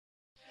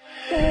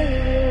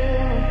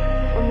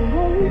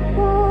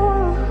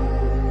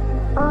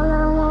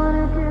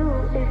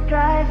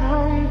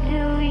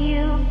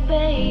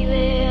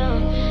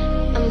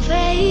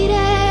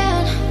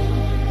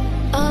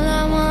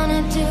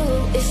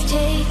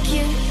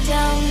you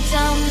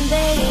downtown,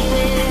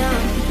 baby.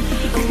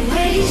 I'm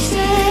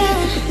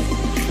wasted.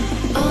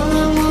 All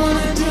I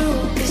wanna do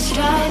is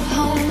drive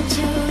home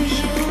to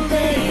you,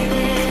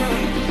 baby.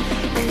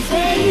 I'm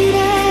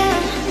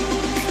faded.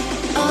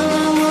 All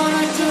I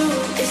wanna do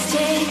is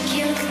take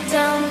you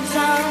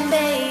downtown,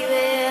 baby.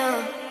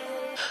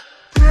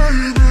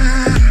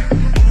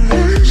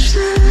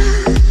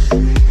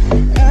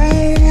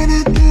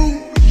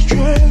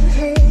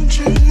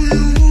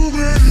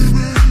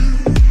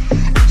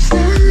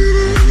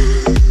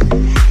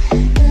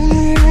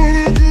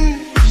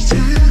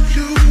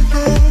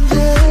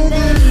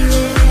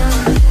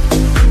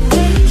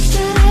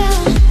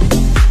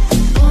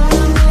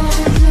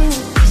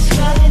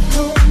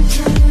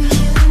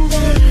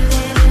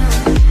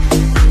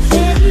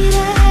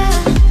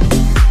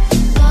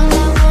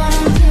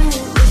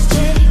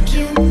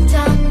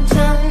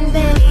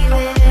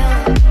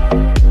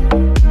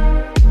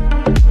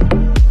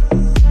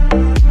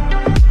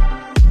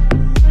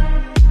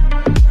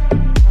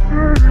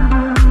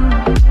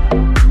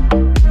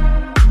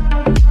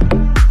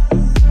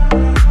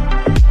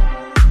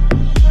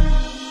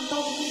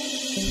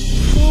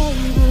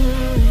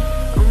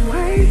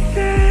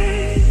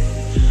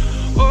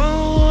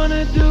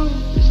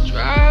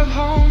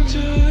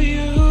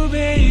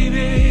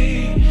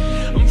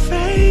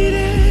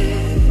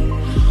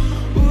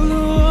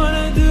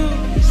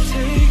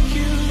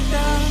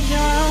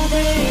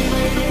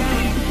 Baby,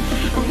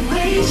 I'm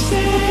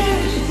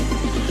wasted.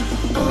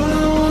 All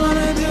I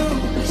wanna do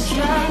is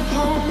drive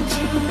home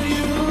to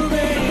you,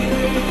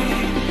 baby.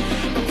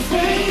 I'm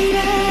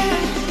faded.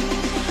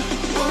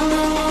 All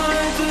I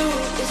wanna do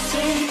is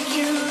take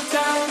you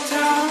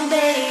downtown,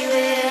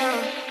 baby.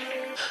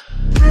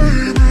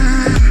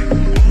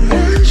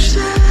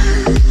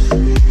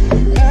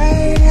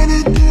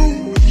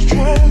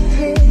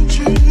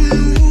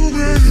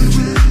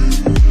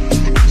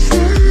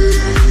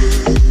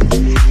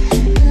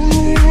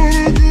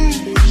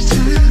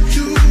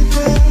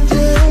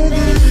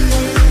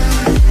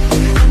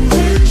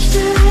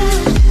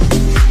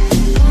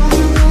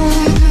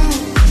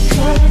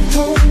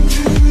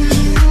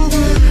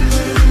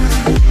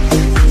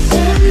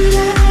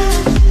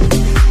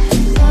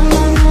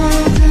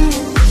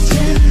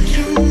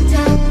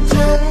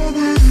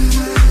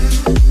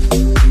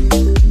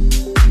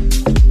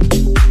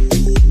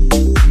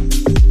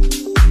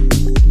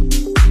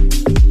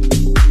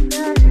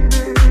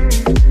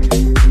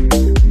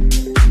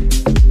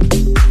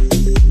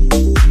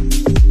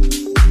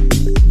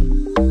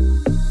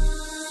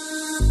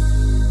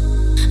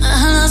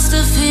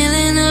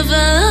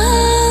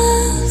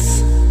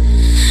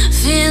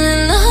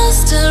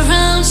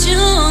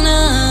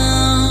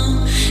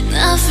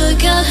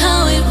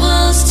 How it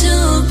was to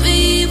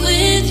be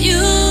with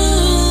you.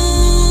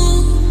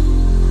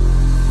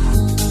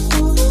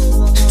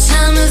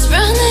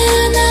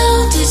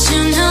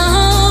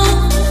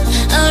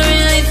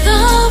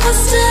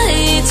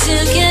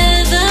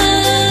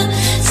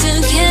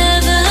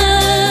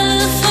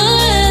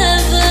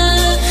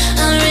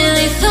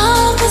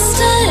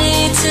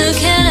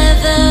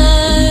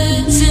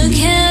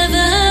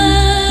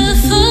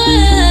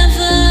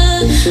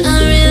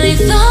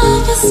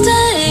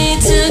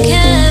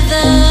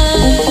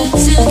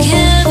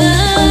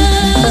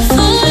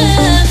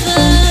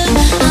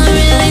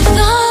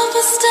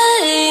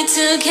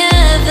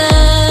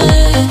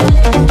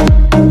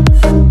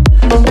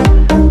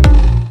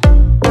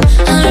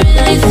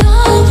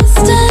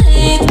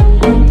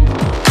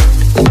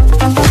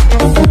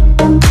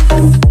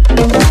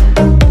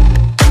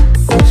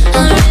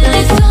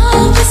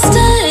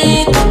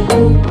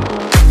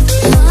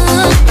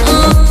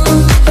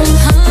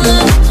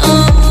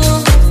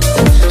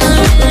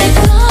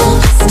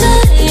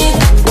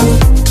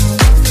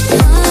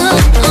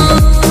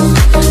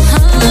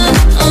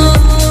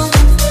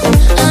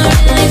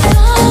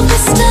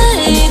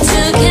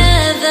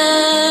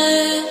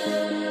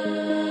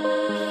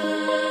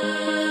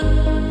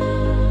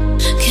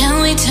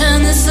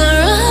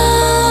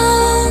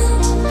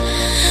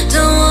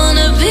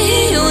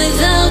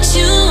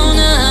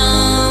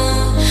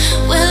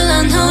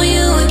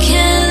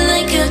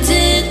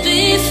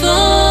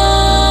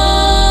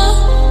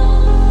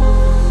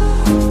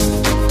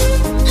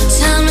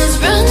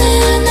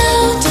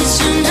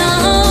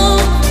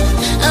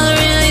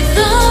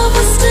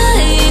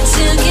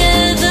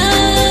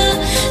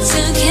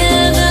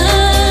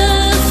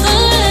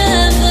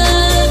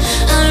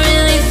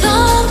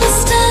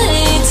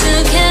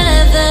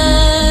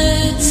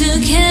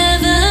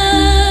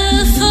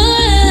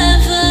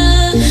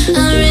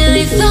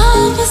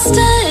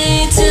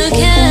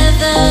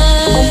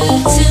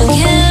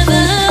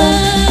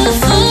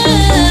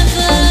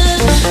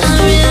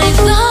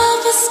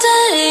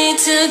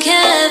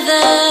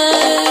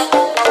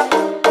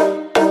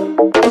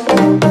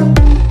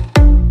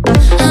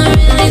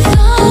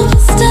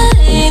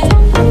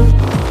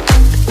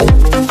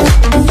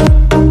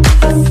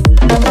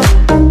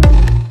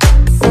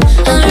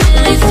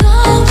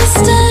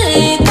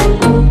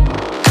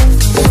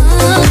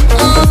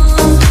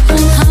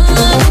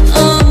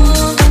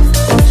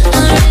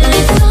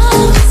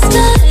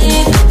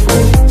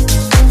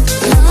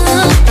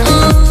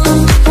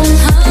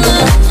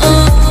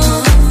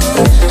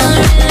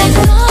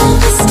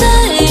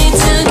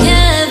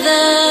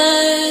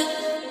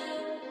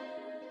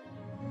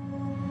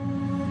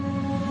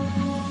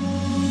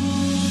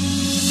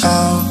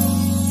 out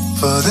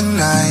for the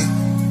night.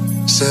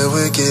 Said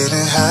we're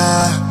getting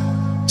high,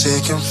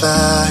 taking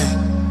flight,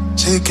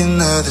 take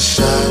another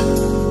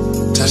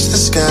shot, touch the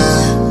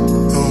sky,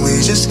 and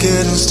we just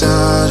getting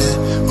started,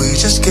 we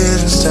just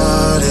getting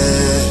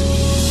started.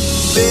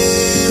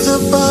 Leave the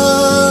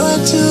bar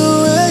at 2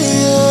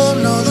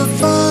 a.m. No, the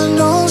fun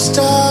don't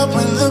stop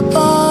when the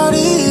party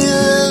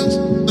ends.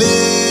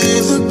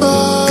 Leave the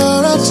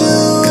bar at 2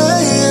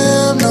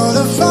 a.m. No,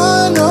 the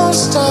fun don't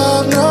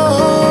stop, no.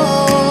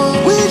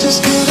 We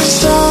just getting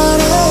started.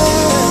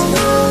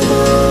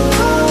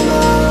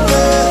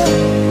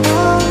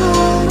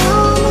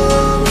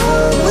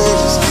 We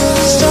just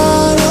getting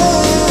started.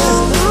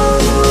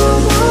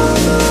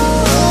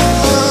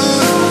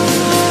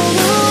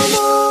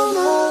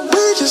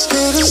 We just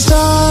getting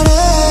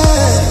started.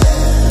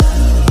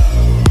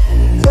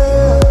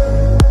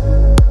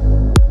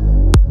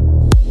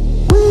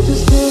 We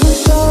just getting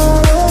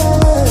started.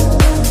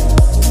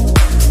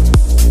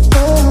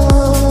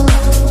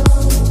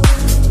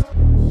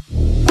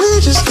 We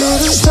just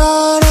getting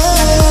started.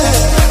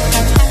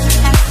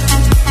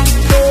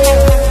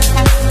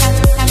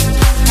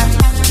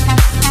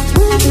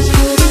 We just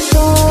getting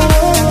started.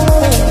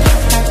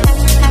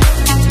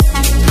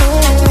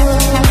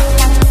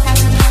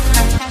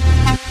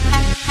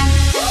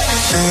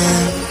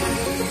 And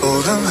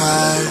hold 'em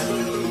high,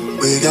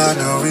 we got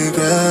no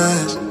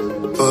regrets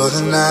for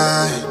the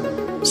night.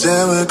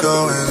 Said we're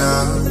going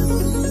up,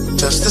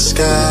 touch the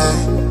sky.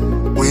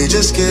 We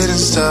just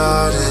getting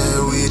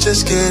started, we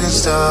just getting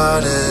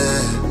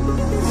started.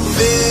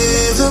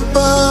 Leave the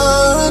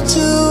bar at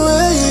 2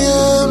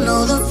 a.m.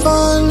 No, the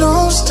fun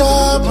don't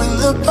stop when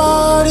the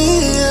party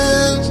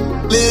ends.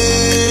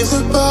 Leave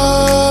the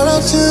bar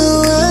at 2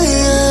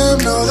 a.m.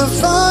 No, the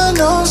fun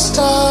don't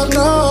stop,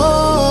 no.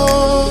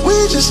 We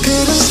just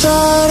getting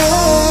started.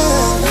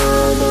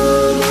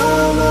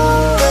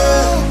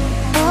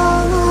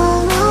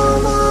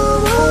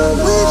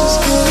 We just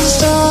getting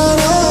started.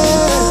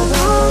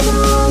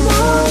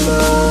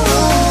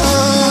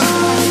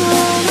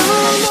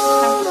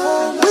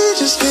 We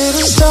just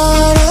getting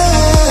started.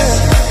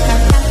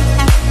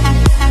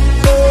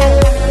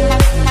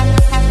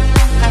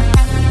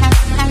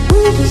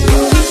 We just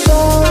getting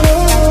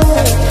started.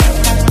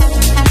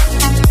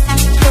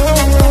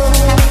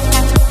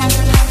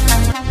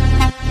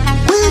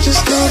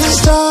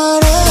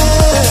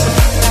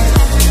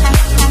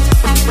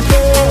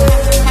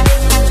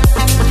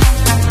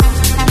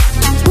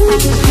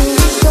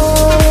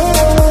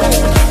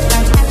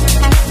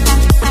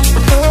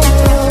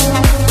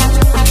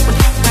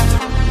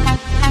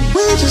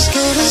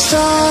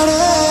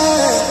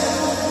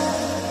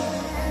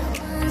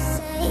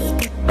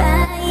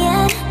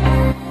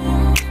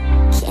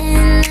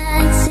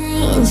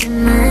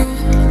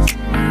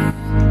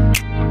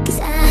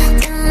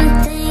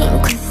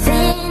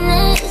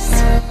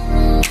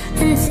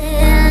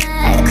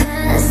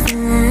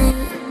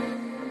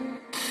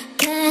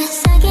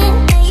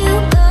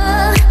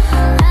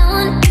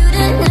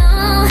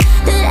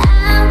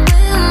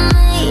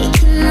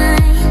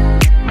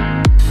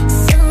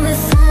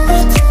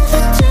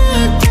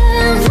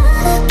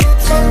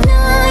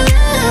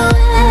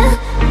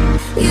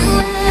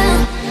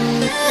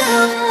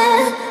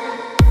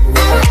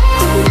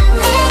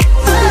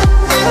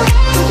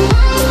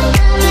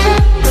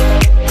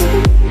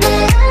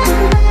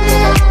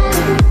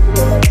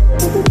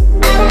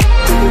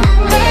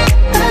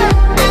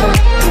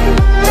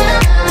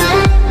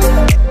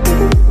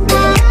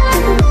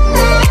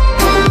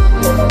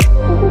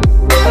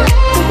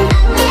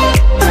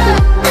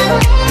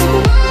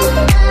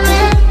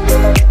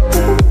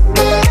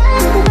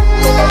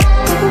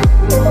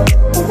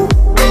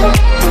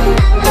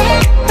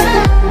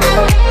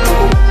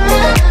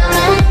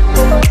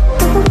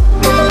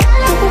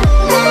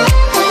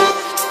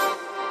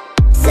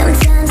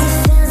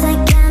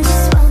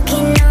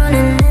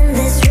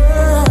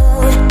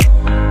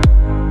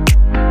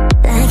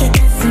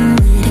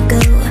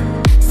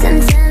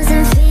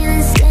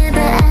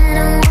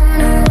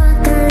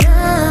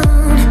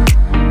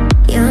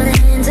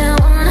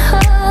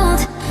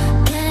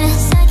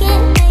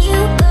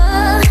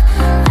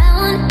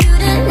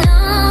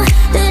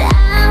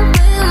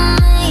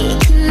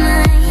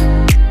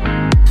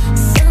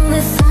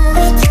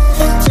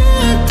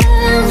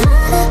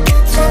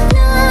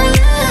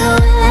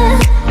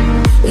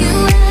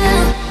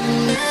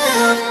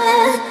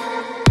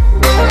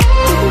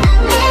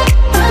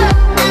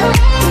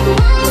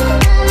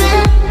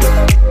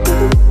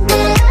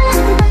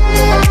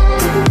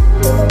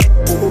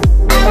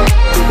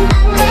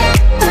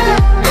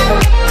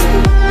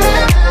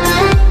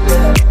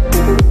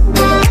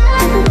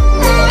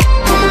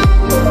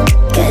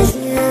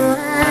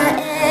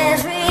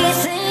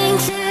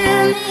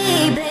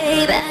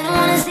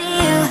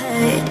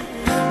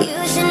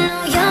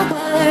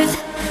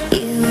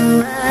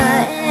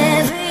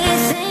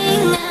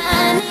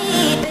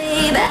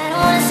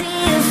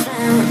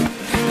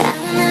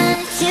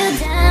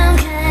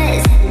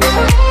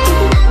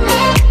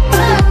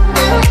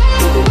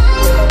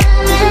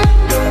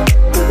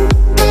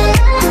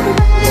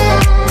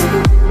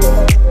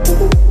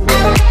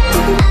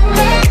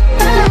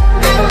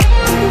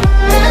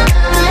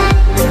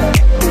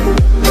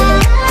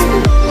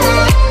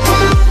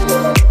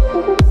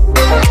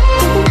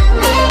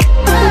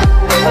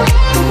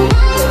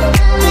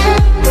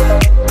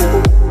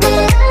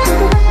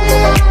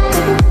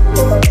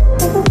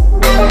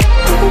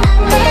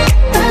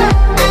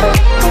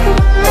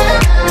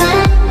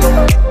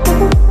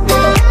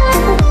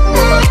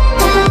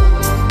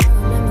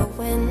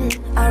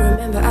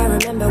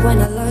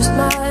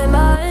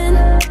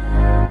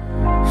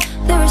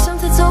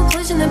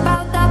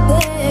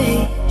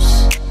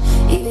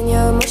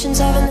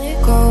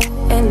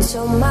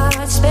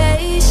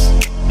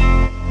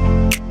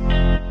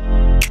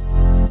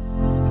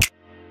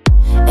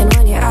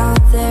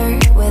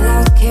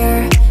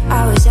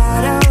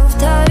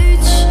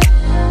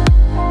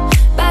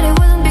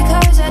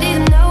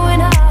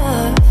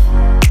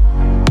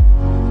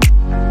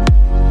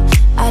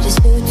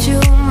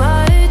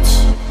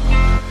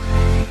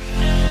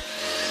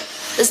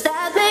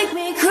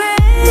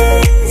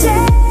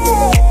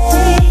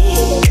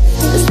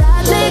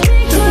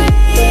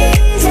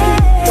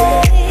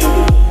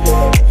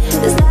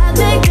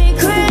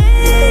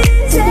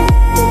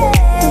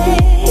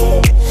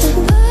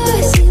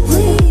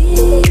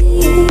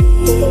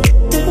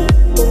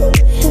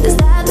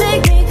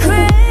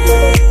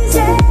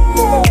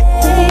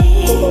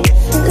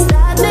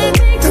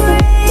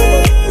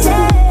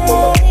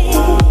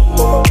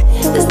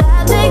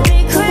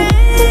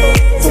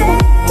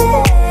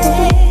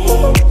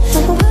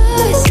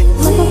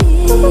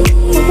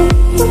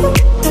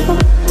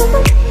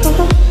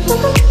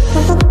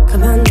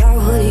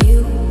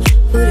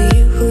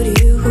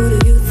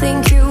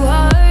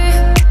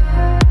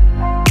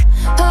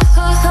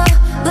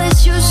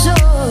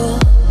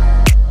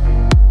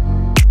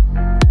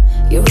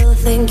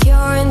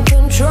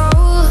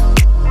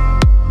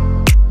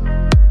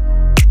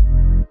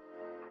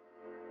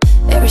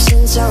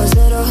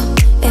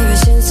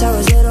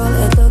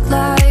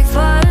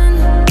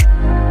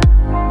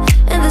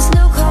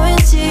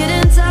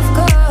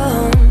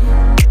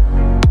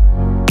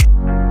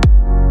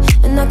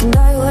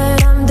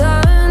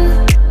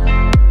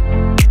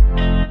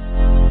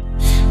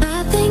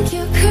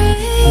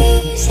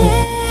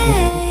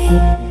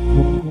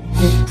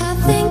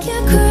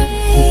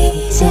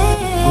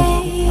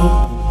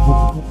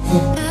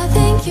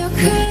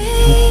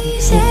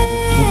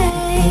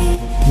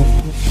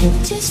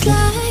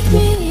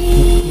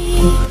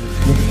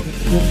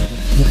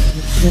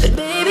 But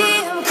baby,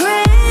 I'm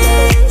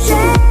crazy.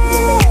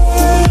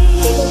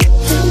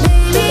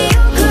 Baby,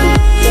 I'm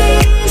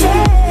crazy.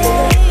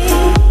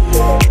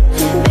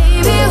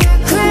 Baby,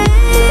 we're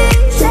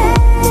crazy.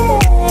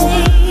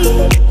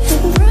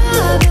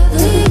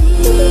 Probably.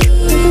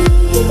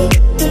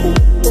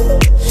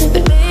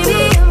 But baby,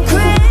 I'm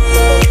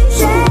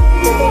crazy.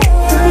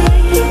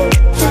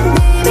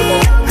 Baby,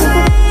 I'm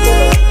crazy.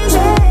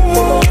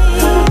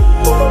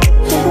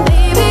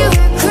 Baby,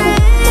 we're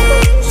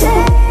crazy.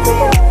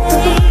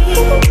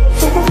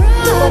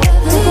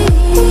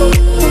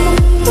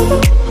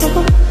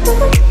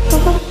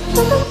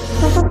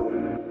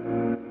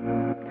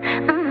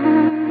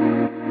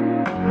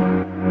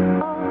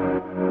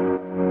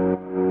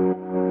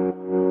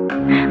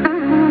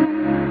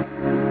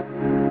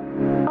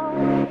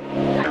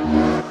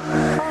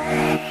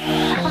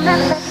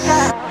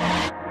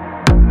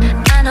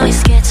 I know you're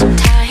scared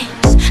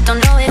sometimes, don't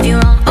know if you're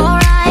wrong or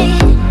right.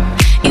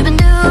 You've been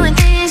doing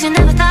things you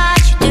never thought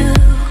you'd do,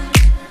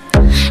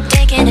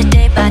 taking it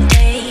day by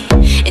day.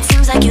 It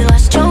seems like you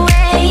lost your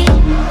way.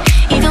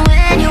 Even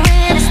when you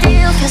win, it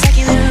still feels like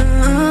you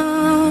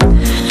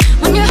lose.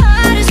 When your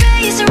heart is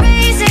racing,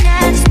 racing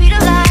at the speed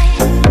of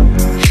light,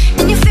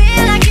 and you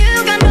feel like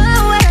you got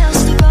nowhere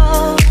else to go.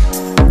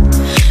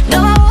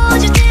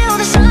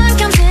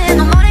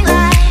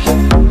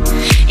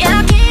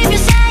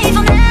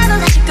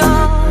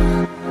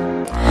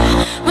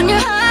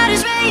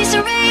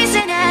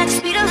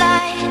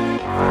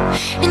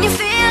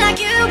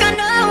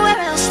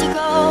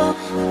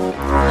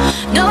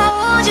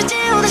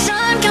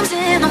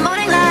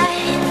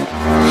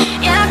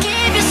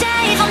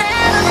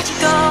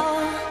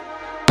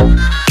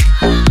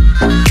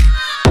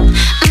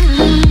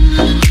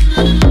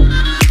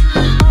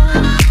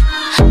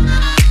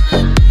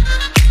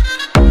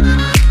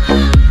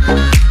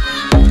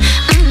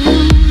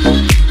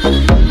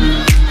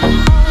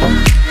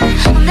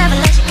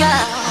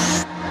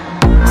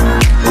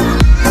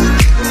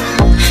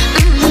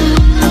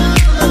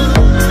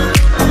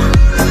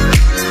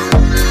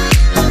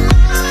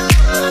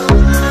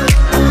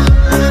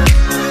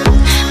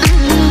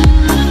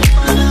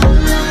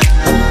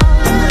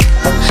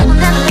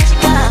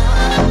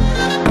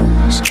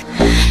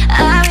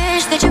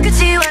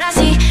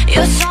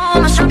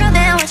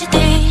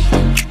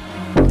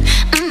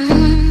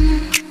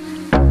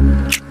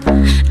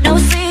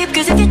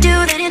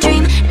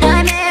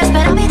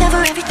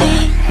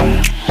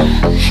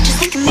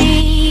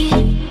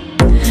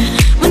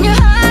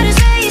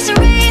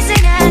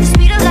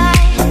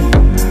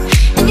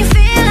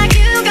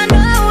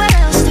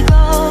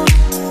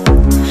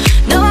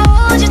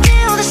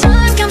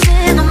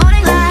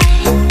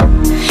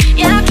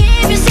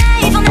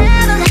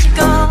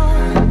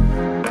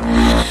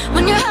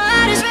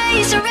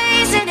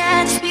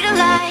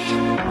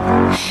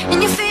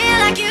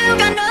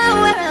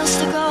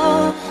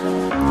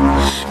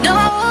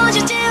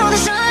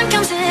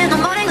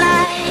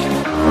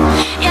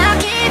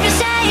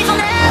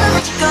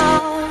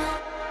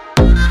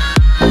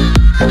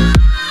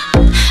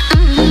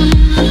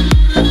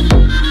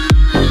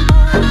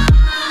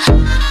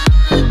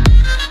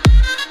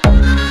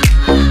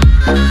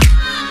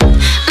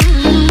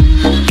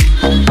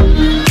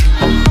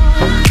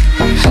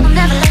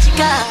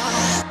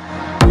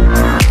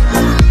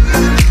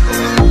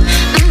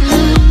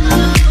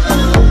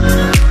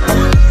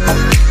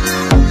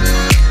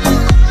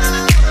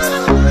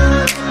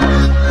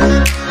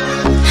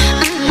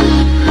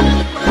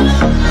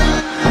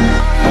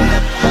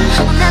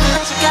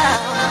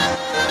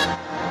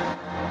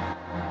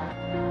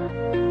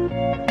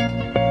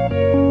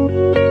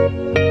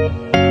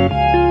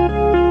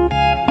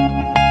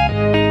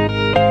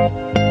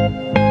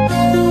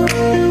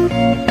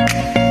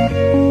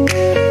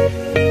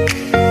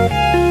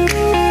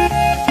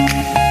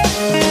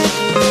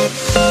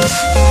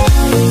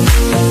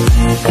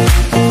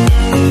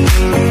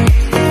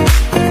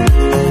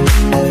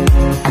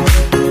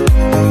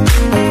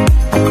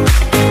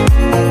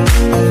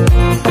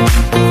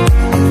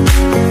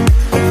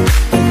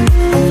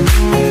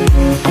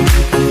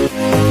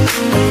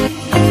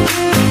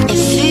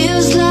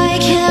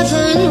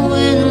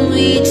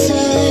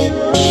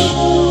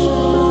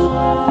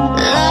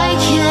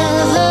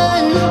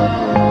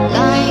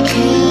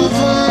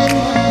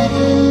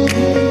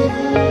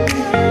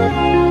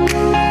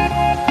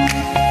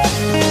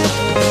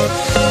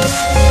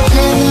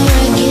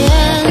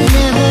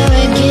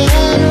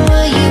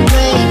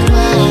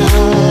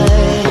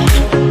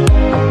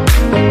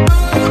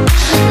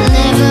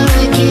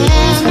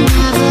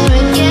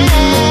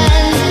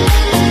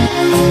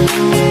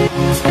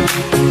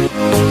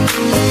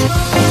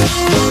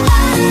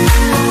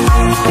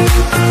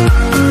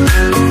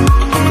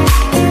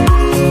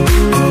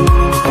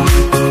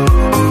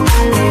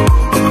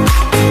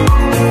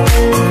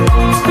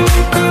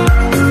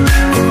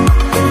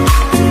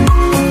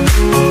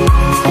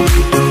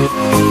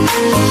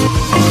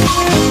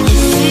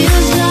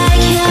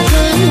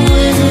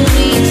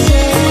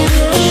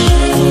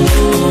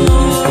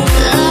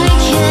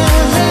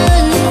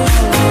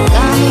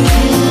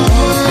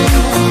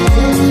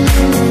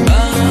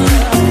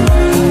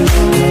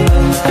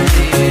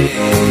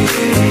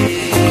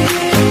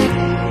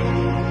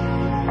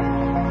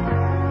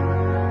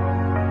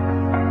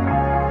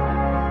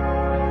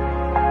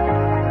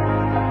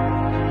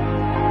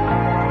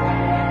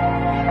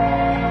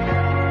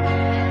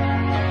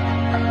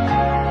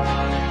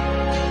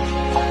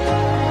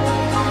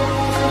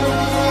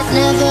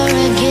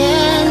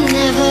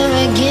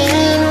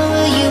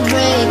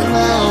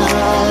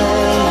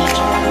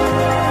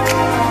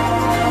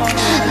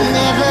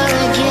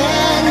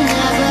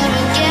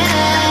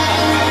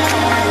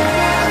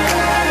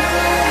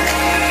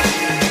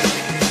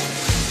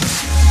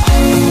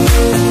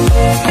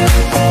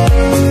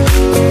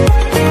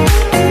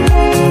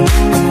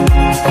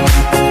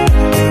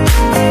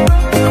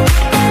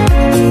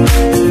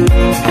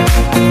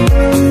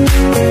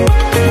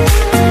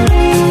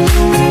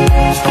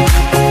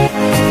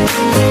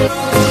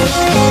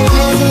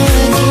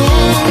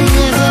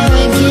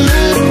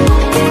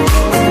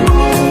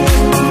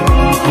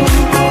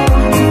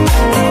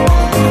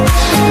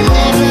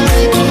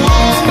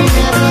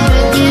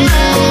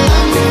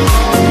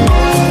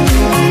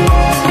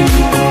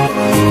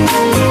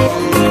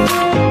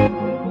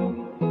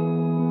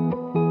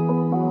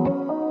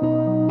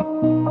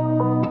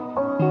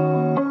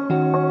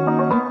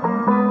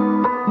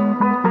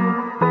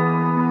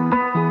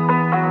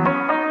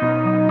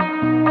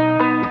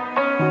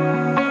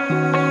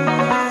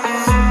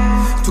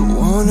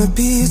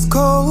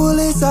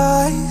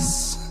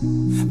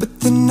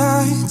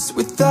 nights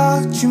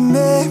without you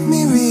made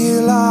me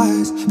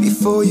realize,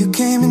 before you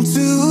came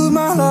into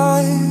my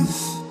life,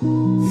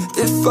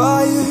 the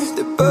fire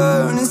that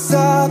burned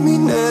inside me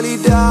nearly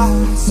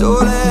died. So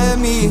let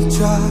me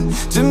try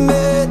to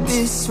make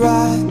this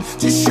right,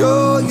 to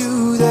show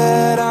you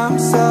that I'm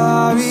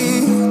sorry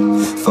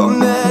for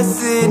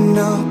messing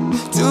up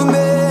too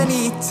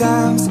many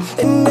times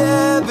and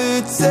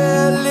never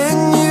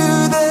telling you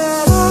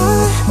that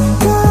I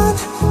can't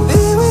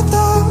be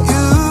without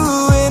you,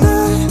 and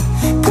I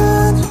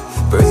can't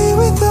breathe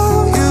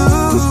without you.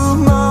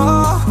 My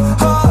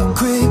heart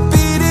quit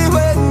beating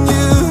when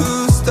you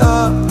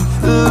stop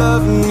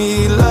loving me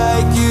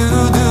like you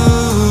do.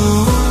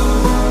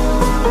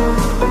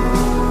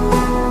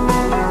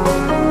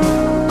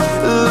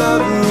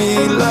 Love me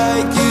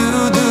like you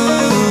do.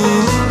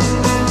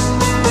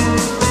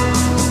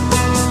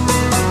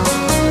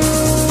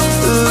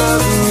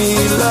 Love me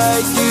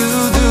like you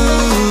do.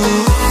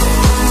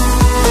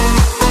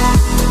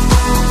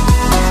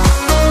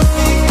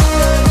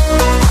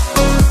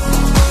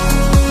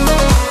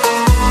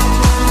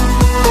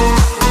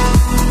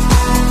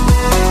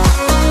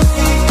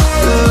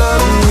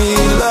 Love me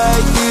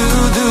like you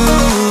do.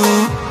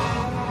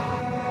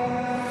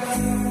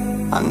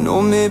 I know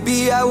maybe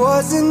I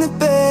wasn't the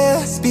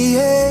best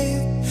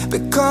behaved,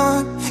 but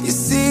can't you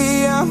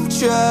see I'm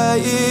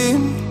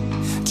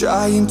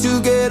trying to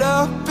get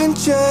up and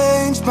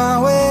change my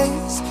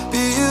ways,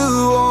 but you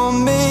won't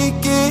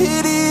make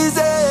it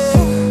easy.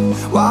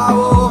 Why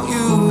won't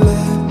you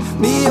let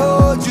me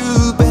hold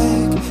you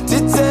back, to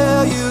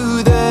tell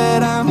you that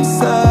I'm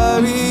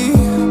sorry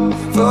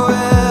for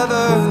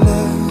ever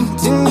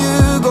letting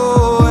you go,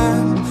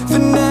 and for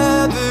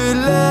never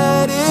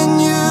letting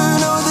you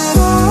know that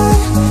I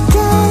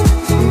can't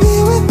be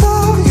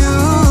without you,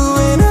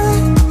 and I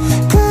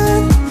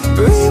can't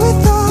breathe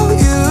without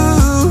you.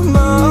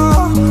 My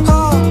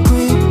heart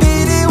quit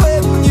beating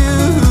when you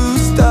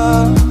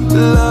stop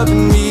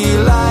loving me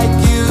like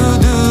you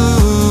do.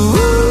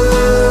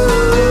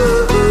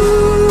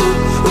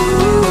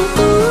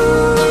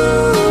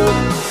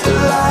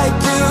 Like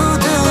you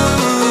do.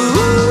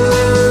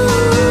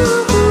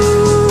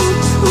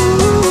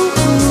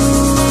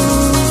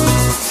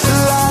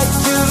 Like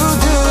you do.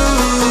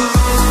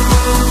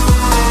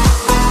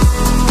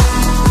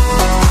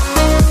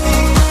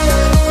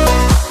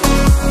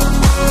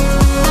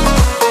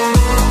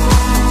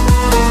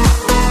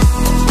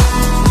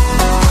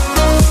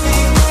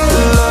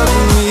 Love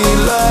me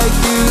like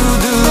you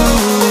do.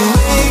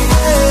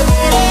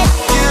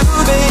 You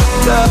make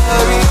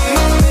sorry.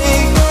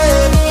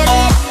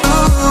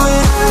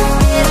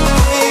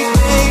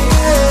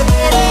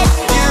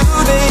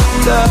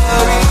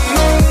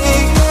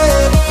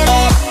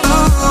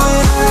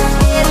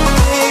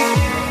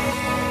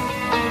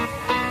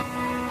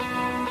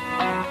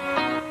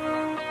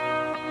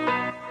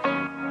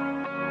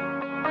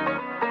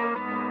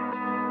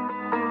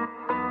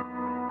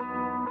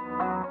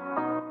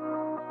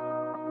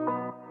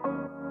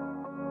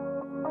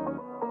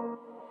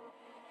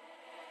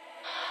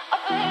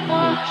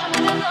 Appelle-moi, je te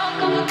besoin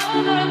quand tu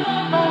ne me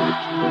réponds pas.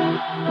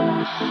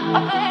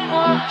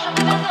 Appelle-moi, je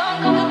te besoin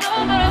quand tu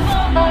ne me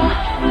réponds pas.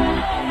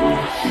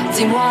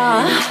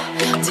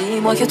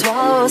 Dis-moi que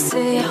toi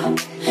aussi,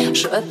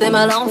 je t'aime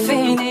à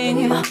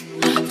l'infini.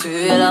 Tu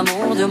es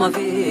l'amour de ma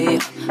vie,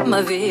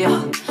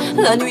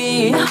 la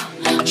nuit.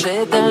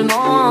 J'ai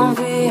tellement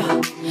envie,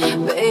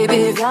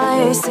 baby viens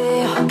ici.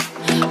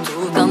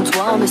 Tout en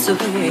toi me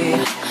sourit.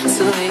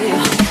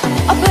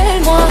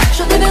 Appelle-moi,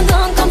 je deviens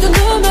dingue quand tu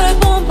ne me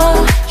réponds pas.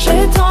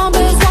 J'ai tant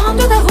besoin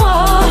de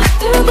t'avoir,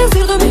 le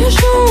désir de mes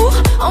jours,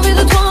 envie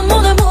de toi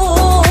mon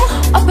amour.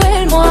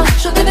 Appelle-moi,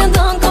 je deviens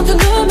dingue quand tu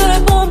ne me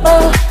réponds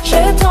pas.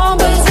 J'ai tant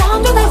besoin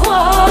de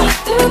t'avoir,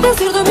 le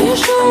désir de mes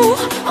jours,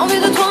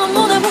 envie de toi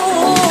mon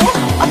amour.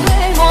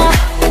 Appelle-moi,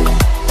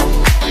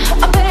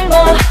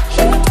 appelle-moi,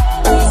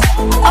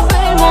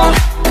 appelle-moi.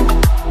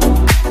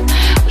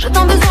 J'ai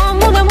tant besoin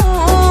mon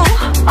amour.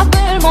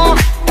 Appelle-moi,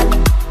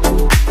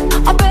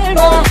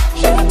 appelle-moi,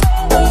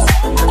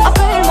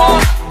 appelle-moi.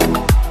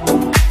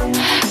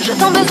 J'ai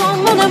tant besoin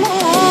mon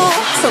amour.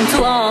 Sans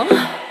toi,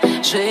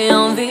 j'ai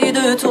envie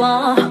de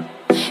toi.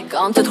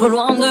 Quand t'es trop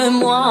loin de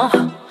moi,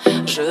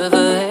 je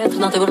veux être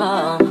dans tes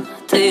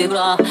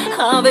bras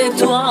avec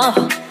toi.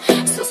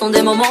 Ce sont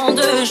des moments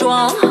de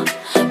joie,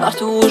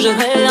 partout où je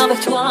vais avec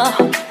toi.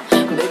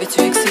 Baby,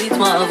 tu excites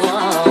ma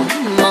voix.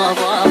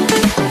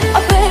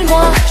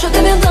 Appelle-moi, je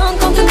deviens dingue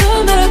quand tu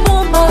ne me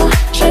réponds pas.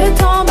 J'ai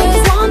tant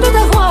besoin de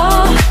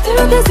t'avoir,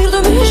 le désir de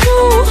mes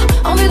jours,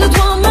 envie de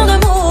toi mon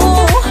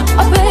amour.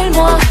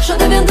 Appelle-moi, je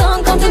deviens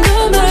dingue quand tu ne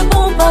me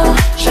réponds pas.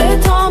 J'ai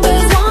tant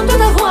besoin de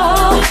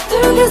t'avoir,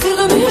 le désir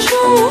de mes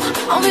jours,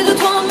 envie de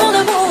toi mon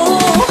amour.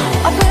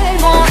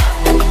 Appelle-moi,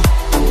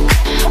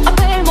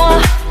 appelle-moi,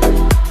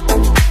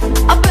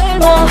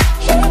 appelle-moi.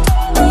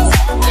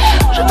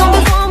 J'ai tant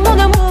besoin mon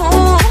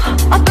amour.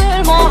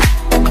 Appelle-moi,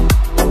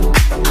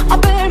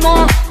 appelle-moi,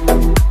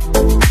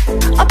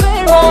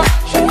 appelle-moi.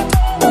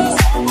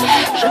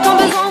 J'ai tant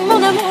besoin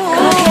mon amour.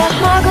 Как я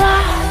могла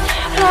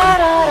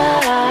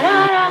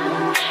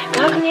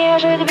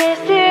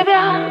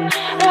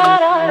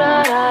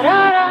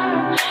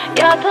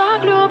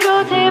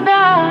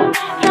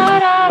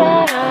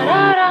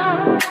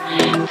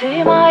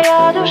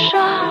ta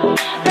ducha.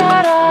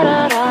 Ra, ra, ra,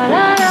 ra,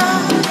 ra, ra.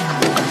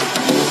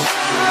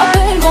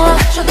 Appelle-moi,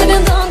 je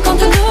deviens dingue quand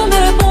tu ne me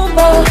réponds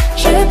pas.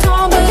 J'ai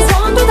tant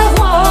besoin de ta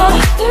voix,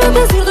 du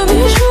plaisir de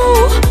mes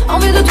jours,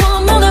 envie de toi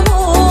mon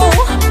amour.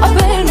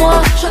 Appelle-moi,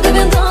 je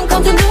deviens dingue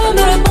quand tu ne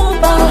me réponds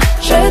pas.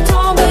 J'ai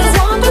tant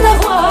besoin de ta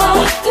voix,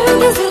 du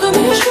plaisir de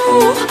mes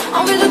jours,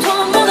 envie de toi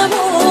mon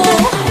amour.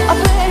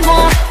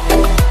 Appelle-moi,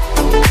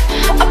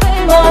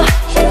 appelle-moi,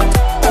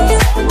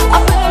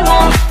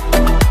 appelle-moi.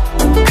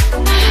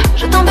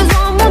 J'ai tant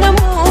besoin mon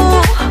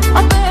amour.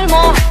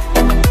 Appelle-moi,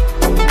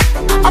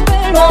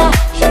 appelle-moi,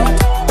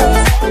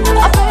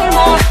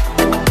 appelle-moi.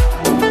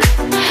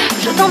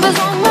 J'ai tant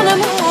besoin mon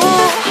amour.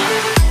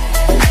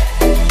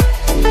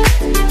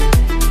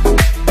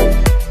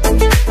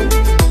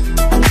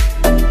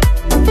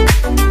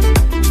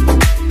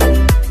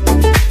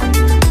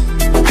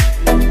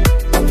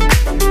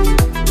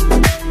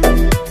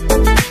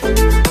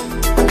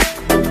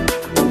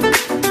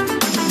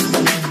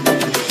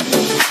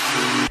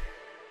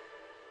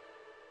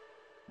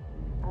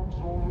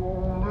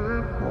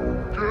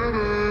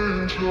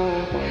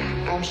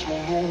 I'm so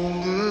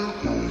lonely,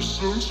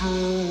 listen to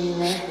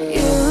me.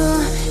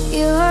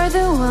 You are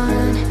the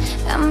one.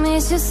 I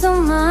miss you so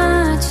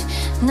much.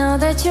 Now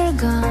that you're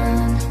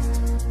gone,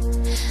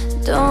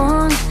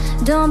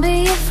 don't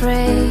be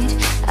afraid.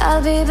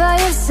 I'll be by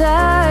your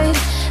side,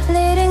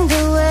 leading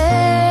the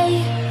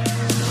way.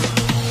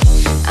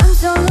 I'm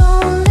so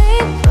lonely,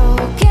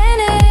 broken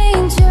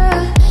angel.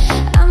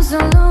 I'm so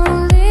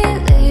lonely,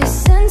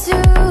 listen to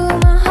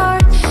my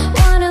heart.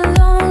 One and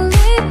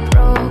lonely,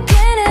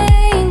 broken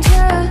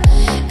angel.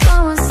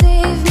 Come and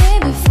save me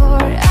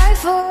before I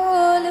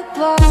fall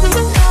apart.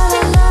 La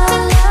la la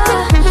la,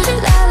 la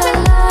la la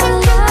la,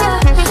 la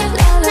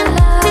la la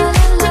la.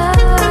 La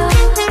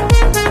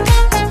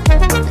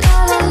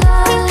la la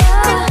la,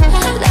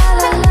 la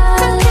la la la,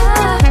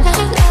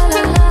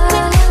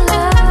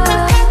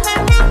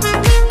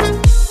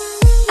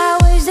 I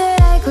wish that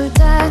I could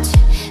touch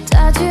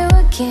you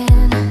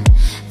again.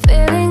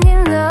 Feeling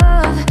in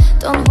love,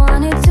 don't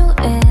want it to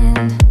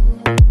end.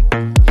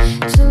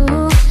 Two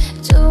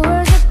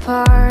worlds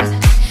apart,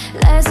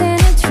 less in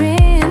a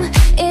dream,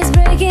 it's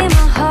breaking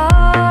my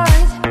heart.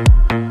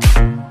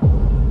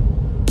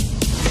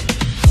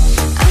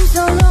 I'm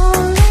so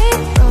lonely,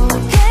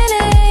 broken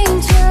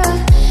angel.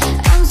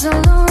 I'm so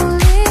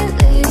lonely,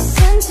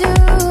 listen to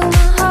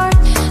my heart.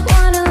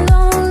 One and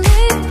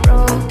lonely,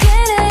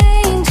 broken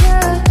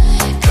angel.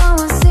 Come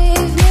and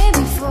save me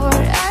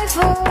before I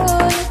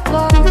fall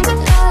apart.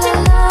 La la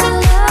la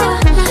la,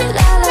 la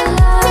la la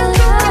la,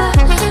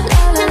 la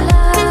la la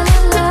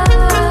la. La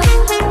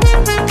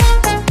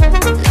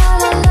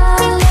la la la, la la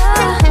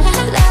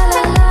la la, la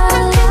la la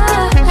la.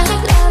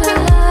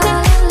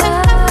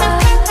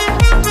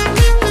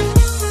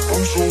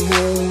 I'm so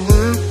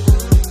lonely.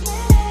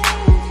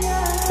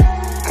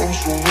 I'm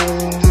so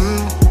lonely.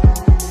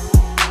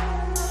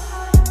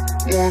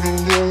 One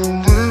and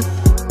lonely.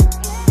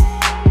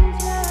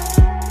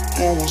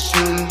 Come and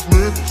save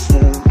me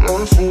before I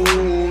fall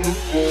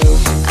apart.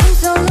 I'm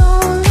so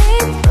lonely,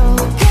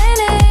 broken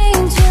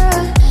angel.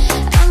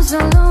 I'm so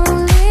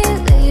lonely,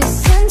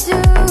 listen to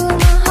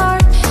my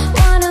heart.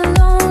 One and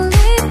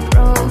lonely,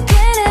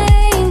 broken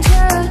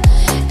angel.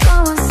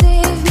 Come and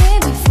save me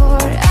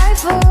before I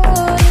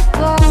fall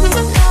apart.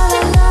 La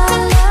la la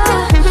la,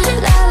 la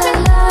la la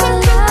la,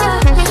 la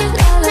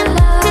la la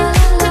la.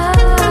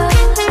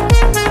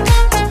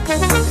 La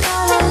la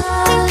la la,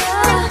 la la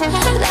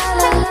la la, la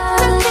la la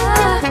la.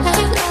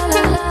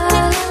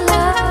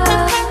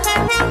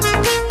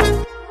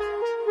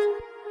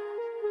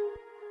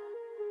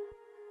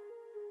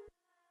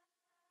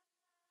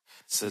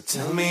 So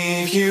tell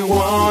me if you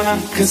wanna,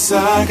 cause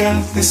I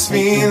got this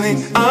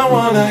feeling. I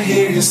wanna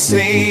hear you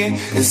say it,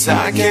 cause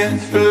I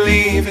can't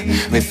believe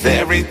it. With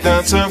every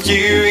thought of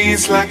you,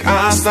 it's like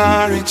I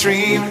started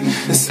dreaming.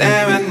 There's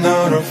heaven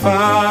not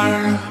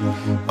far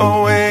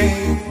away,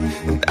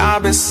 and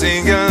I've been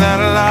singing la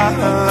la la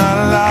la la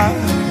la.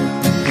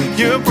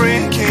 You're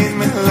breaking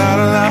me la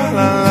la la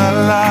la la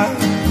la.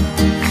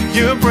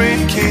 You're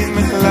breaking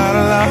me la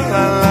la la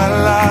la la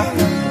la.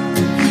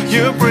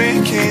 You're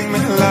breaking me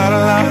la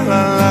la la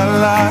la la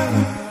la.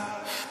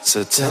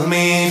 So tell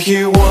me if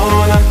you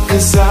wanna,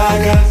 cause I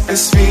got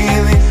this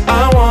feeling.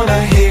 I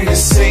wanna hear you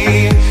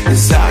say it,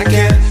 cause I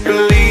can't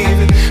believe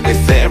it.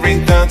 With every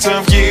thought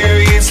of you,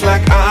 it's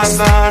like I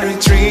started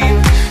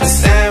dreaming. It's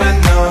heaven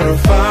not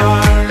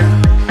far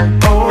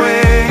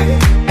away,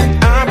 and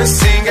I've been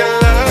singing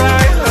la la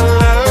la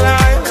la la.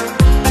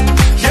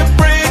 You're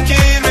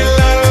breaking me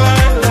la la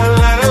la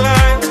la la la.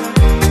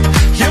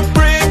 You're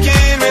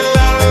breaking me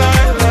la la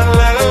la la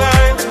la la.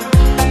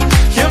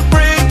 You're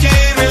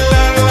breaking me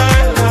la la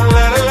la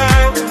la la la.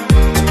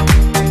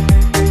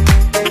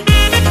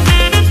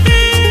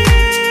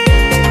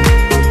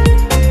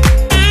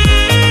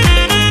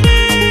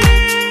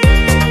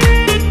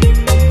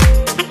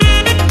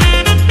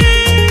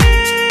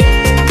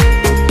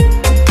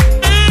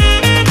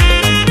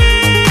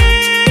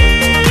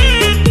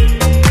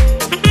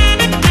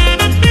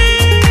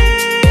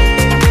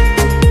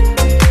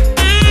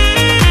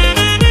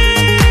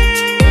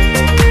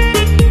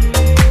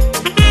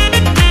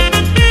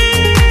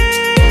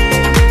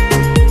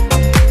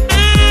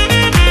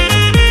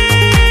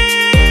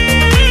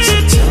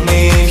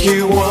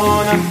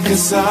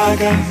 I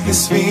got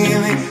this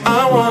feeling.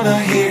 I wanna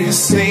hear you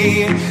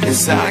say it,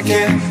 'cause I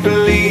can't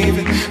believe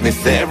it.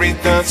 With every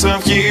thought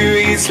of you,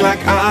 it's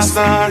like I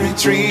started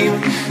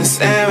dreaming. This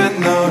heaven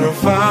not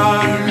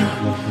far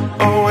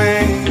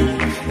away,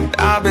 and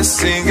I've been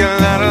singing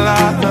la la la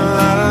la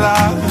la la.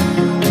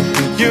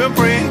 You're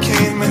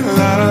breaking me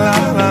la la la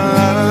la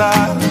la la.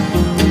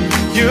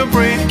 You're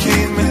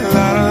breaking me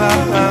la la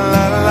la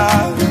la la la.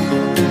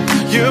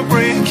 You're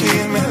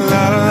breaking me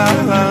la la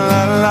la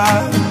la la.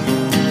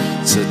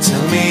 So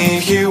tell me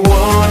if you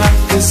wanna,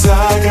 'cause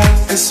I got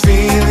this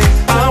feeling.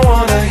 I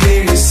wanna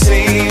hear you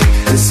say it,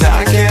 'cause I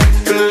can't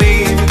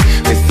believe it.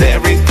 With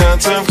every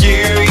thought of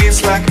you,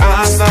 it's like I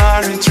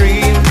started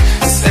dreaming.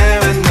 It's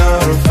heaven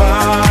not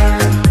far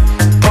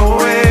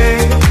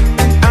away,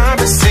 and I've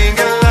been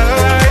singing la la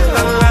la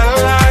la la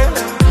la.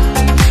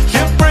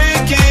 You're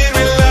breaking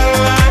me la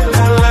la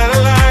la la la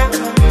la.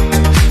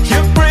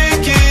 You're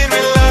breaking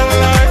me la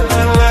la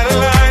la la la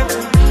la.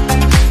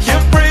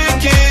 You're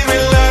breaking me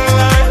la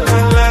la la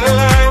la la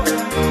la.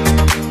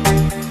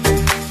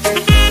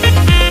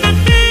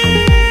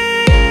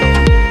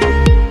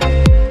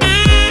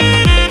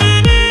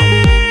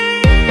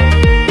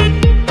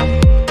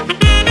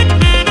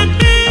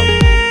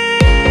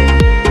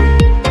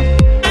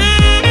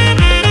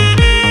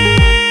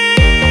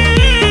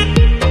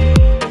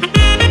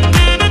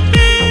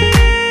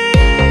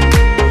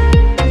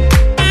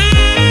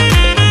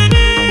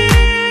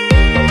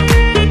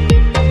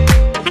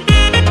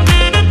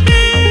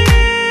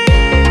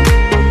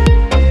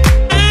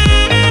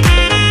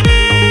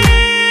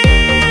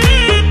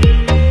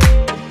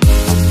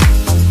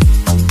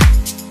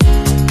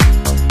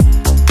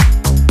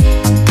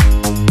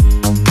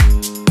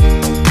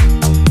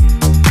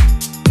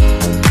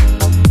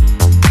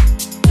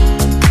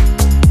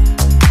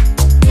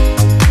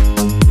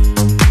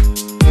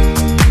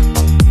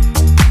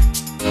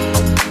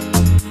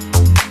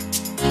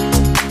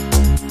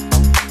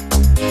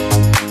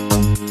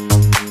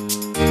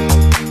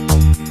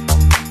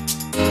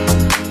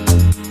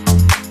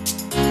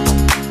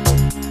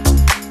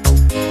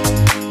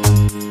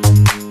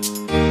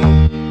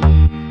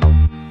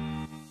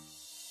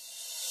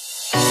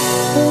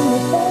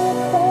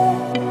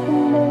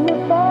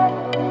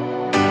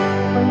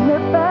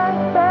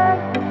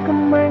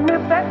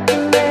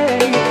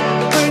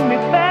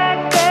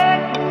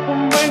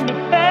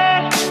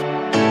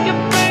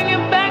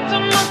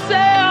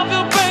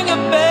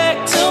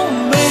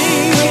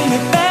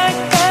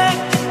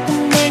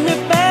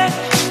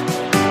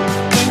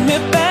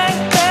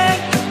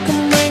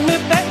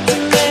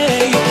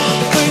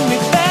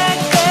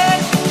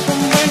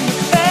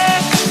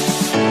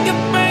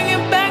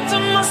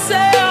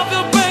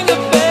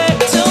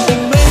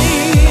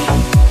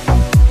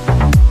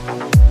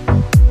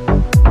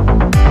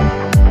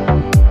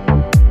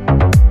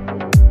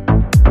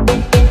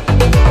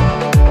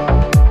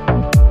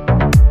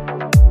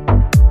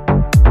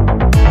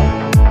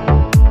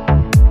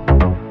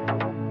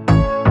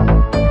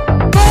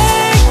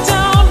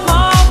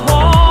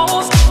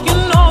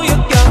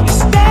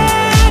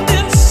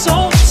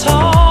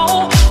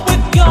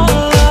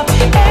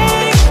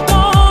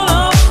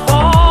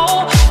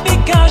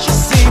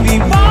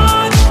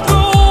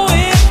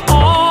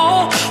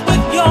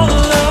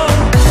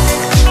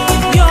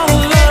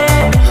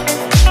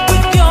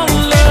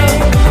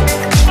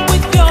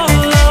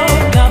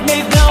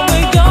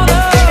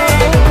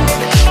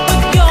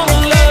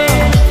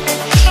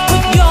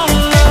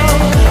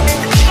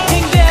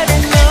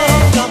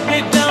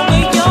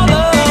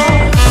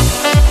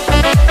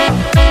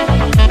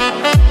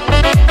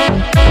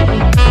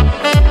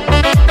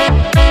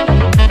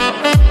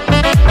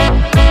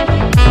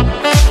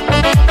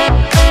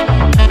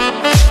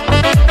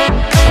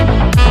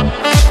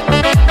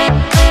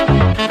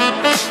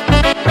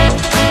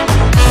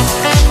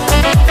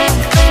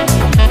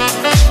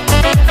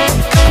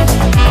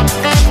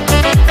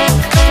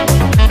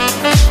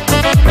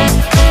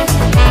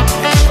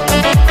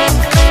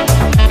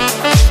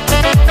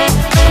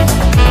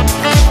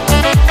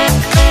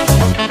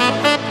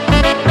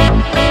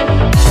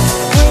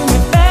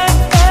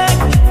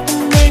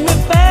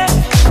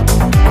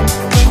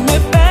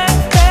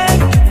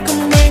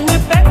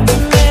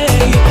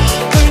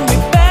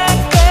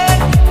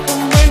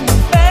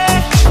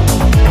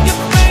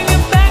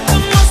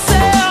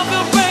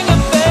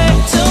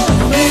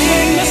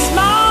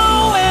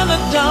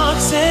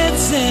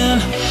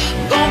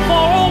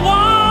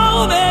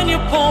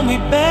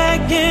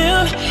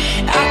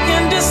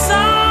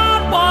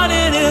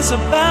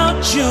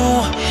 About you,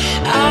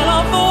 I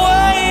love the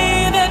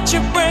way that you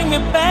bring me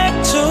back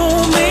to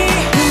me.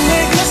 You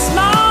make me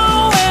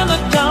smile when the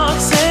dark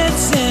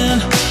sets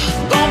in.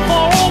 Gone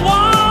for a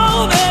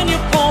while, then you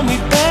pull me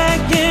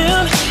back in.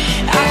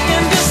 I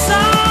can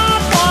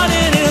decide what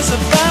it is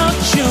about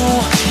you.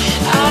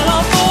 I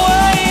love the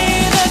way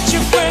that you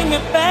bring me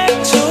back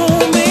to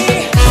me.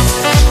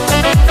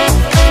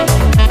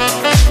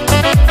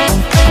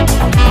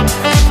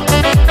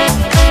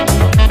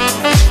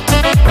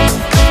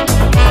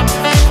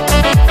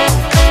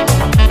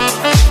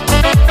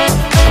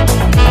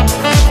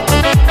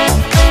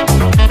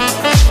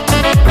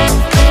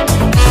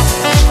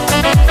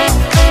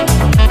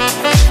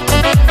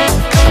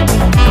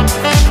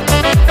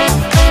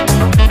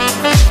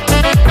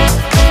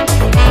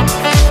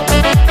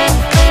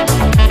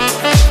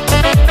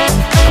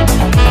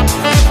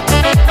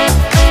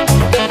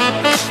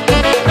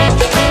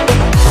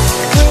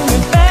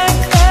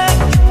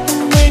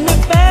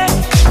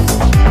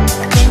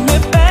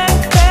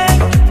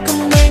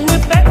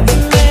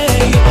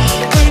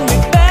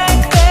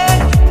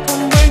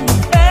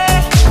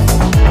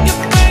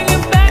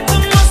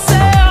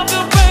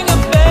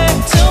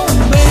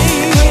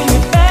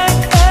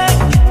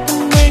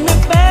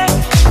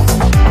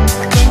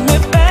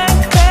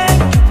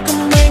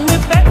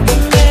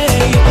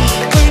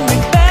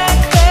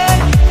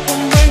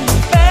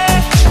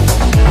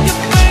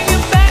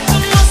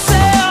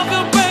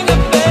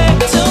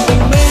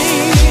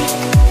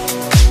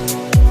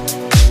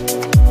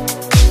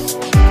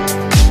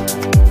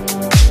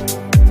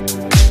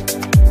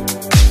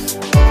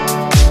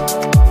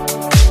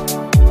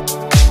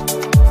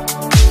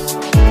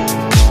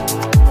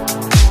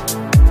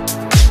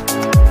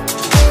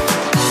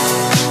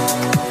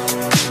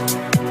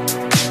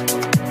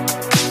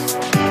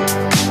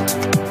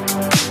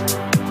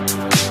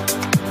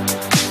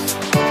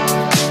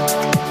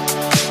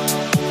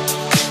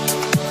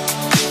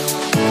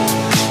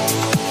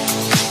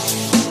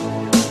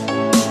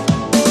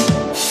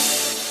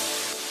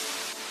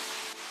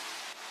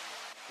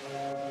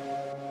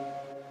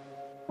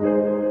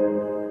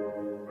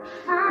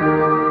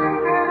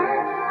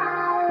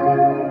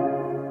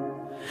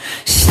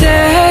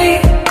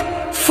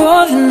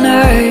 for the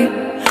night.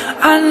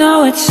 I know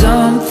it's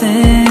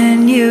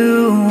something you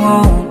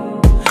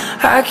want.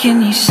 How can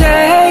you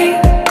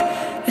say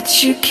that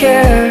you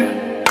care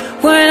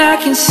when I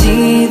can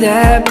see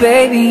that,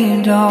 baby, you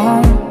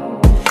don't?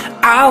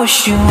 I wish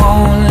you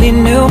only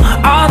knew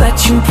all that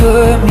you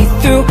put me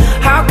through.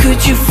 How could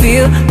you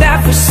feel that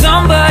for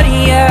somebody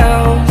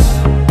else?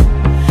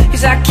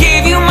 'Cause I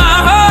gave you my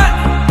heart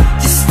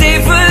to stay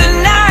for the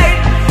night.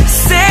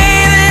 Say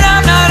that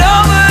I'm not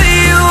over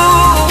you.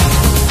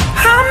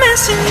 I'm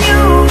missing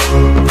you,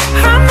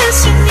 I'm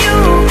missing you,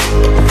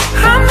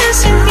 I'm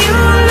missing you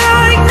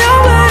like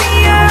nobody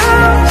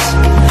else.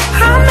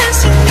 I'm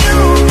missing you,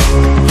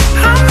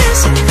 I'm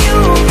missing you,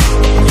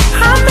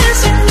 I'm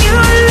missing you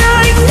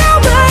like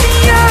nobody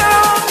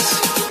else.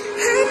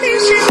 I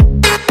miss you.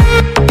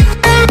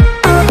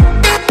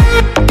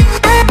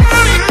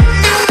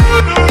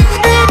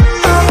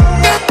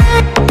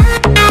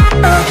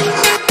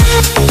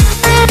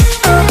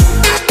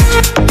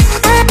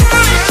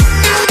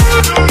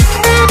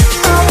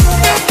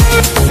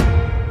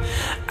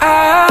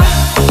 I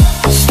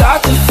start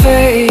to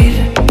fade.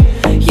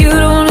 You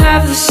don't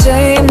have the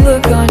same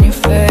look on your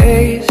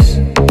face.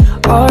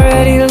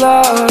 Already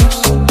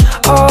lost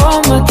all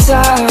my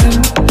time.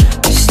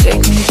 Just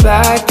take me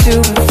back to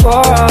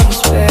before all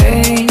this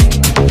pain.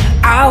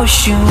 I wish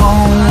you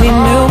only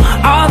knew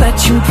all that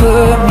you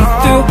put me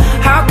through.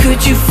 How could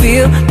you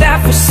feel that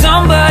for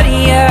somebody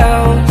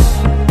else?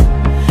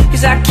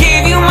 'Cause I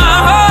gave you my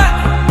heart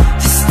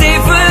to stay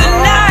for the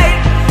night.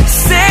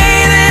 Say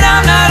that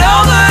I'm not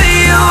over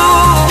you.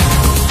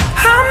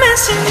 I'm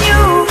missing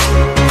you,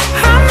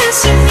 I'm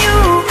missing you,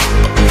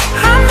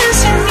 I'm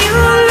missing you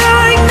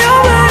like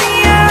nobody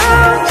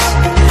else.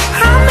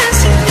 I'm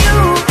missing you,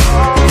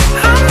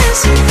 I'm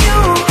missing you,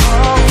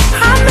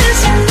 I'm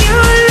missing you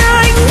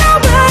like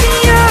nobody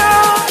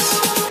else.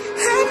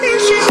 I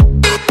miss you.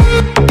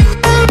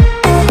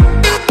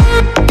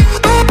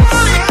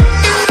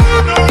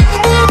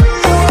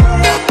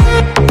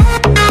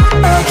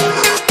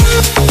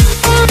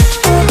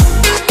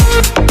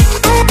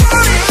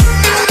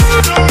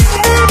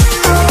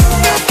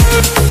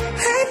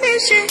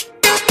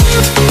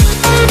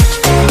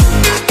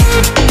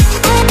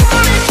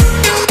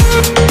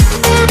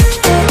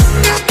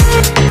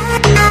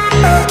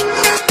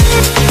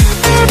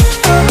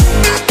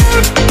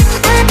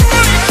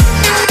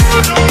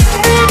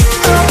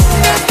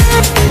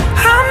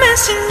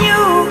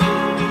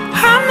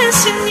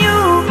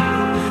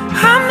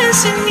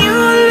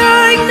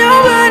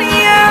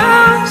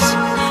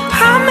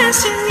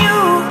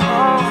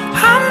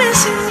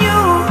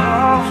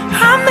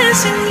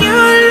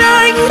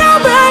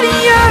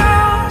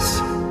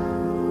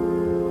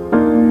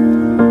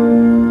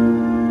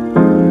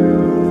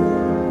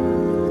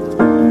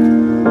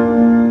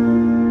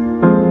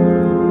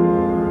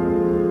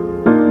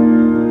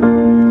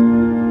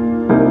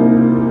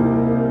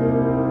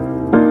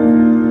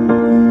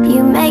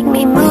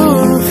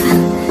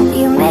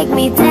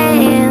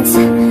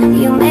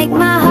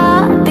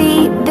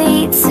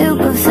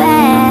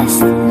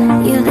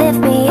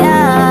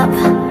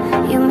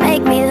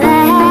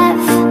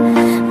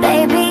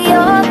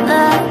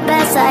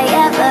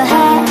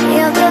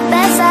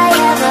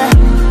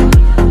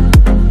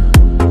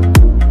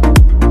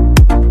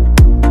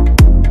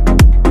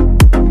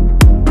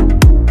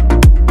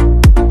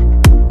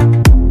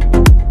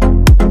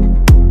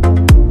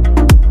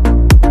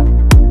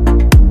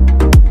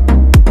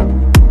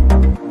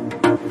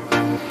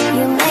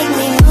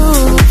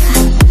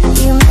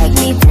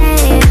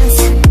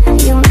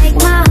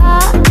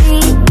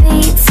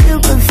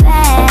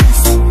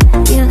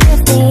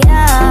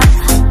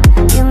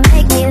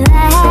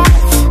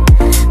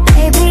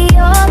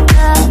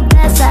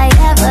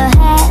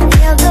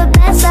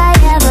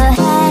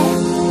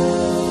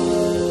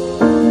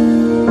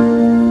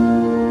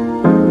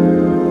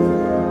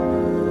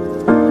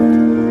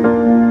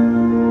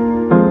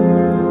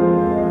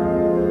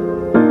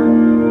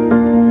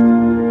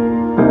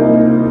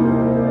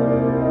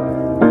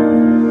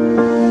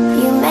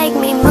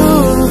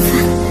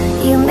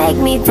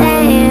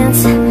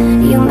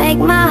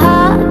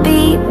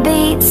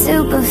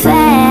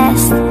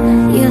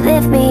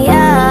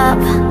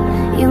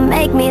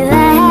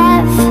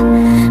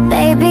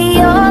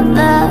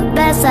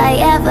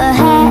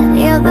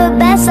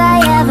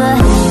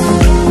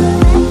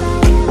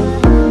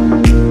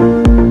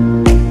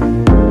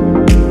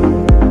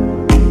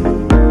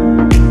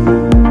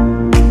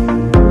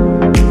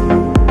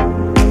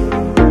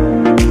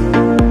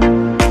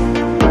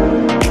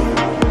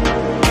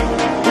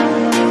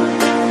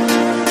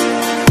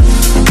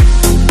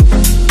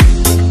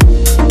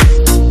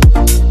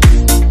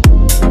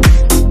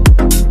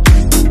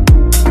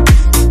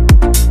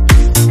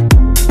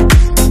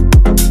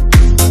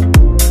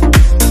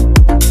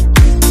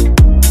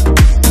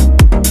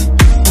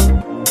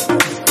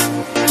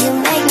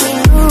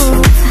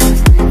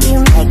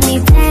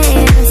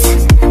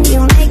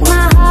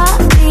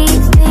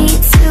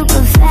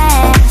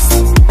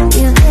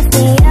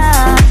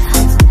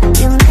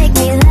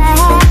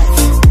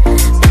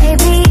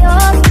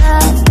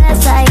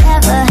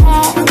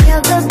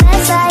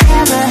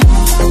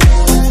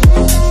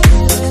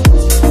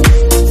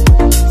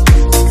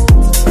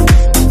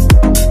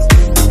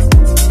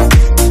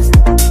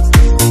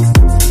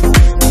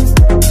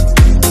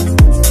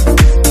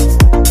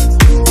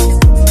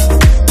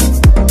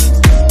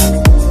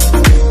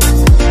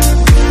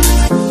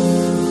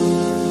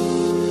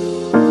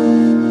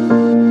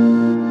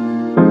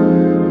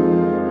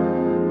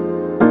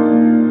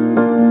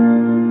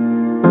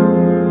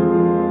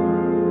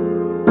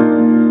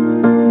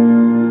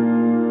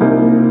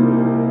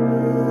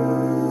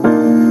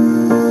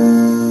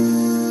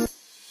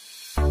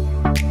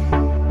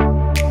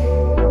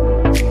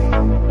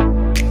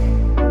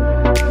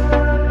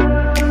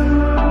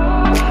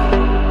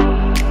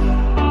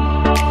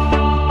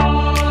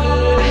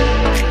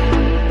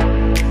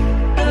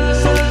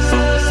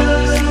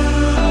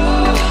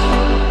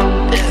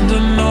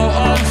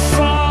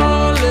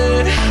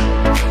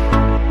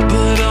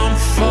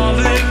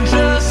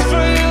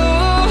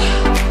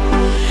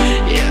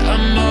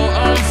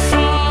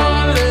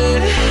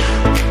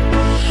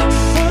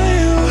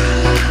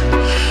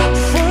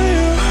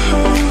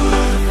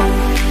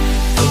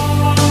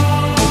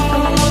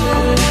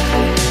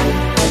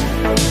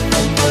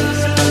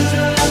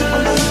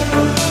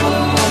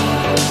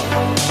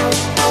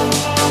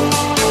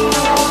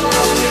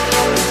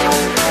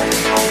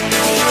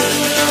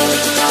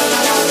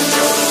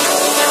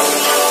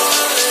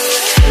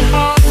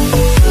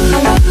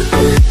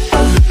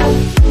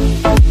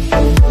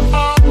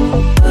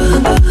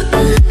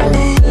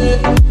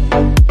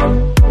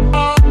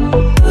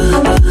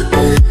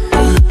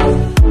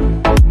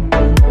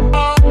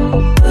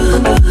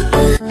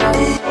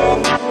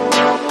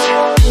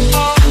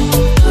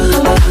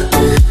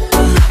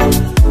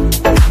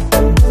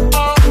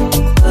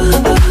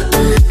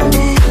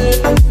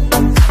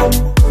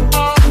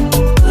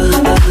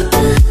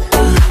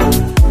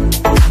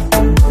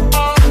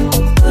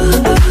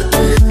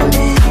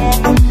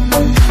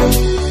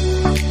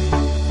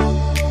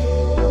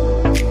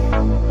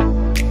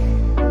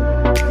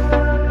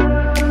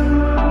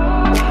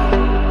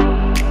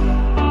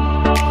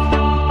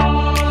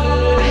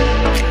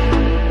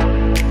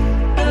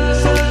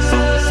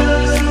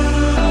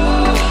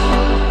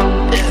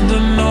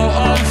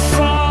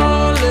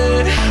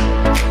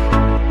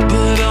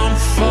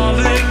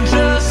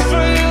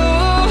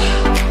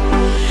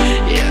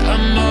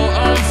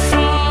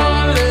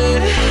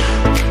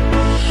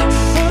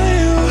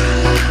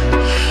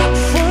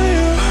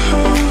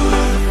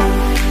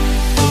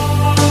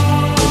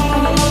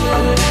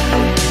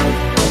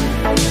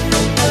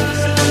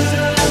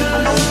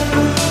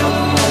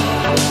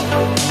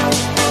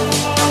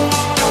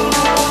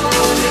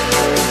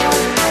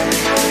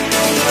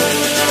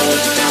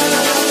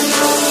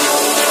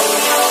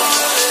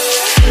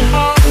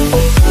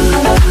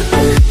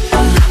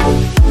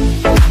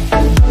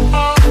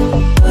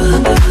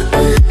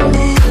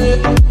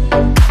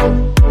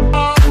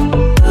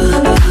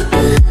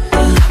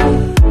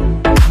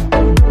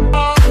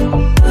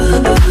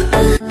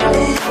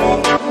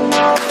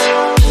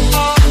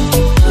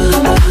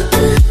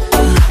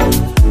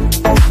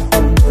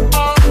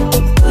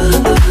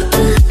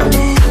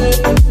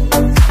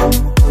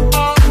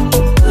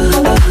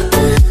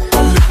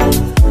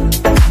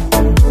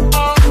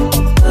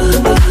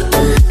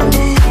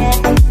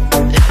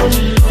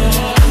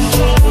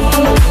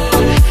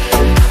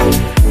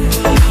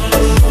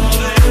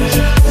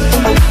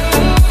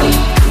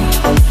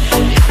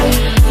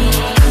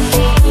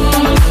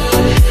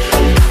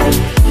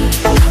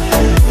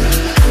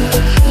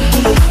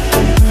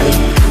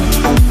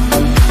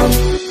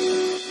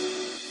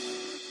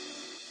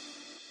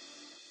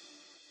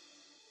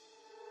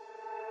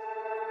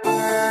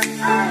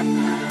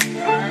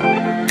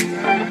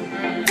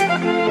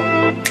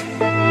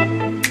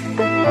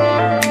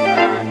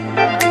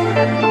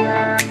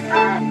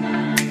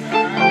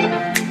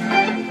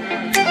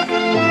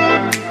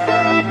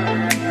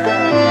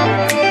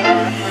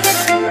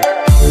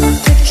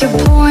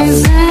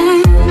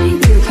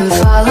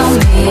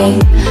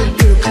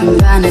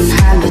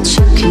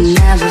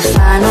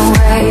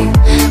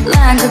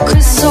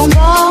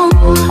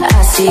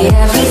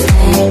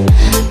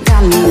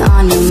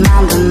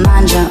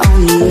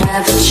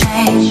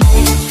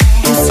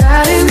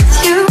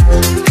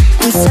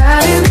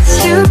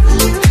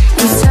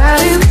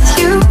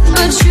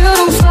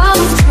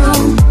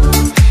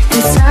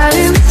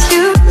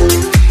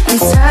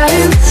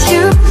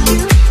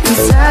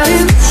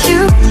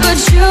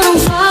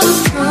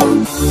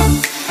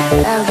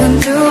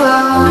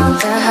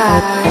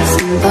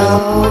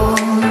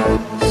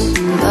 those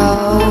and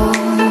those,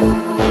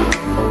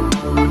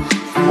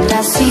 and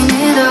I've seen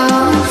it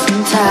all from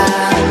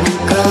time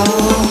ago,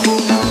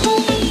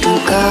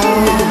 ago.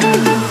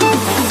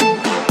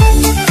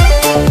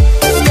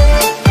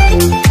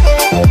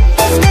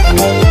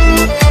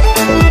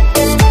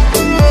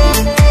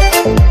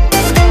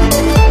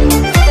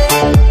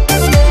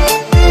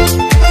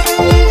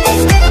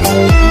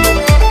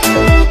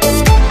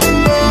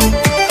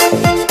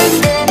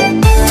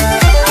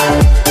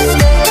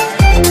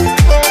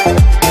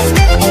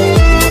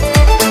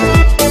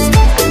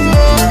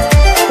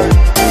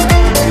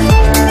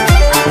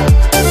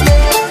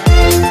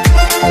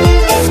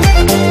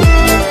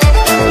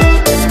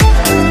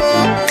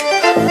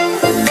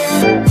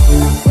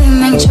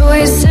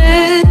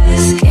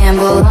 Choices,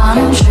 gamble on a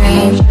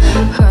dream.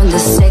 Heard the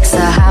stakes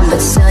are high, but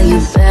still you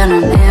bet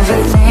on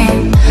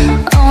everything.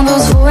 All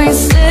those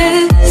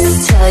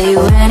voices tell you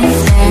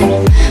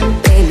anything.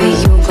 Baby,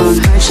 you gon'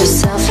 hurt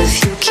yourself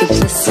if you keep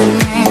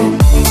listening.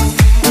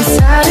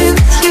 Inside it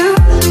with you,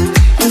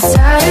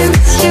 inside it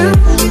with you,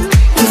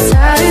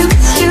 inside it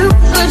with you,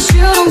 but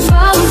you don't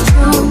follow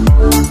through.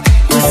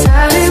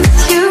 Inside it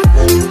with you,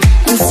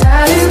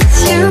 inside it with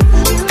you,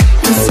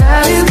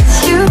 inside it with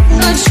you,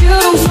 but you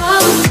don't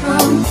follow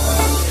through.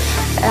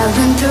 I've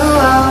been through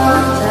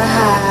all the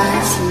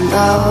highs and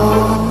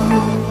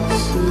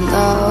lows and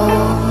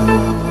lows,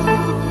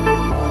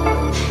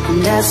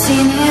 and I've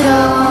seen it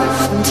all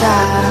from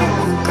time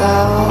ago,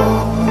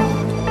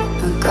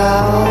 ago.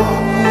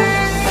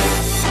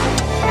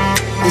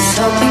 Was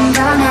hoping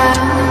by now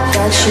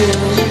that you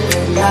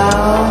would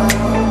know,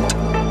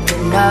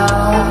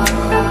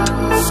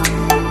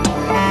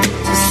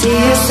 to see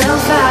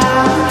yourself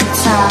out,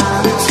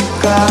 time to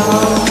go,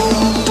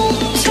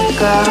 to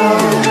go.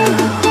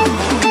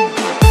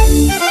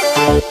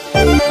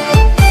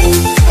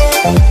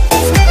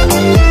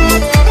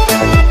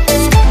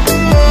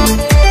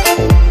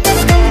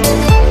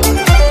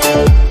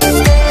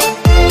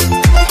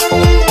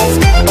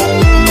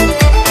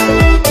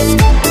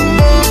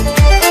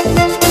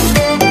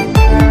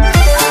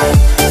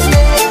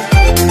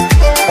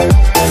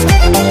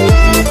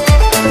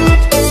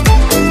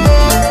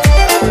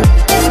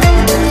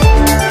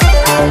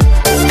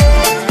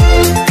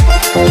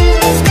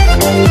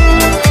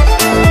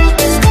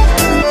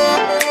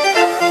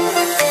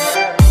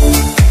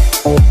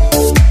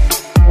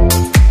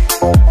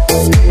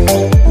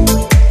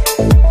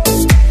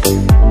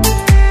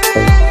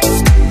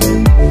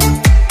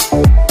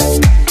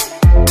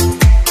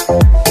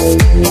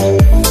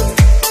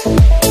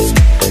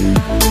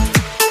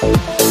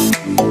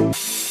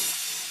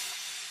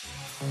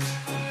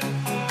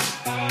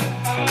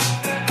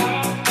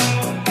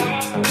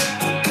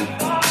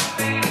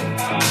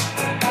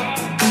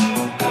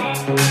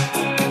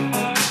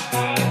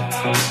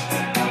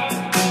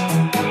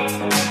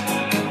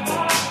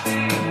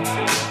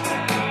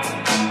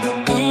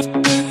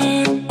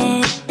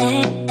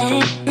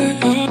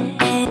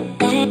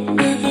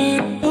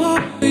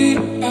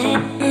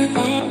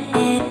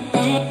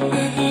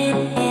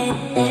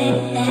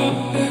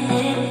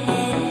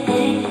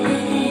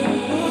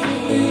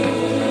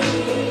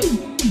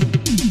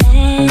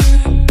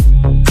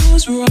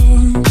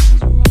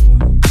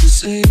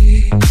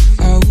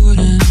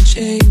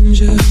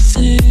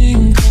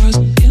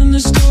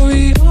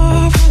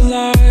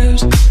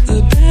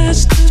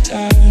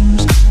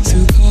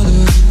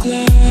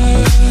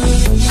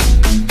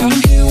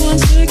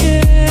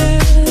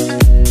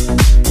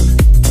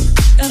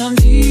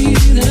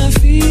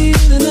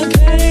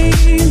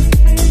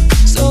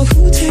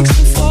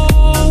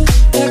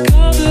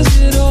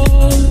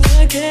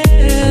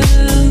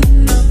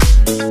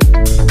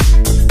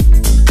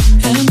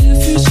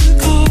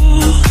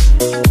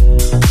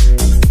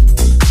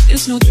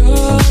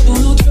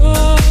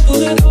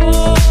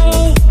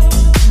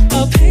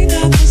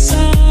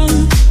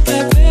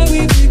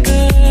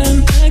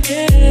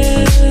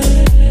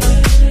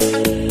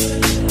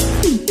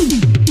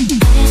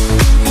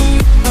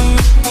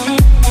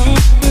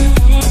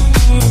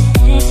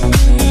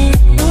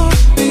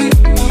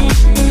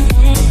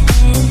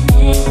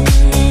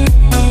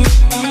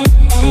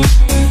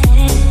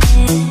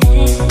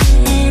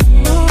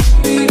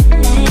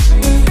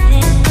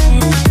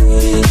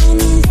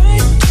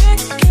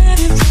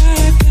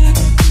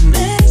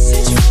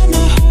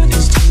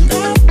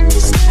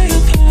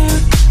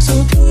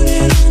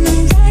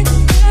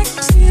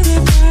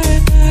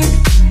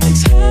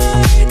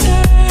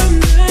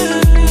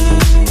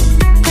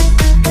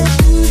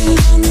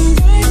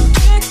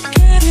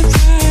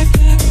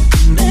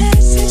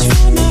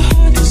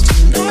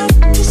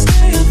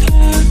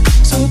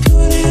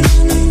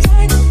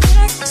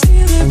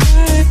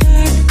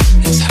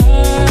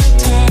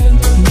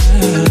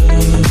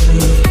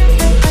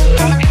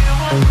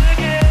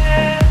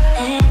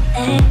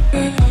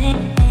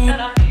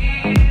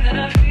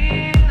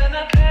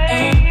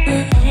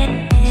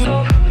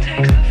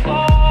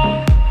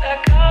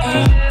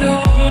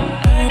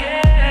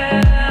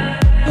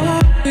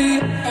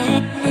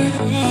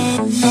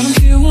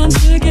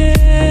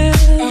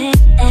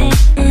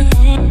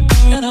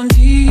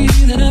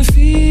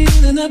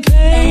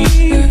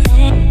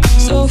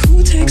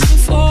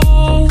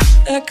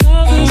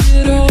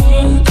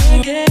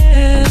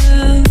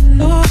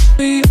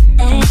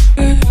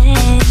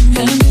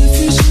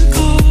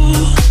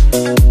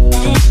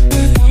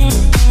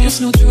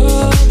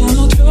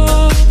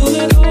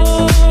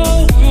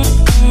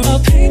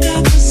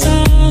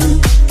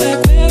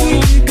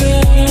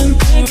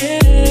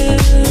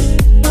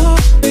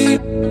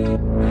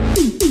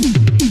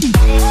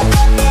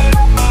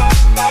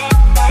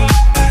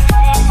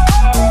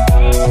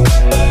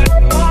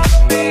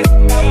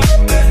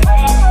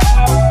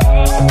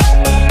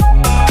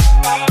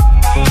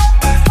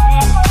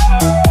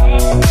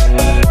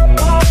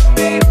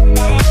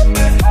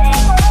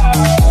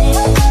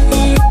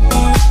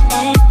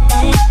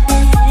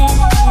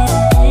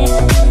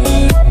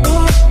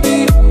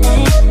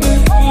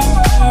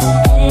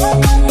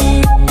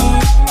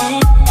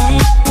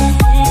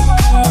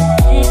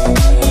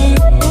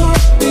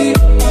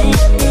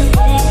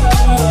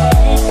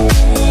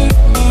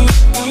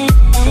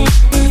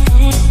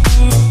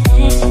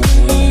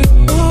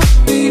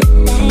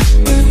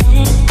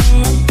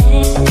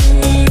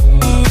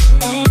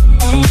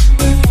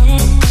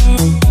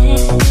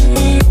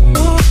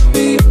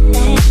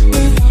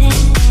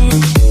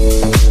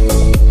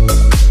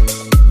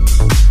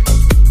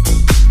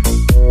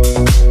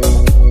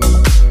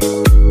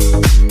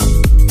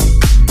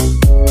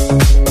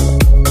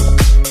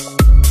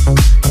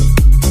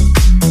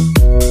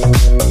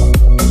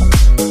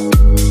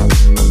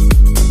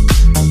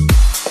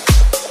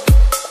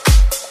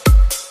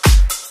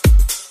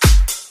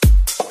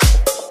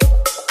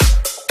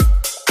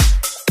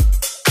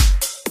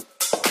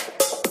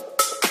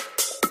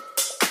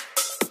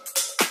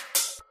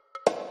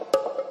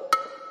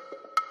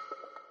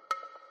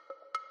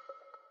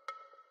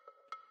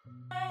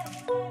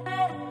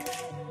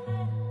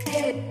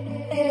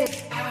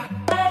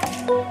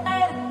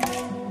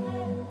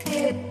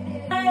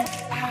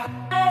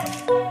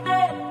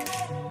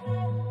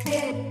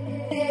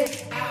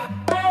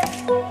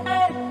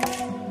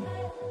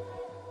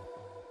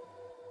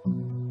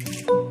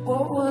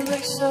 What would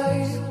they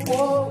say?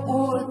 What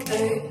would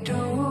they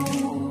do?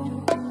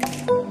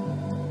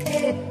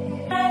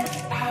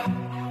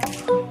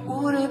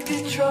 Would it be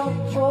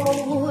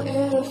trouble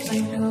if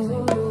they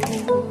knew?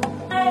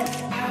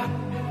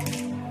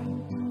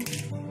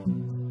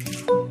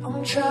 I'm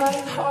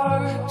trying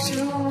hard to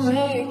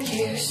make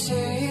you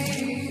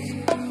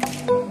see.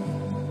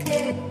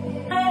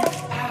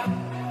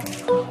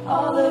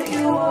 All that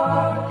you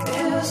are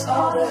is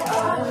all that I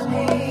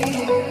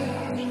need.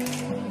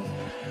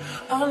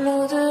 I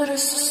know that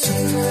it's a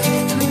secret,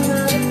 and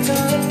that I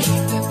gotta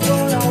keep it,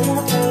 but I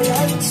want the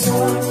lights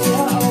on,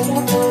 yeah, I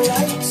want the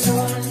lights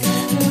on,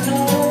 and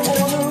I don't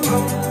wanna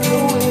run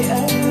away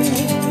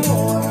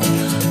anymore.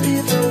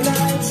 Leave the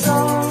lights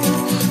on,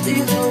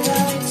 leave the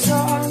lights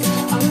on.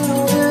 I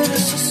know that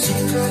it's a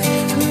secret,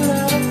 and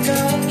that I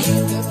gotta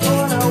keep it,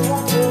 but I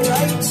want the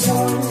lights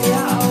on,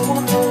 yeah, I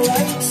want the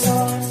lights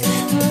on,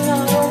 and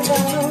I don't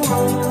wanna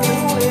run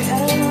away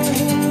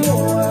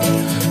anymore.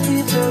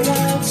 Leave the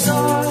lights on.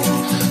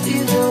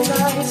 Leave the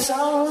lights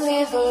on,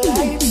 leave the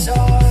lights on.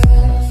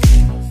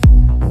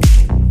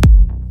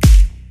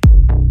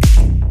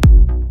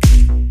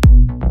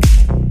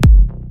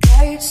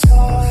 Lights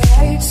on,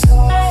 lights on.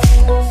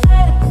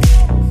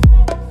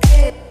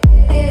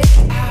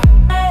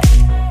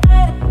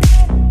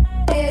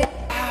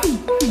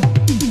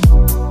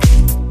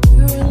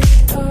 You're in the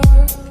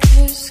dark,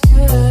 it's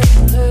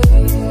getting late.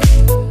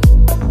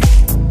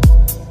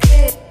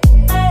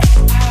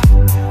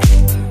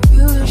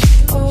 You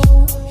should go,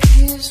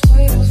 please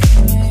wait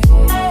for me.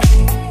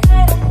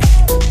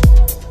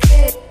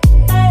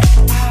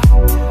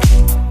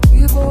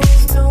 We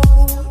both know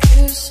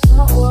it's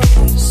not what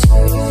we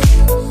say.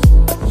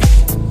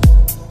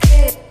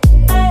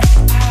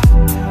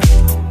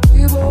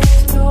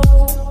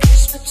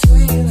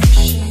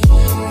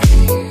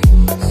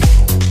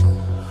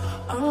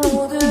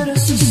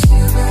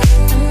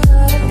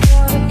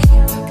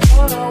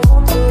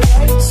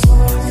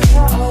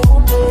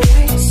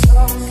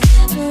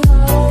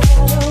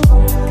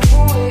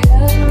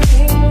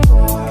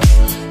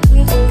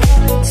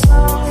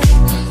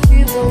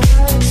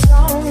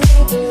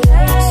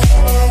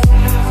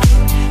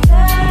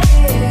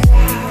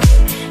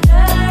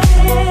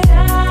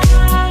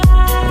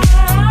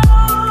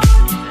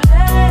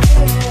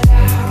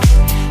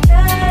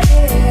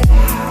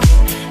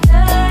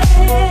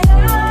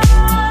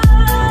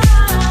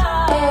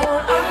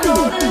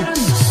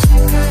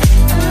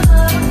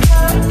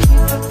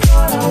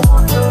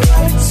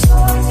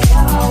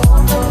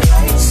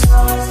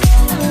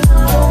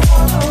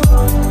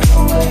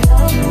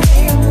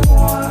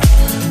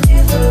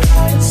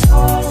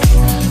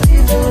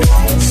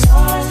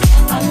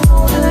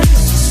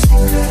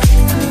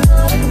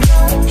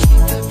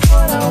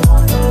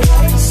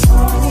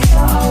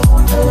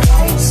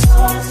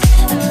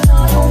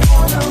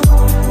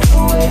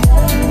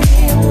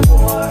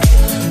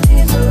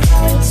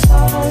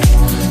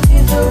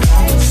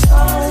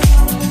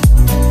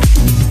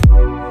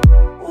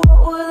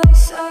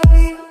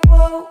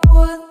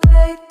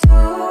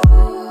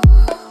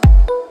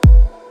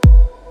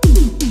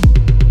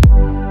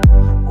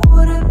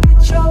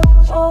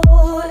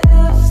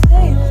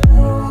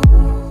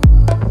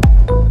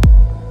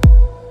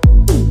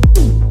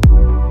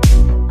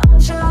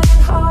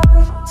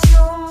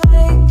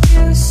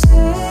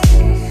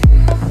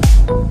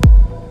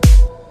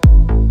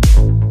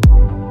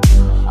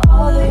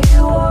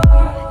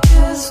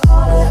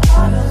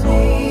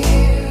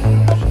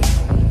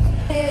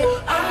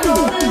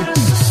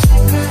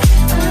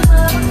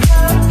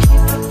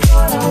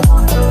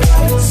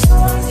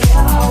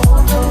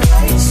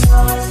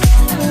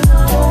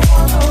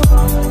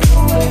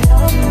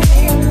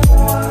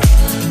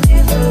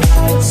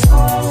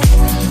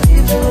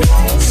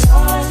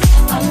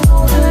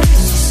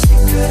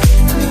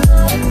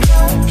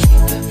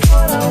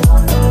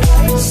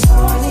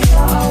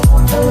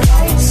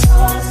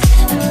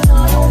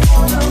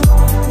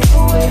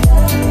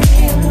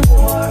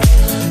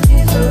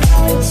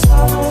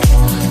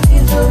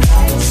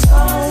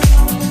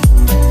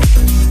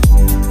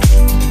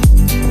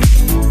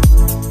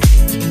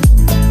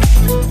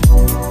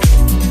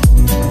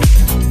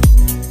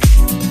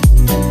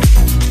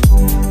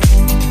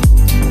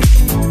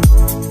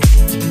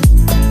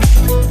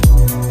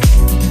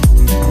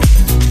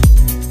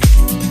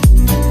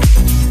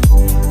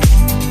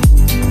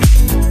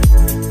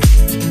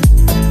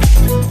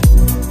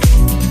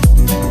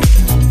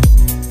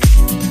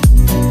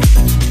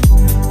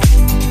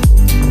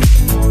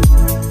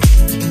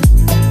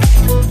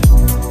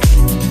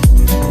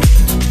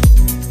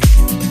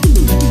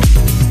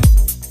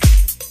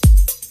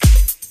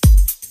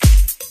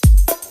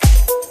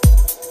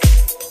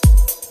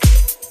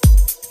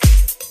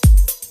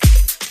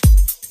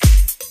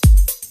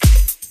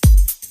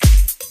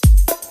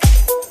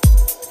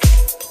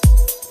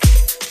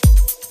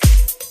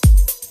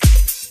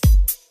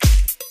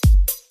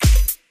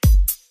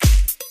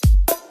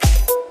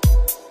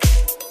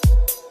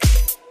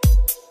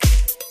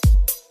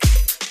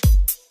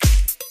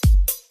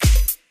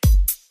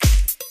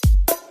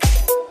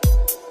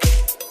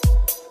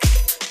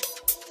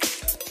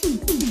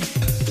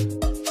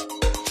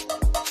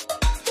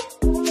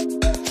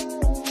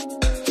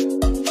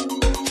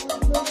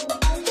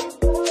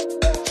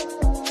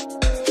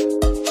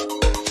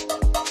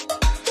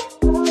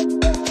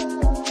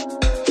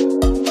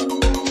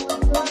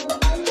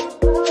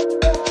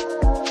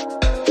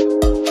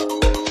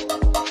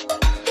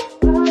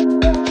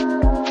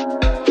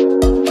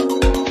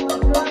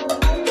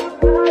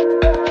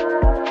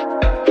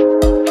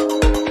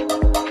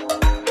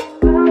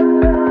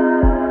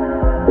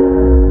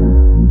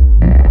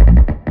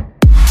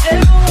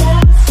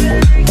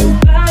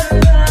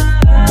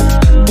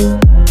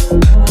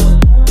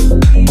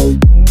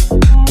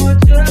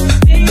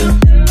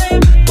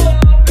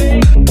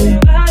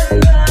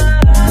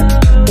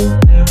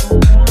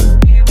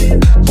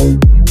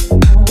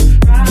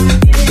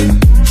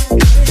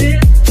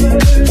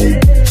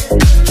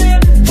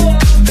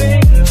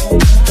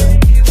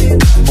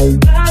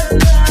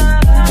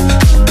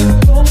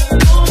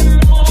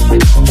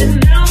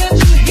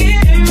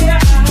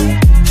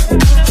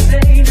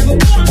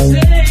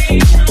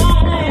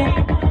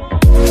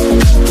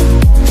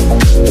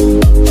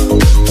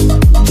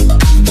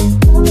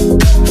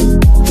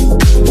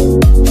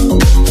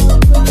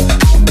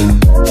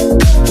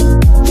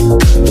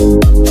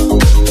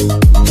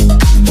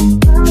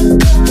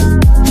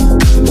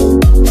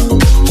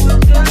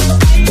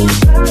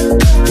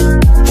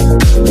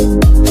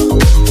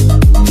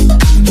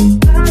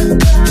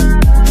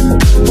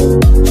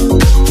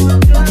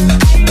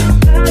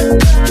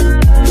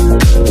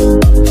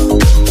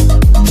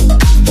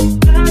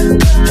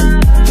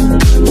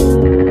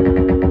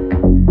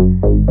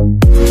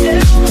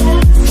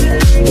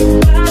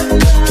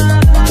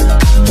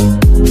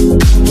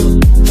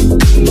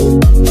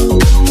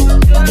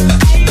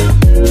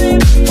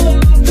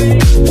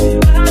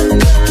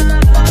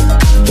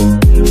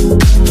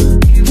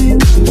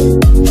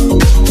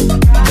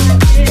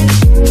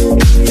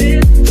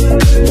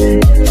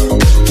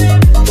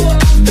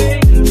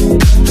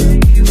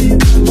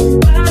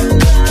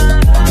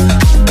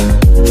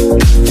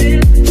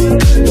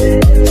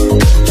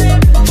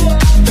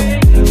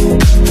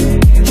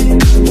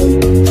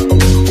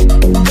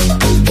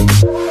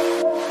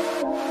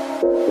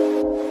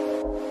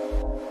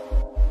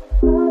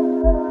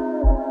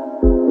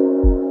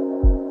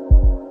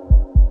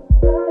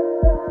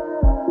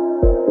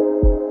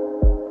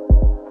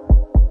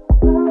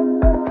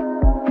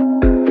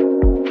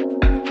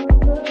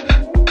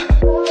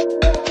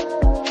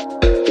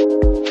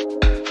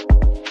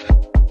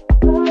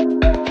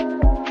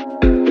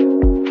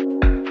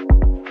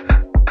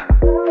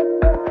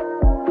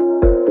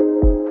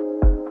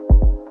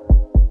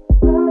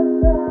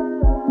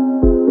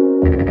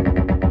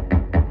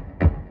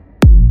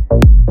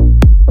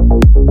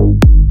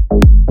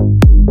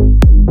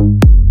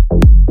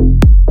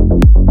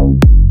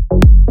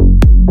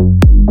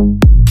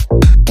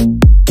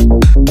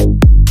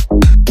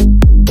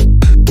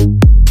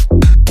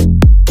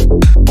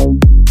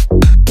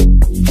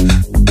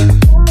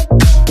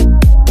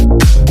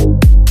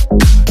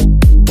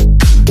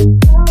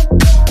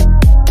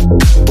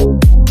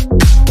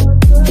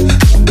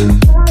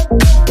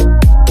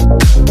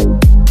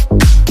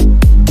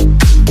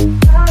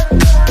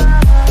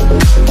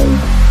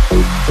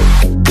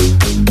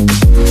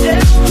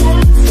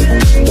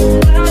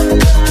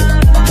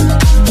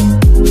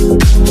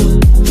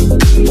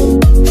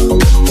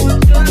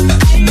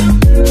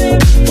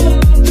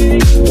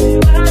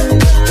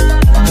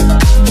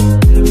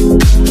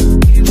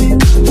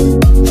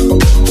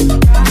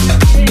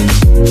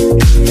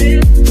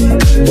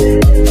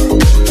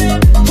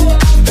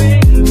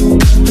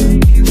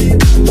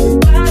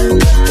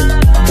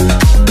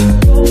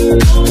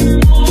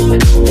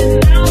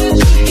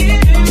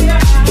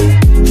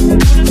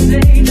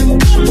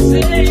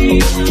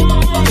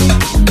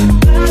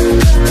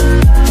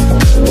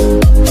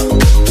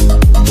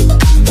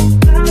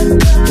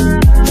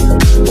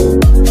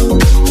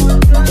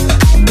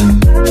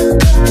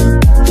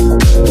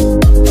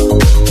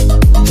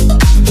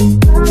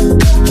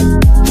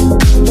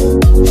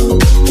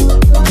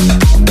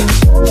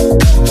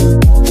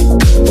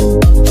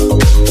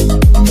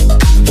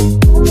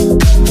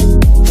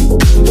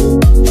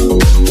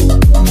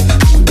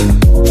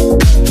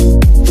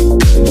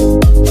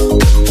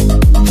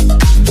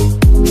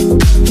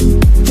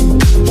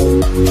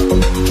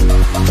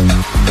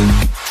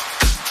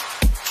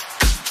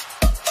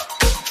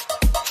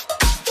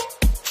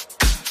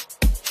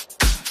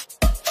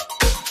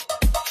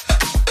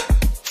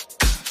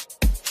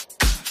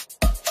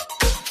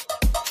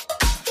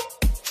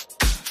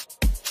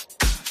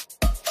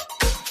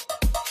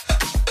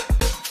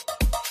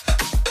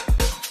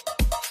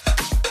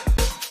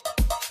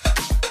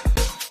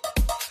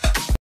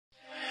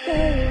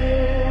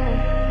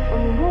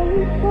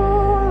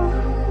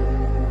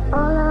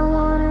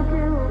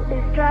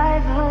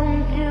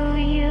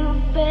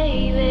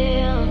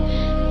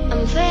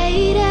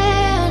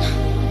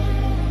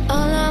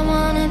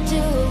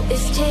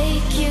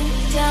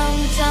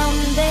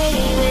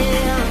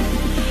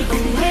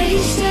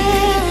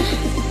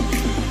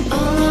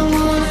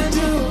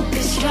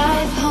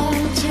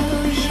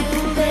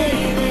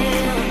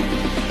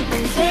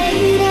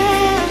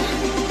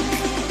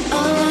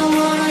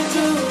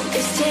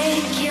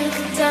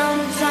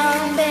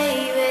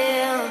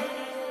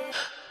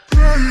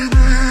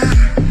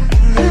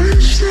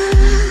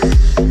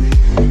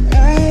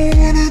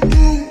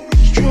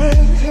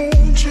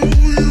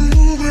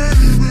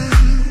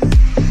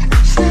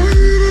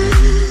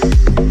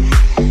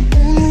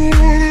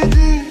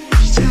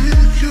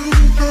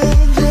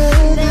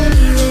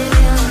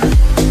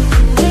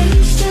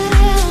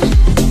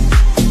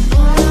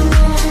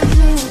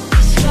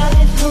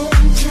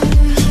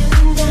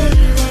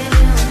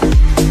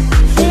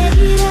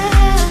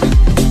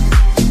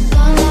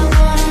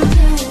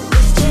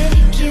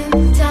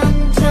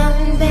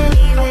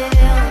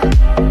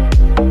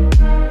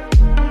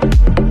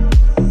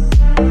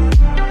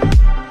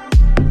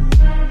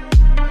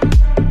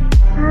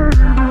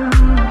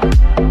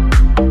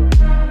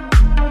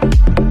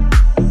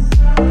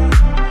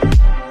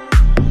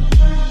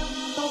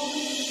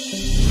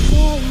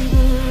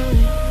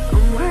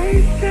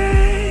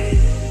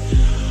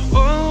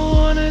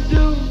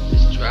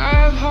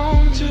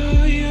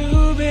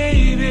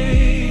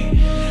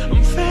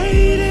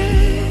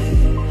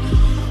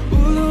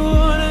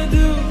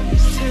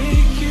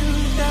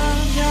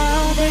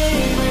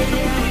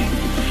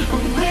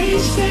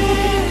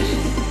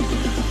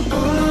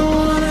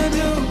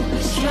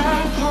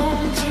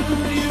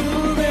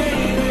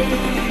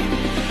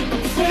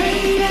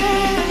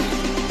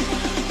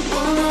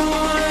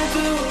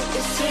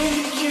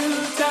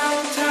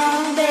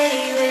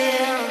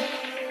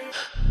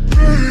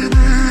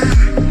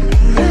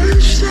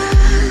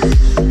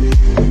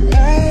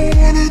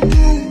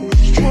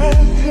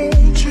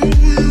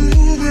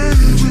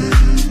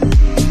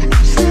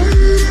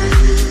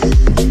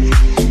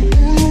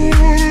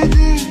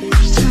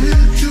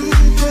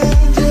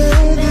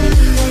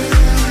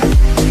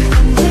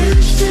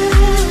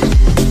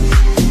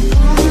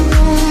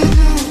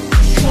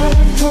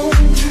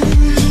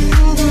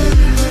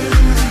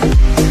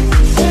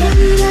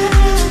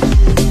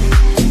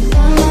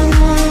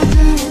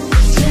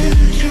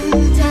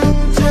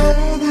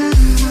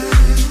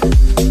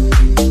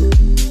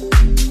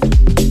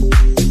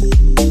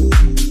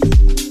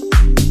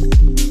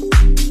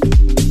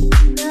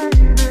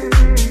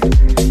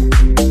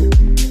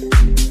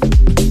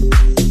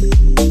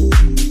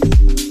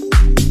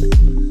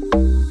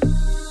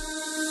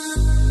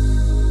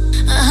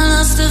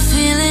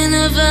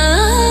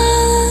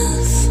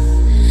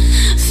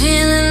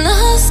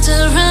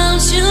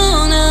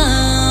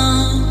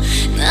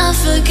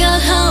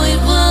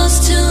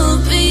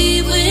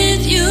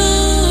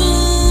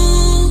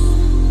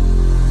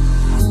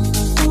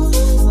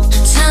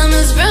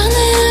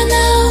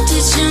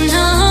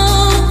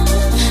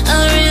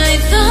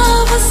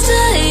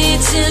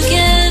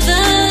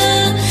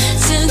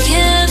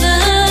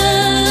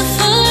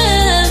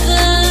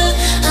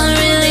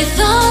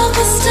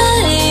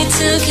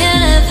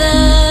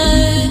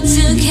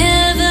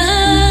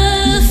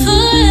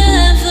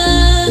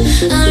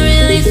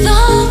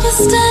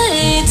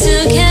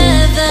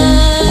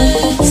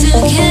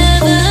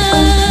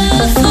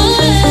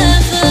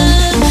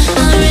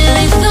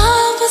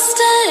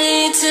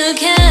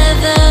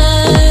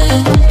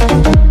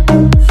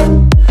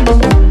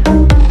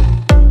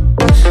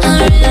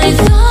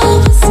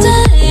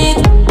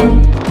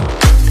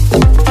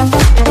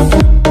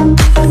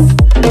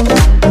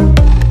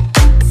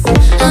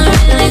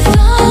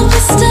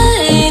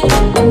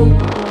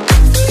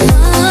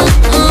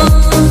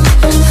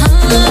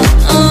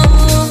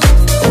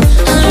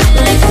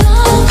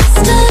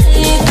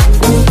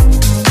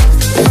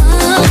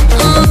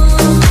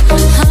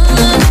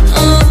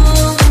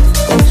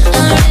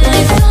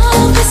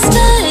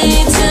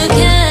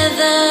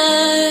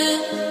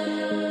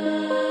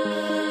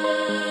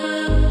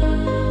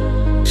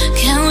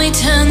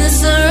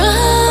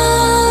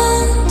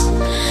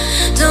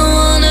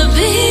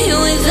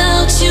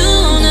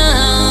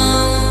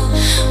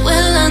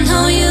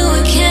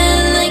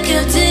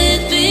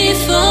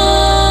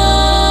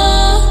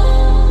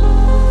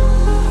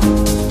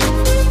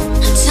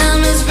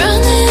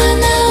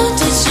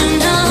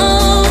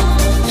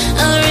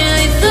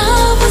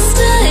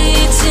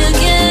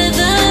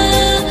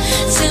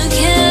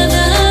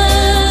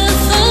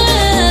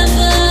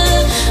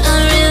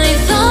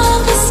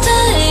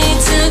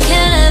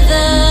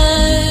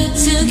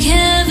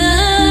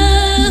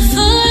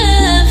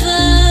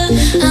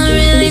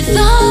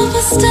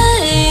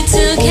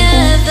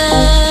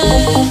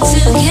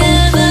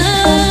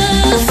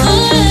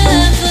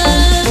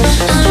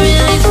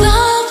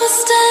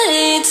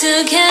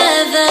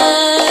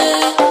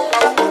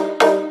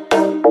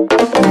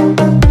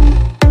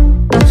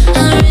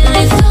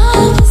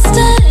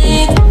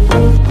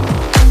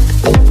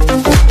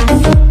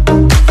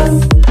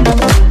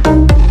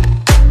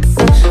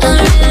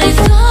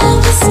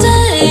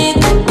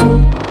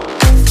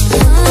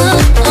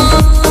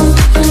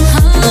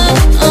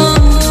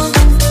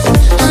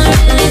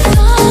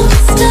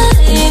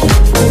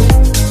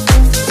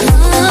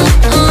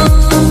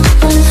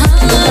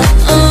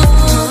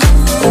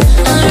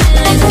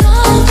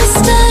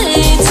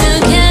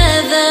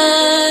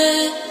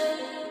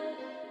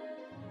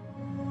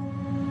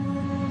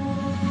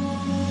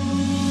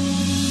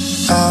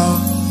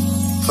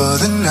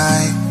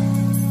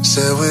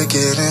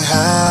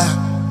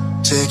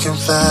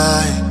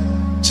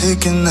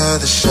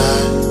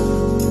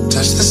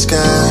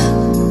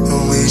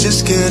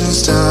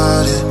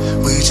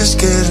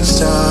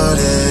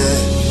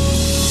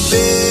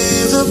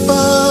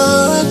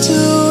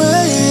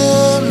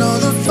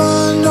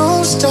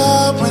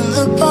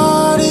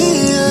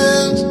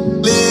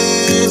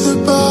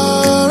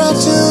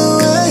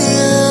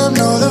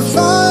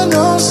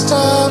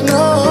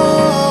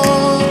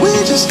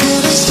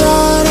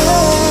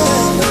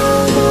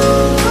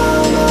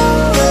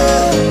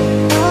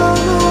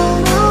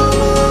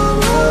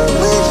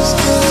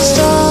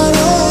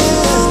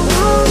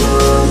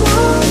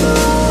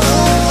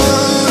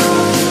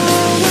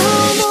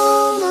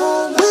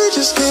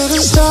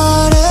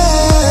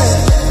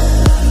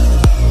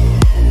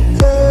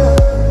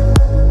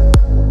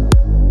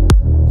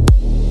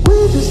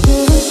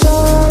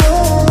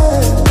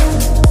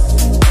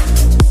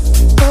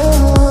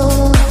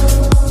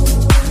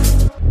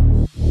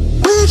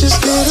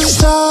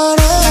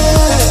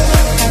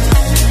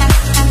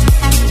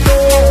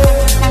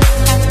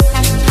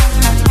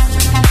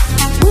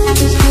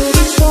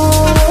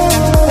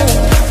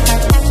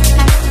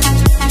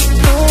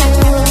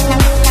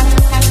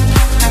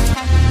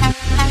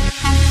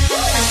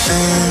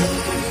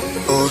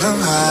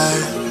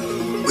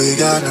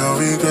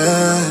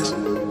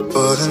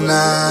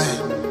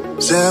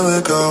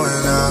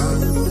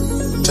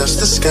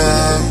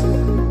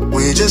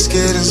 We just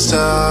getting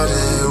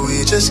started,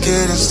 we just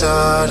getting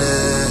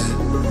started.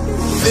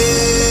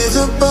 Leave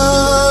the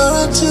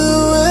bar at 2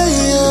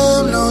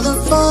 a.m. No, the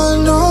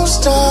fun don't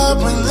stop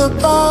when the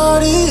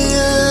party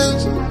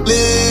ends.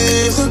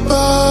 Leave the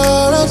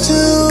bar at 2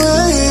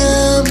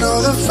 a.m.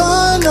 No, the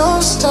fun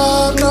don't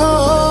stop,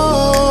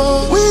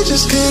 no. We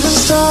just getting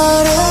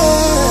started.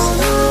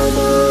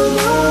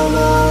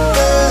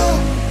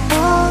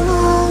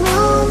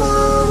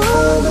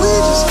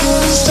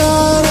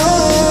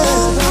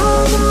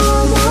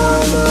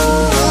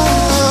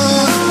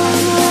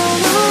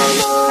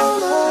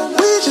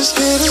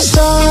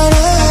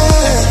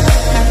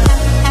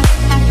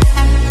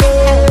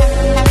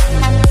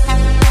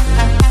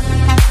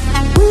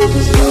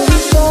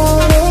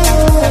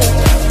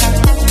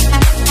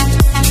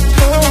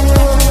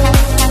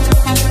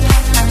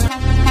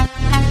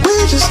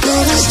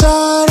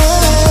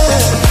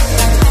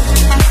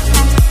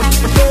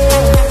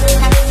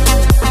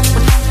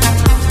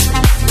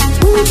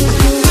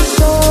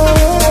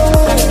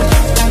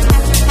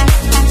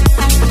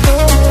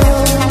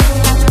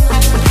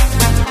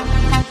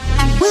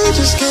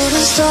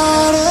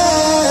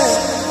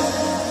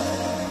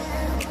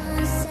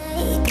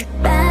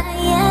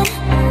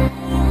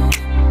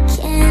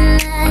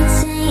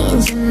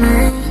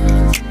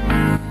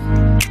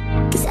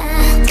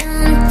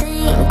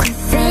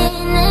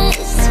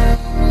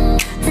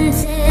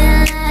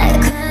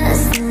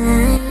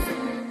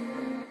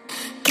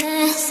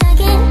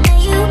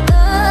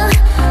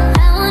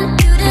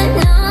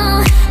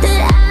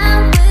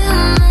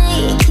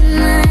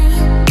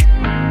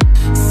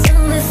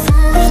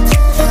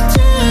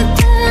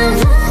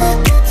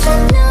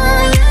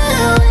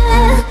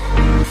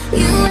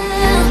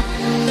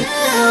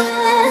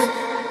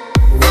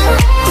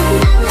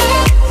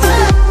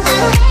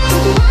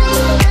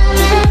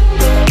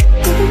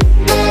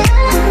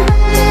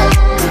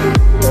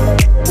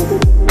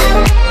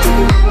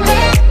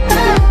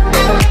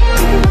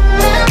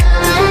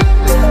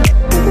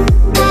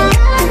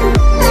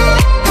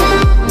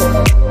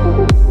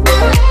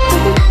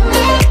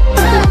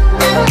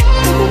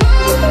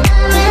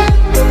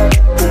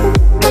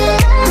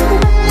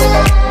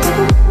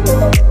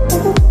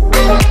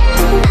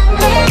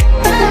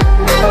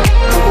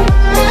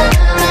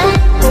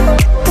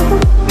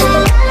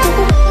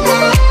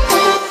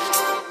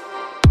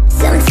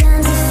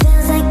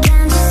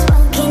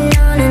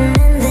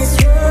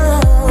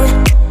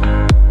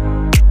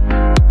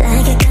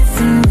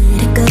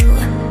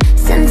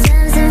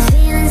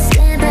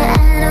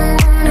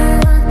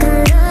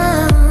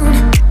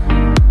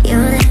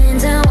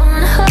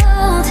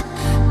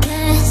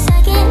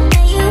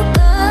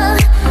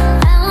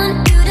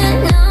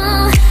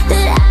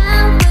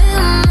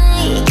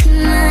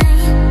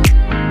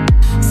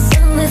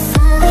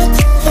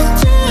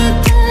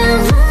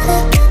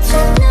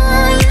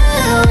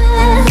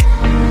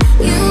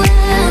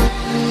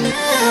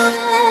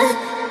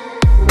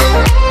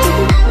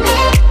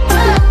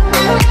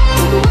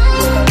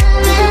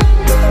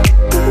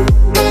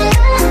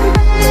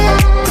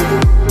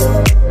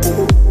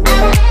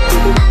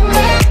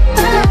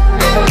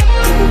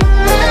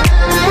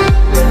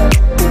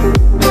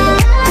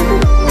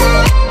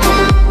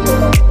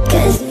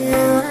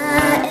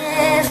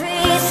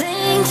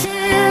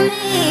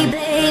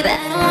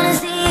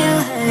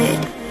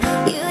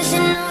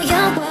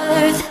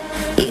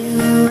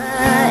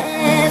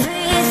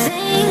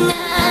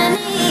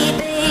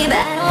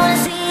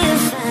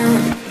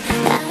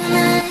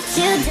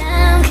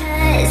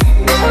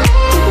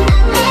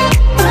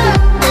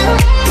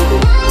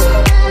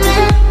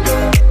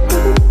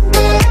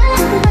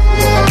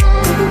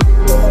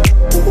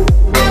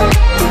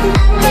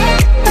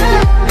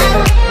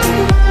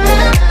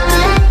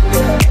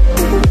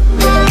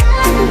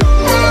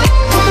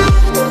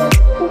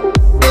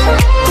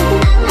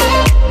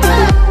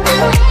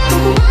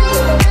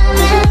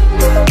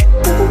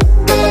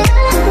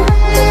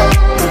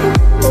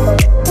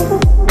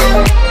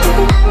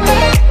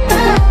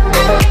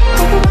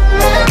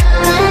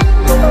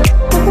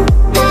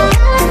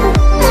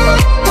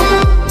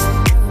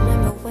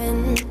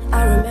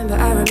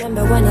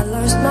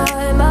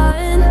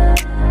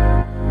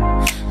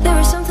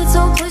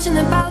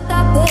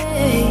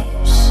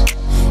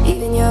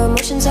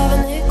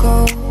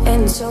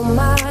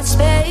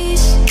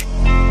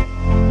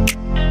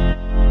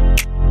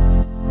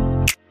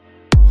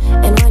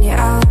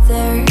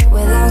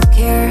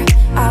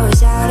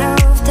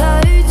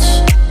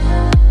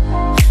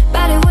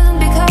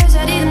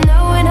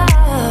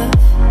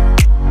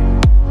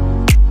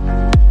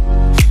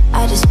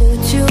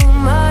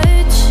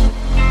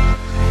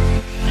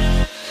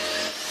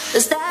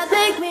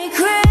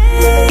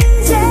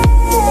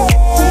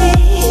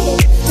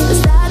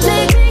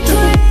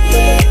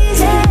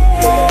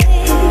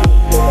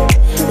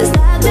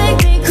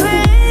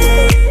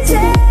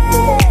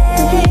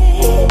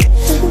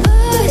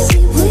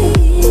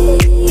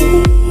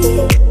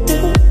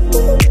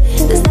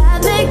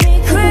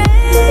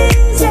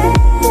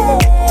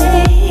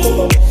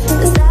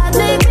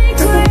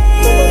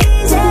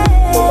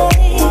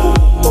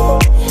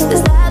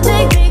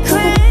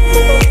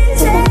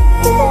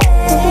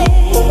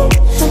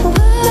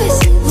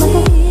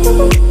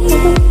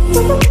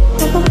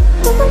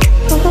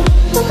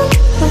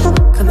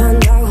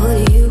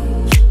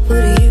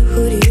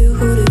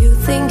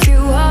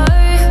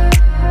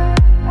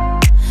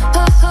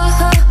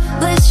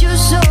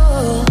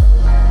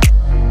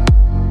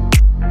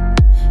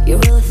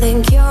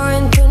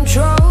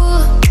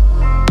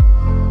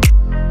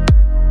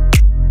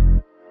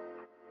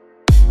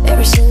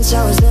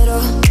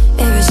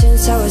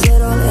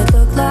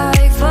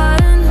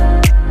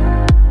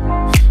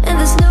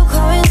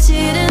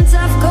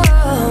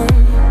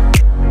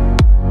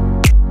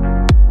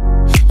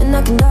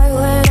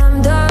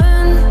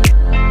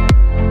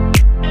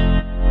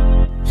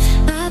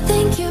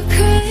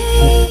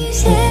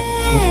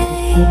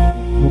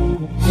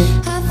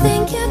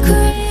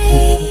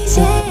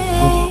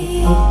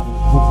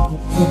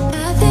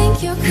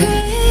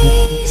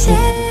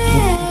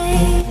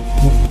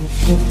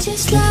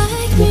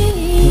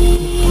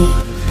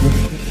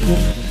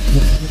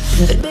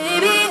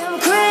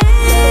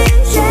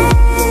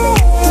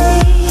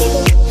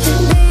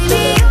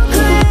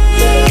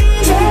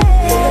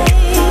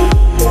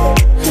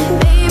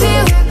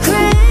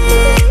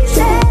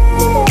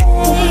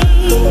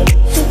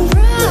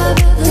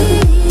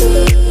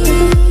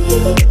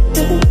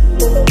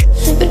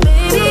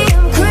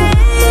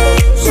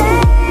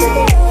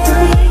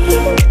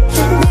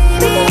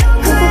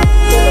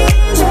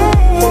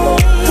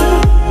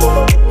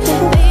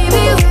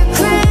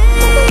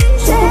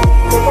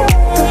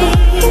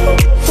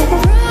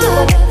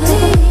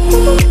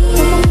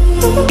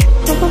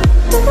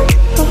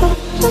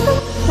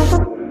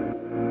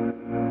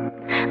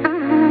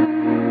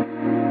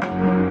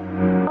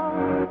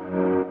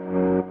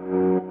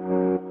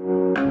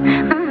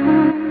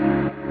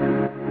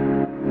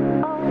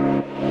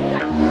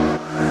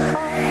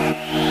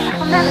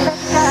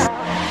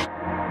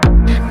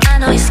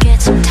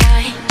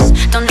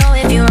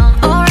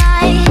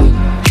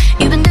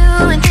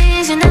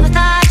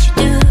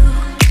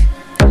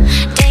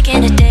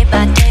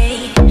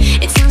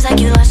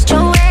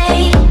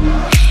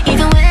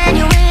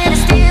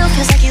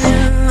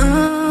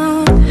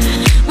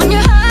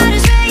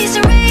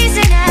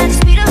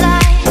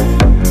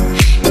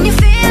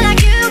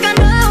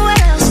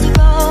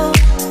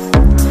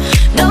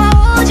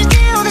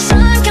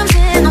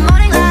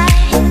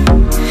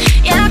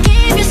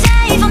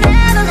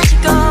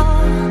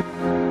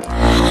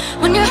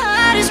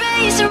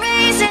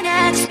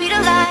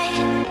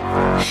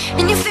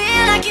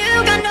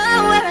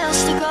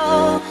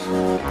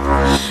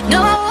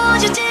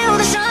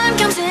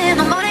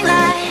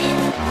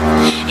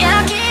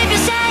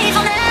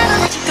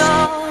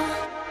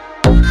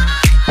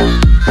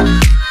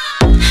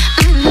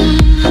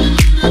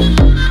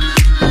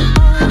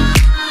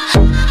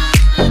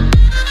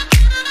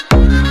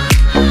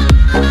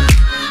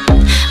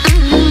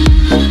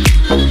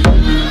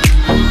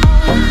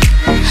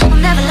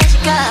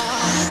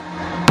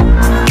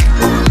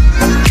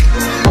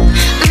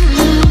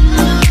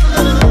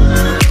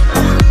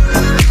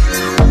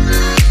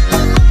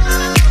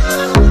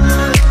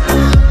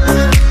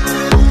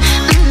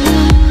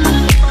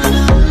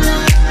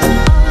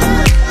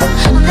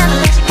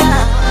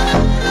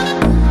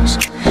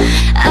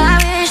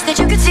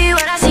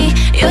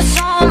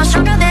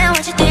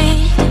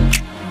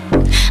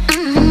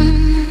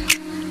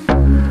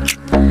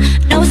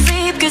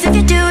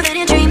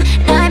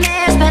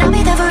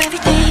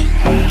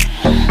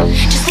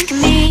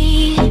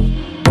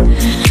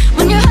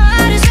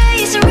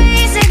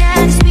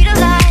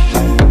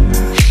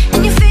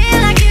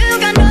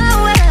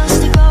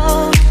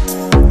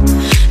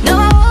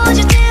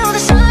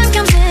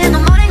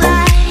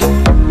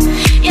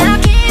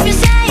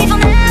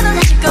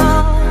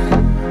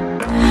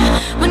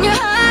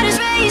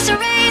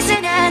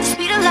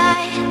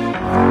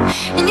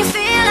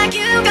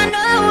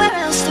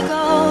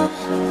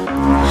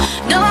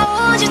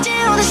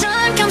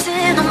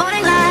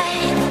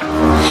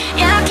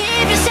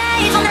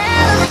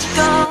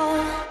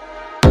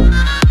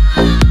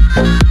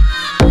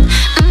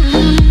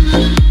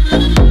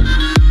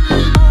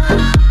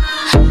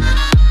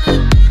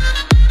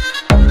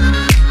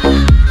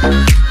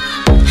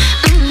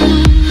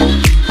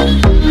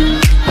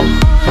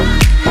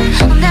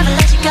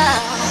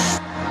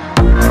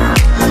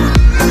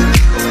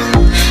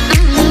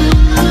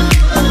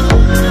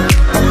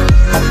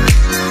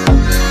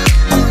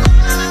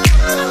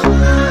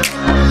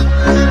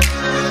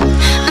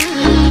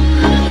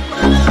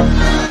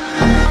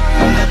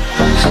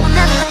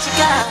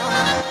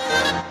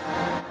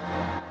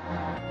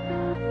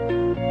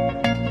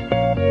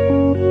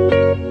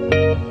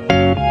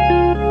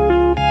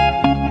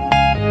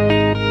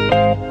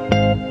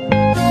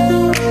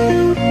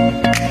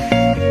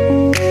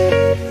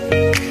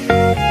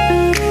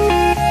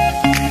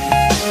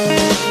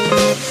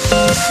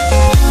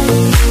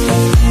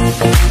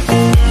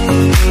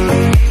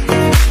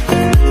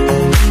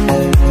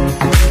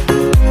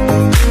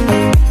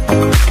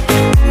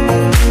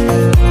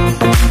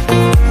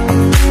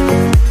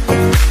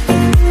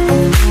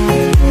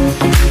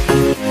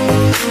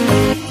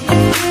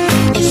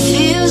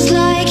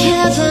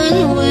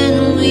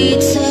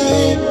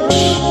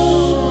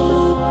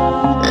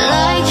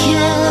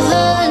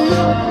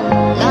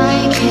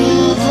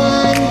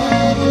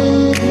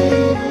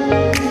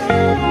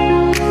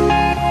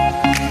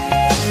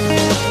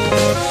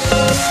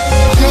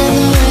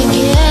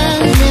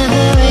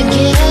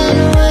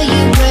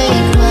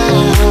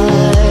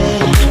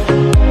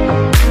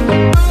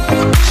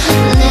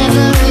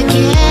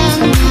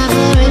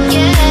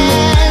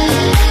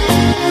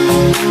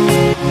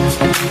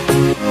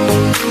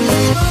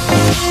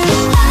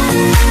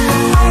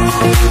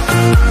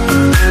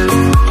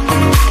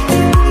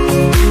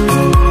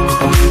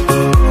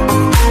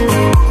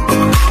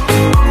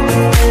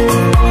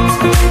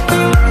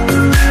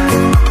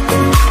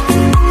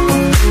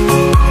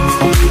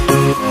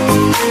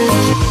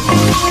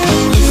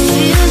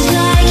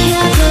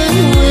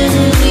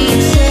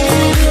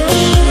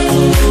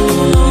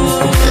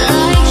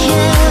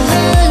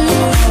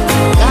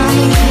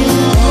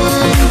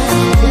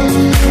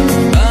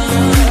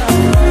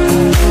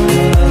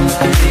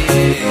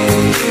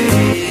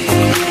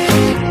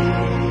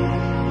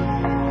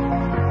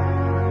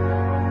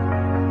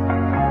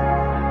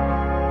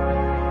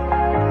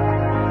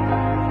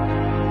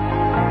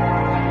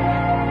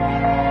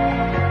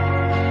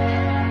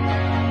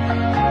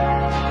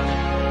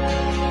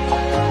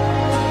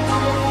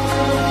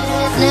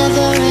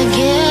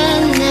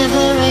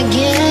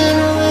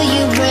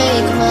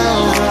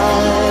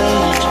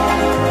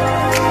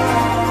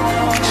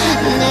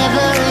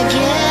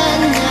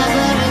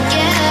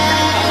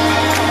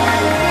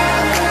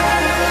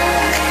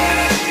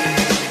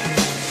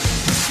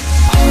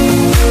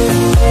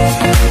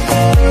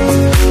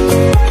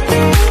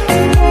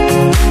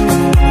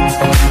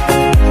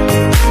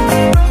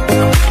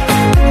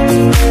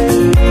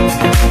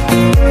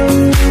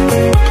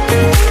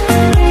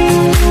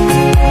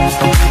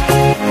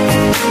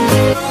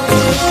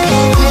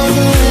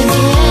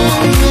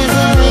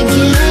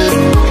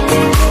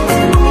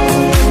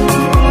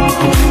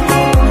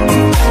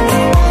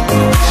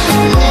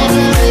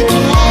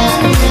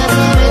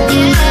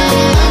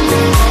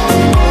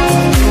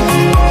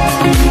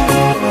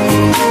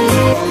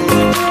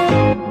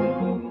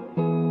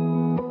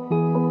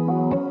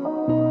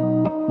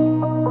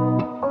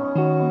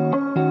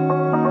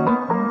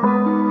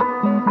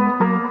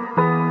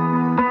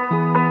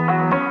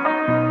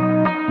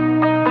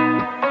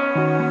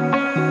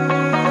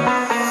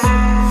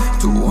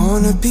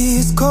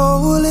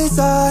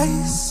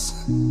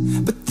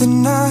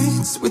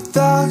 nights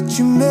without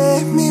you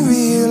made me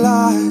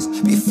realize,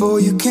 before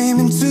you came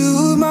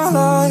into my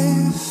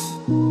life,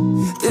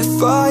 the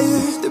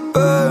fire that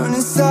burned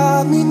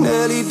inside me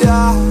nearly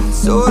died.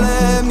 So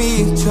let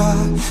me try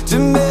to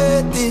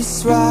make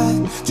this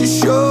right, to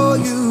show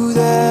you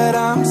that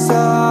I'm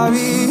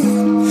sorry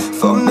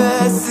for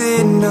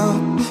messing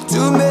up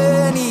too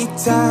many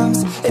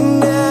times and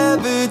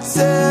never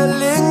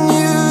telling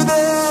you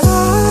that I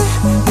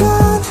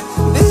can't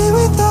be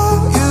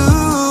without you,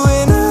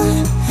 and I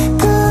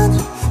can't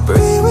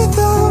breathe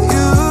without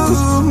you.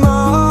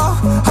 My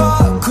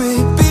heart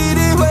quit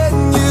beating when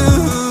you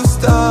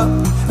stop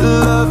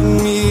loving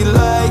me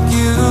like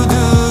you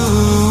do.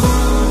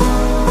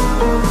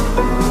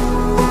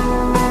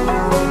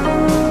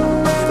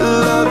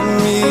 Love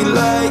me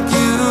like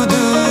you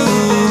do.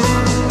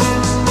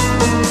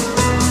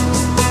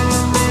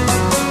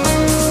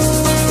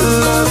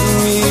 Love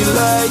me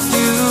like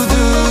you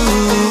do.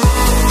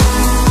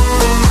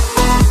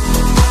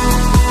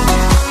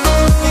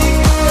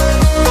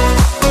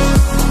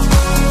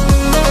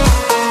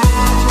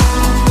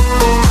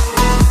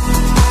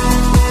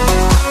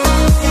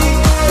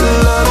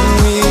 Love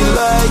me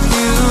like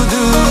you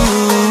do.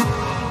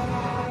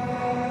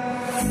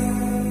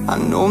 I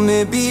know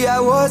maybe I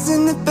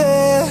wasn't the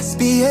best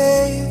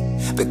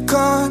behaved, but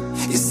can't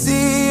you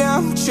see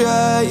I'm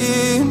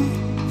trying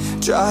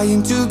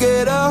to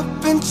get up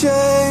and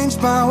change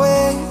my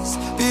ways,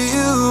 but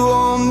you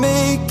won't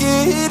make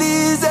it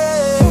easy.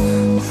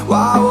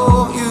 Why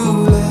won't you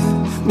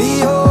let me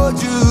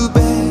hold you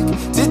back,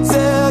 to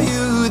tell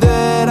you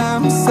that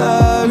I'm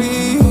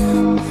sorry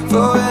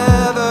for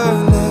ever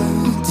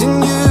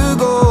letting you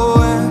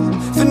go, and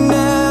for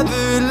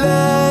never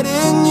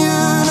letting you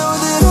know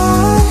that I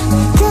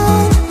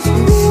can't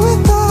be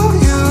without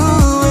you,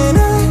 and I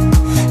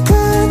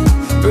can't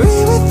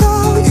breathe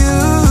without you.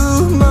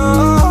 My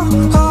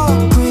heart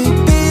quit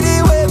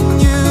beating when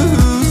you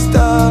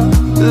stop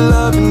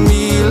loving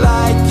me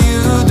like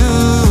you do.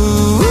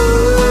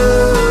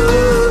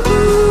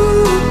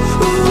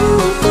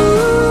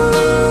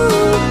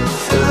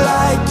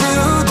 Like you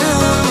do.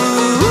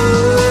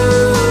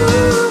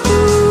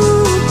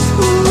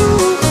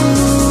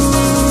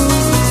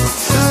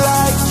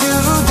 Like you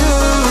do.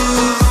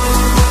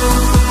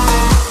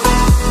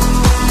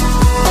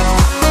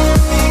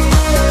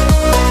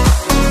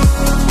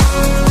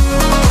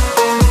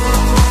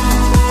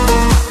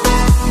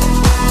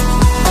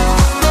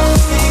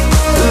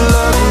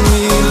 Love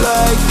me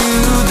like you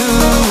do.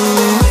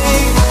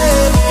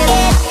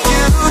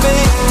 You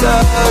make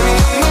sorry.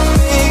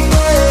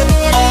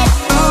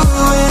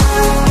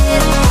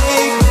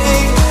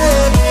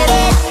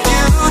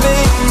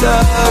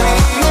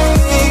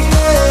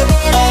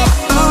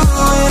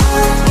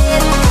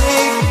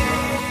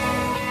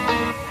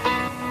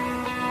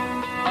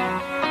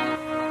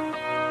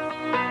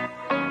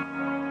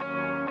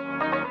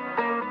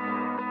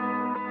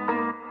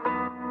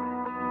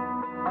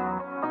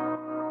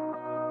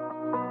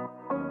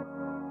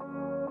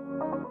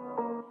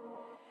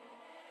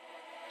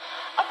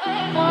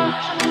 Appelle-moi,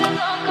 je te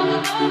détends quand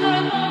tu ne me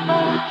réponds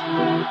pas.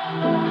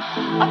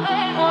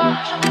 Appelle-moi,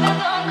 je te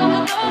détends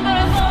quand tu ne me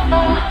réponds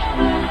pas.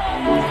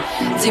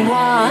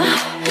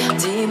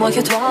 Dis-moi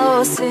que toi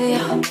aussi,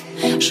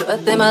 je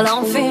t'aime à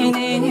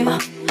l'infini.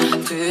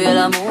 Tu es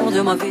l'amour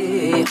de ma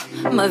vie,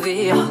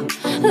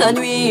 la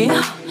nuit.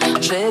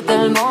 J'ai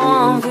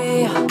tellement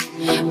envie,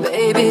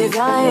 baby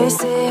viens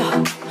ici.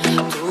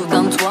 Tout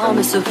en toi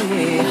me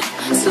sourit.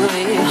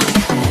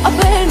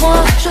 Appelle-moi,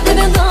 je te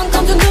détends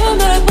quand tu ne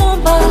me réponds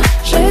pas.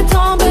 J'ai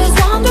tant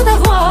besoin de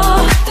t'avoir,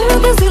 du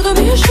désir de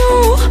mes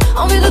jours,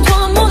 envie de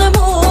toi mon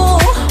amour.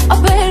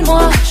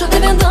 Appelle-moi, je te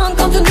détends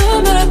quand tu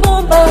ne me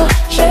réponds pas.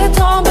 J'ai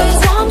tant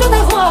besoin de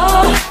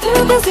t'avoir, du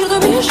désir de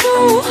mes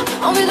jours,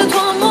 envie de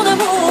toi mon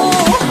amour.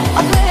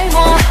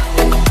 Appelle-moi,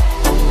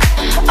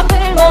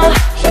 appelle-moi,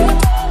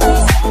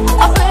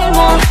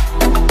 appelle-moi.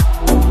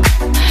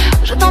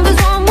 J'ai tant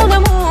besoin mon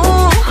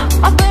amour.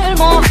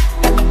 Appelle-moi,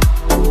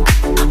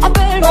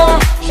 appelle-moi,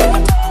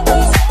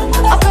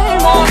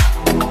 appelle-moi.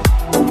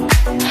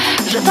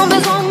 J'ai tant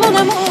besoin mon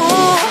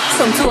amour.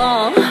 Sans toi,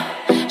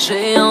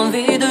 j'ai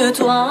envie de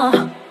toi.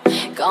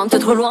 Quand t'es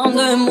trop loin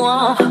de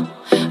moi,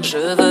 je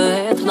veux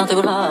être dans tes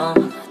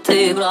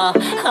bras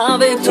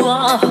avec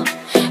toi.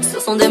 Ce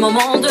sont des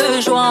moments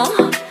de joie,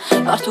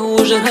 partout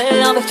où je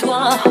vais avec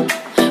toi.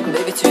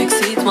 Baby, tu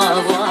excites ma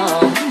voix.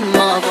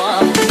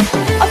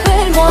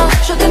 Appelle-moi,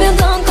 je te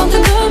détends quand tu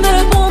ne me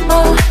réponds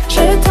pas.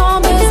 J'ai tant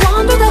besoin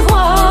de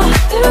t'avoir,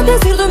 du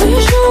désir de mes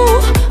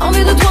jours,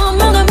 envie de toi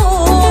mon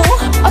amour.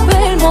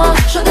 Appelle-moi,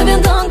 je te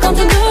détends quand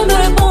tu ne me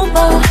réponds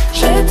pas.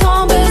 J'ai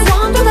tant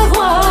besoin de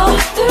t'avoir,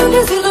 du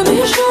désir de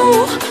mes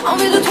jours,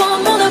 envie de toi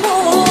mon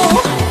amour.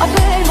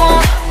 Appelle-moi,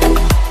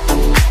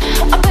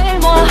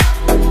 appelle-moi,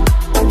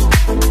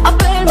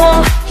 appelle-moi.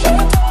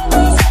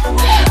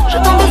 J'ai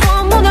tant besoin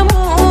mon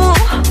amour.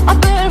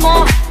 Appelle-moi,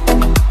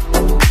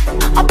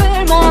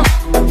 appelle-moi,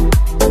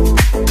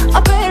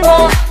 appelle-moi.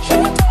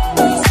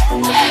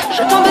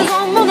 J'ai tant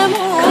besoin mon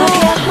amour.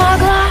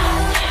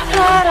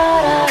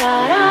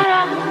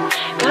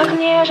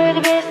 мне жить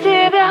без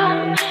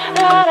тебя?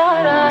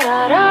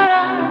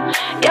 Ра-ра-ра-ра-ра-ра.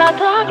 Я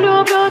так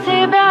люблю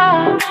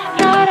тебя.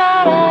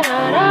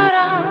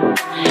 Ра-ра-ра-ра-ра-ра.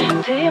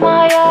 Ты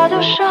моя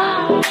душа.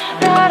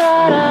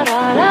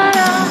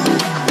 Ра-ра-ра-ра-ра-ра.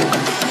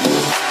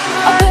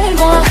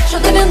 Appelle-moi, je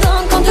deviens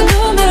dingue quand tu ne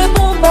me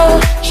réponds pas.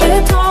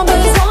 J'ai tant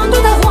besoin de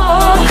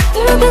t'avoir,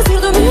 du plaisir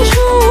de mes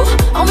jours,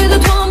 envie de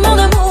toi mon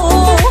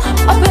amour.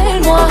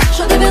 Appelle-moi,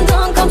 je deviens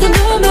dingue quand tu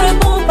ne me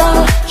réponds pas.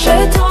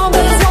 J'ai tant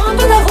besoin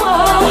de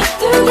t'avoir,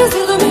 du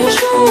plaisir de mes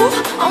jours,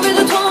 envie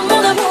de toi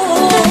mon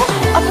amour.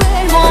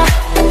 Appelle-moi,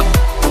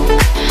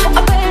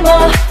 appelle-moi,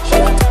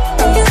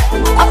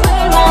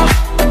 appelle-moi.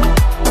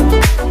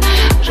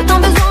 J'ai tant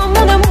besoin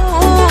mon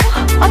amour.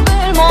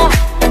 Appelle-moi,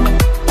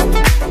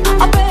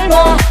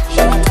 appelle-moi,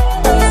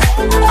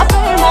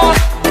 appelle-moi.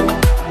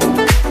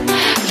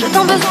 J'ai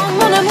tant besoin de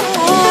mon amour.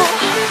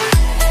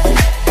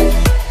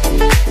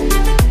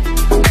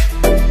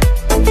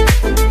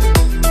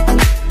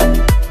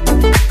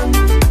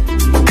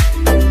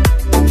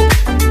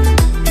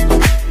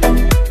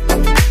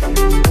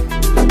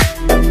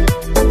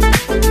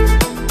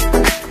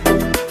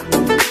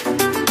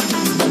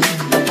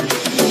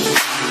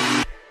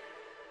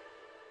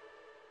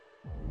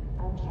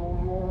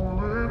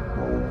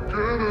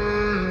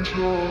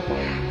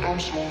 I'm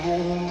so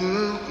lonely,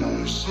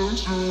 listen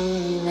to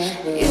me.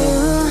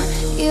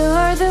 You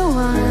are the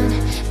one.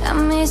 I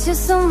miss you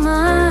so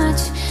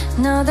much.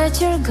 Now that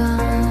you're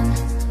gone,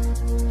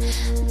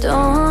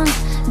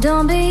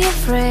 don't be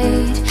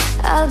afraid.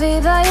 I'll be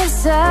by your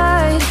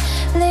side,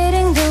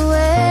 leading the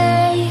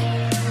way.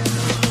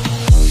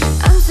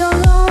 I'm so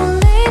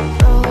lonely,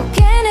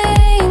 broken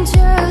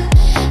angel.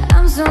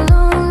 I'm so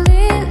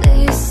lonely,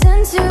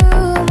 listen to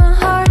my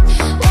heart.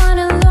 Want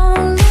a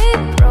lonely,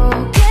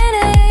 broken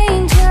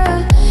angel.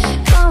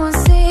 Come and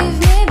save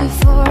me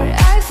before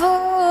I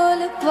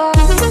fall apart.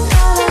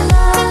 La la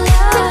la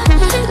la,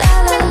 la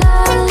la la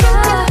la,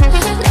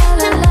 la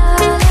la la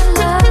la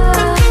la.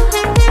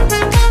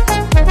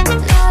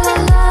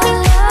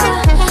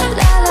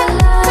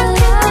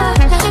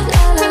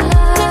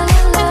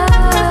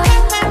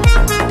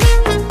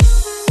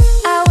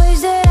 I wish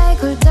that I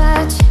could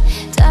touch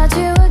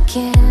you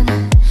again.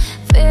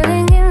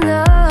 Feeling in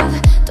love,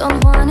 don't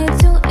want it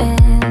to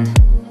end.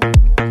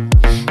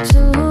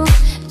 Two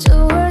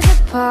worlds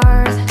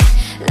apart,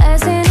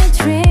 less in a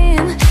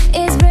dream,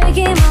 it's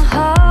breaking my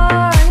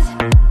heart.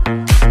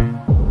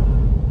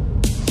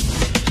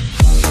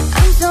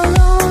 I'm so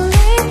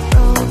lonely,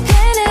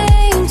 broken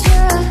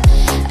angel.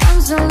 I'm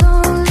so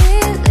lonely,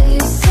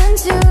 listen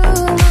to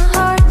my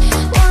heart.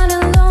 Want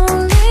a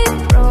lonely,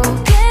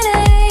 broken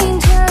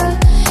angel.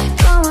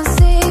 Come and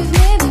save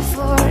me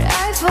before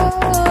I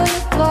fall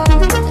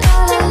apart. La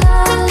la la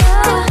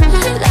la,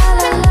 la la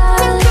la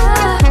la,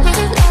 la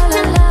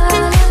la la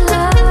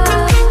la.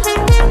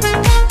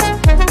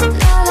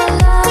 La la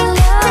la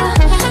la,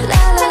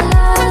 la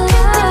la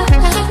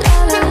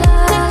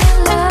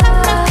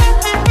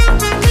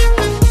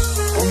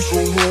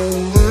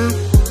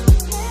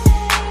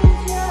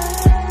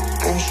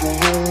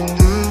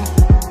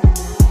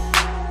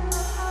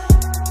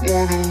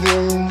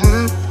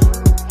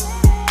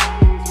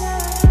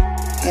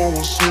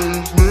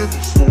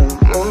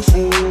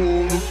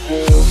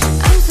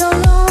I'm so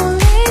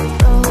lonely,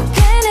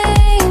 broken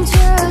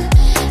angel.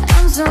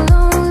 I'm so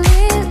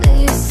lonely,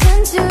 listen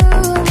to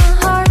my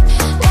heart.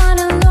 Want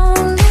a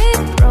lonely,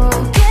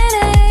 broken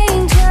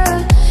angel.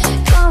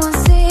 Come and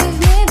save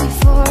me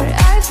before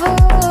I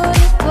fall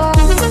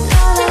apart.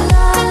 La la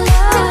la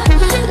la,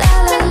 la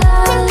la la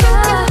la,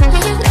 la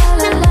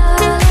la la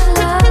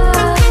la.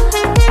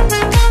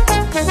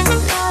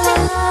 La la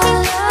la la,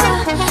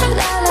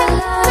 la la la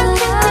la.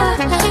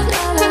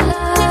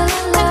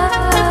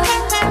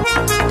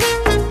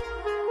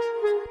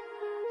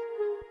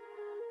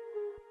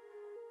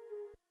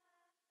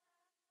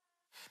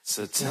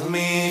 So tell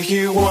me if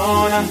you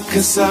wanna,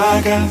 'cause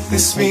I got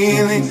this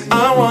feeling.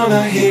 I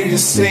wanna hear you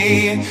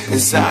say it,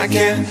 'cause I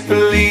can't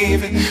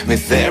believe it.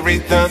 With every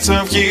thought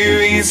of you,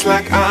 it's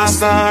like I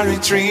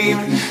started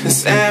dreaming.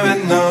 There's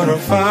heaven not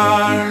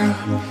far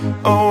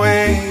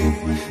away,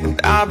 and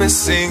I've been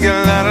singing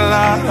la la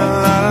la la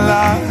la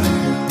la.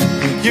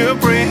 You're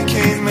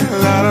breaking me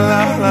la la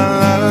la la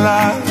la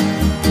la.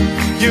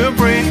 You're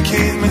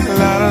breaking me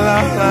la la la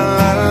la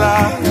la la.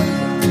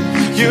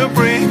 You're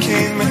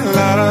breaking me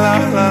la la la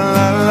la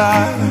la la.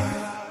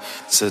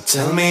 So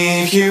tell me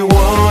if you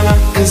wanna,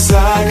 'cause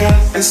I got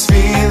this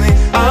feeling.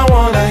 I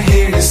wanna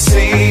hear you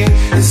say it,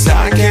 'cause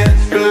I can't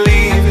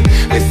believe it.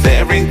 With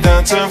every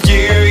thought of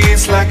you,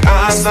 it's like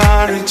I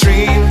started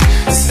dreaming.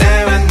 It's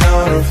heaven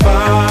not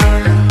far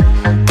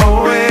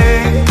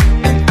away,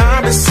 and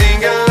I've been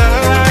singing la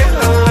la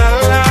la la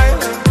la.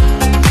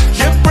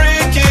 You're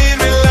breaking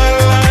me la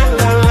la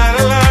la la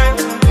la la.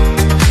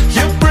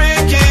 You're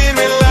breaking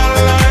me la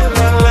la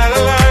la la la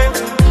la.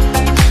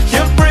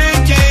 You're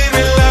breaking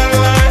me la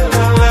la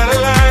la la la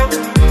la.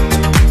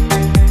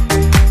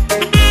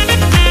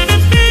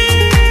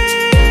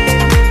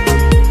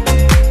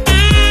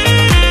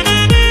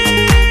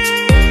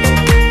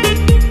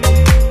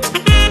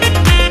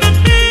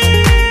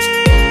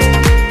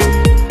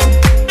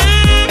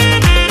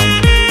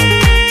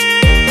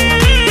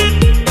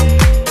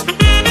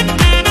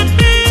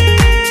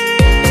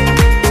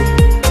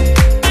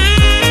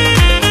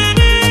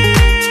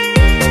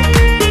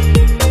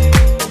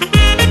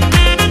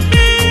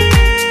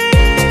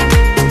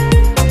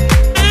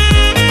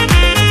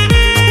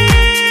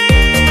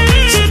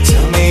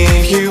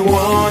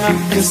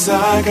 'cause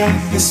I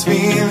got this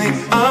feeling.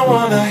 I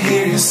wanna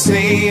hear you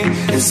say it,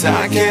 'cause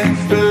I can't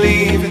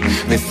believe it.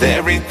 With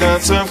every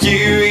thought of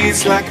you,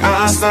 it's like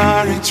I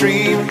started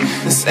dreaming.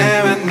 There's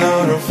heaven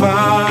not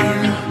far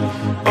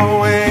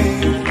away,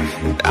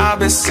 and I've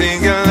been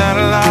singing la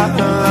la la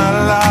la la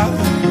la.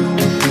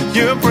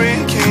 You're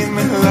breaking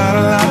me la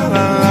la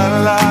la la la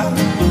la.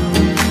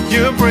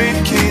 You're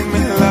breaking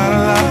me la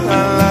la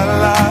la la la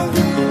la.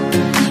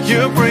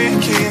 You're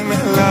breaking me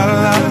la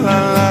la la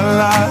la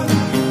la.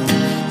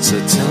 So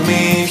tell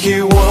me if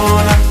you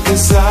wanna,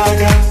 'cause I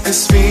got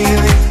this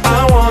feeling. I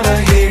wanna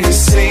hear you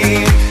say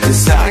it,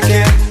 'cause I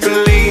can't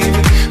believe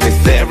it.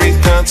 With every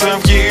thought of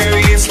you,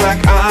 it's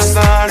like I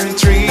started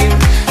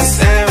dreaming. It's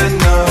heaven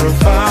not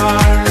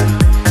far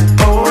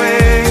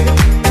away,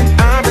 and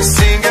I've been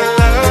singing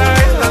la la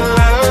la la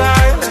la la.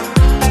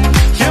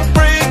 You're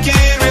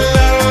breaking me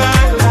la la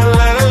la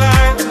la la la.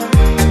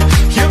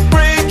 You're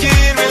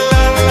breaking me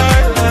la la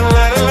la la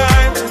la la.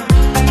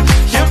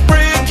 You're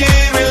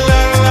breaking me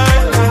la la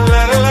la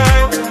la la la.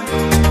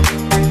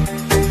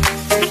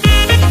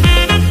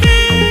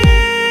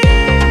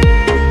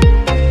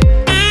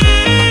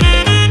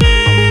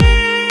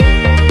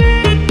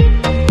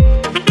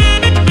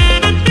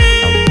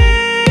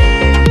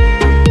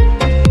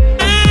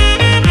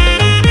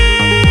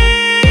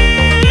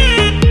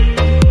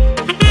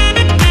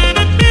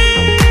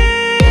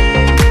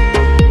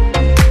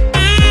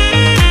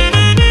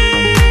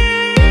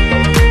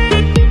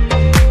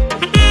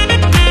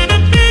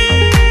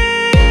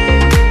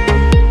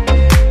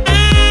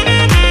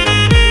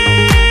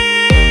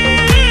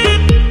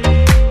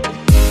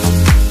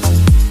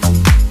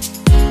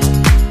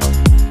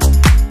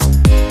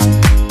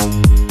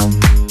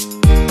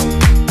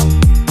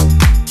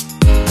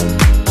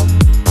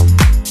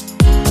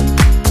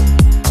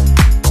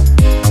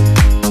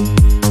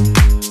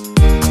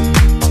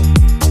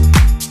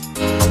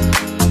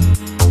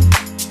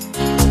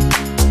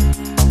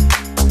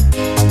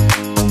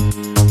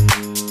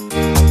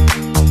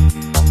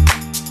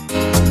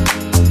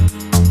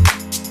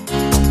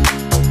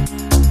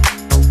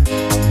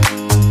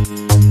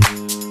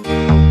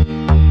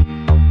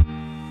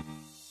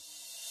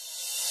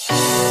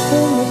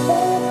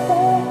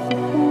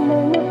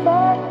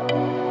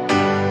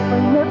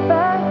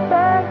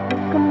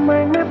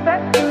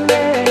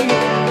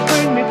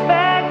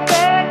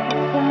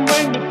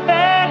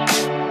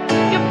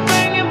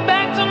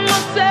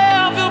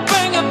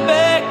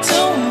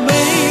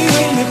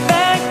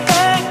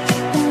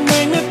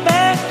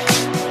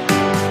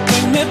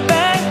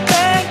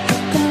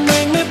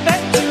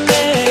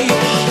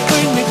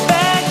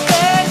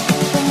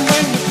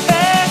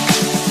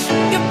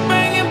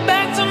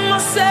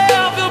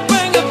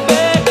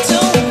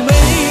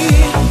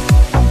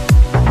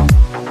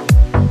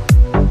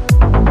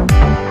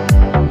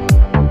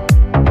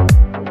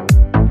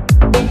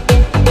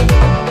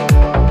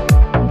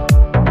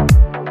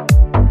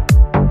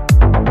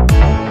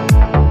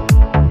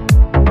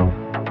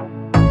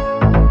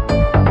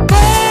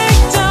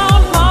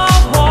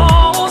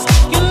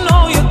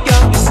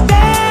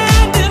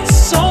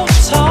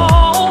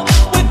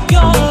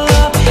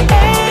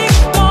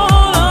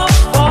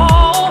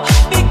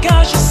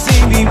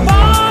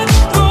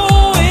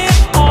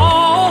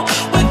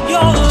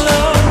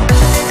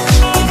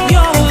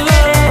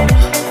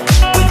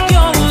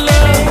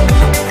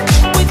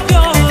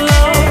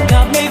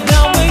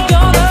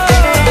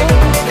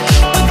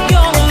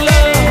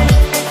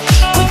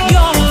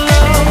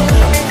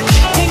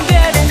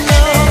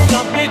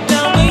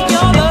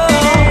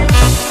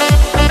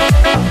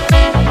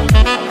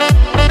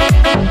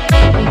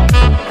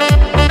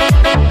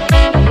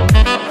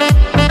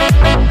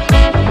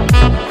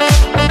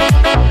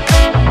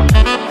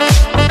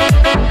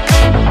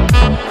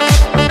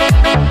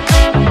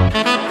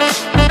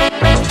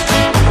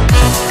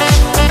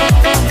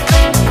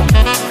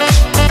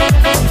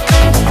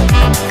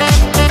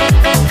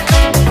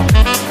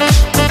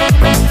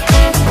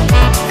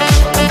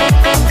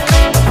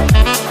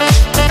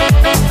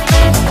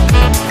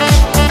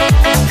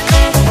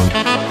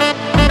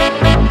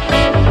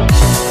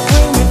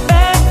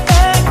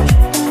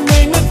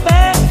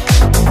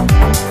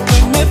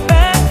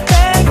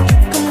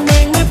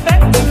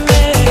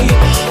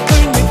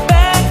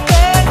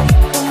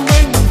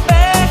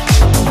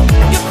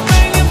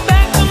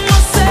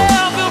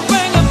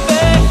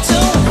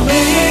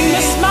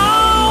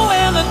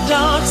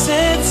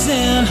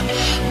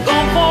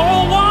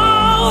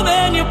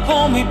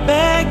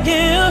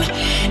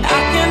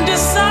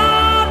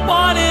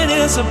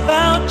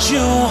 About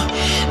you,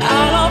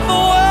 I love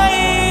the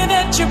way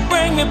that you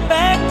bring me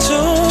back to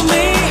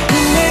me.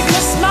 You make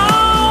me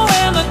smile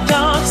when the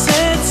dark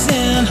sets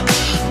in.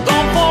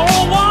 Gone for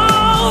a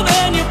while,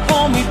 then you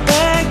pull me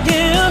back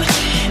in.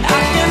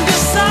 I can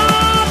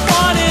decide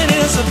what it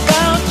is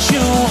about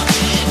you.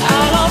 I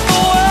love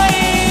the way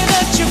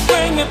that you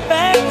bring me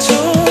back to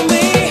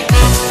me.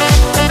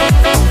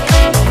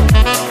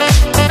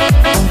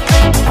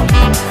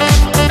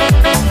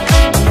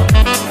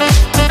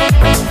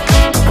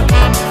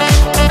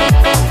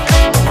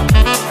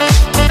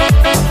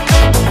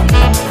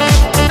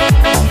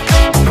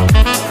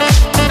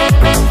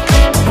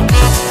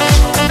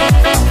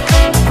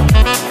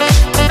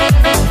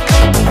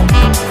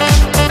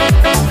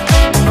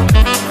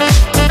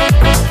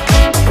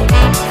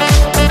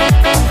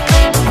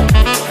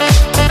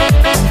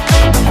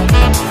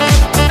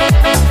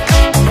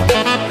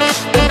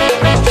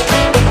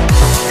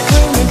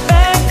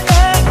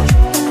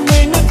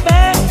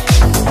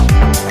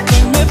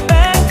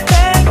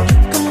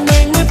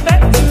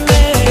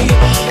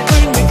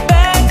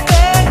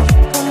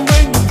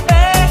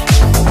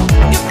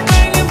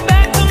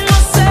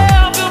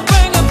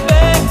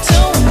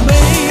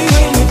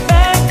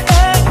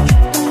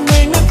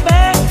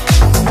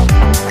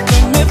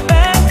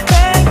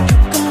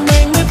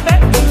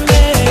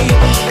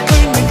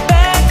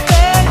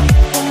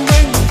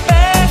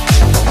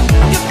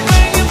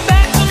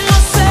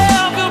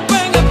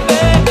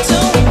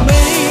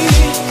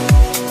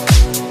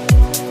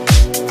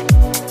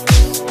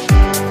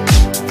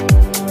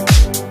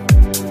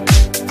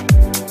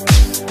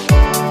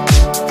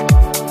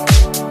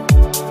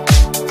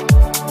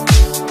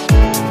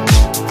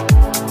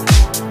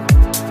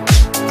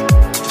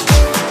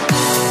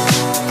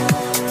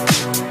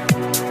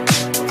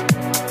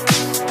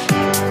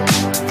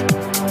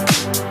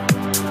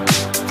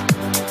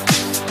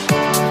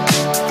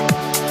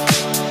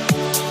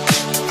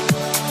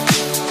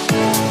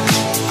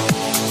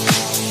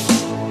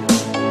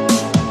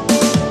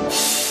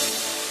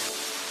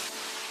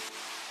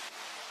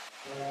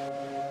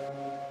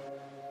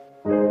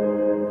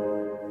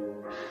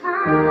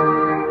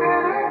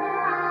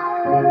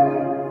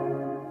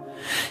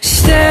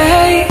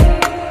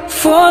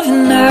 of the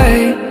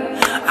night.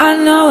 I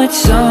know it's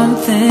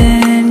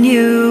something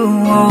you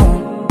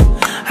won't.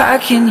 How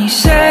can you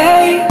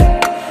say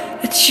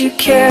that you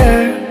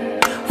care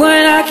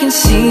when I can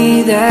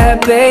see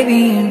that, baby,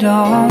 you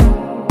don't?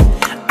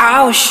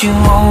 I wish you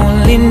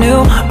only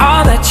knew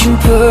all that you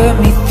put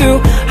me through.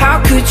 How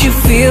could you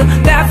feel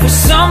that for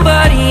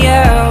somebody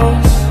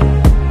else?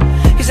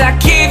 'Cause I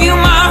gave you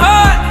my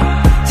heart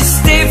to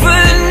stay for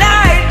the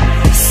night.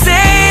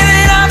 Say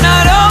that I'm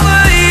not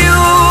over you.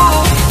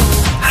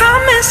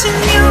 I'm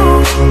missing you,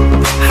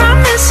 I'm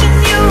missing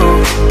you,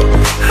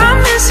 I'm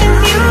missing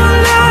you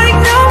like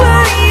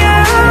nobody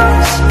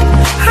else.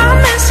 I'm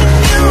missing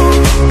you,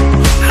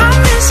 I'm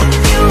missing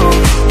you,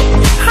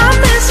 I'm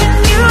missing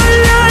you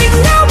like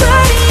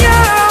nobody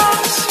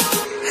else.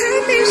 I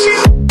miss you.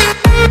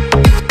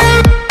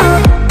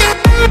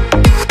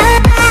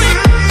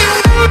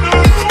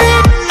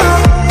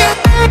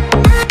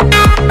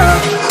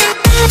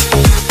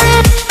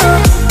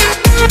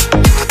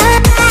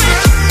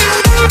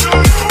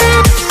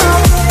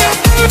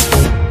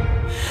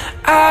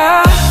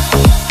 I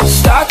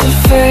start to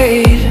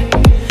fade.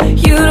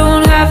 You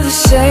don't have the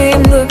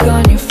same look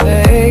on your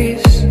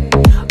face.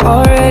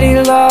 Already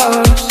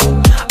lost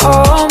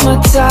all my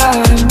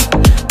time.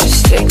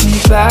 Just take me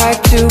back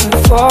to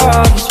before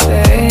all this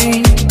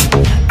pain.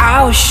 I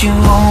wish you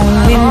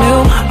only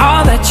knew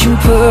all that you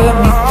put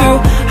me through.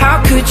 How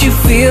could you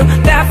feel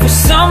that for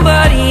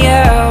somebody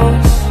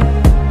else?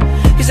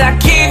 'Cause I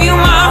gave you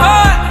my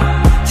heart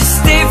to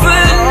stay for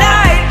the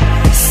night.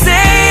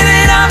 Say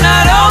that I'm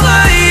not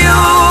over you.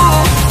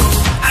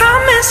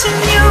 I'm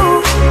missing you,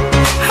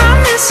 I'm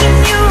missing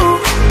you,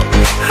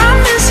 I'm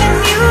missing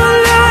you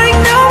like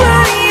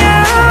nobody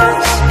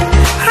else.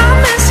 I'm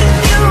missing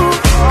you,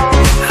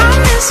 I'm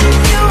missing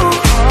you,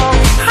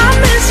 I'm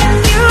missing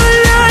you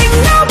like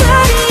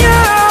nobody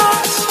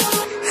else.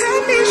 I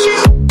miss you.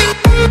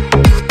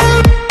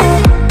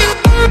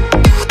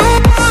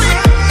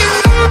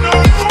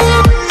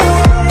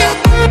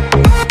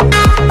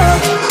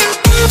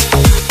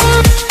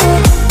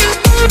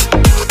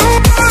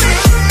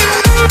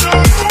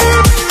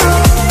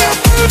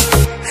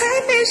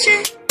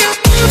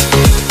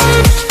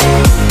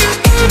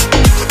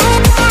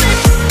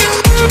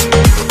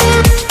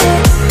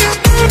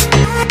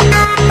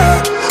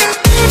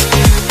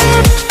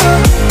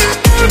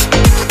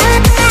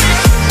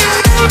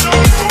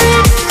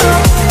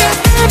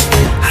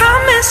 I'm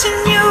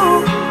missing you,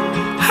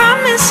 I'm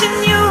missing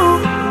you,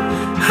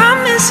 I'm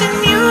missing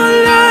you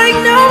like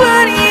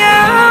nobody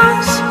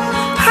else.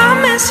 I'm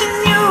missing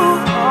you,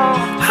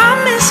 I'm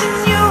missing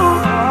you,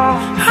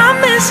 I'm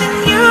missing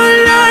you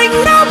like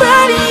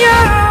nobody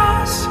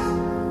else.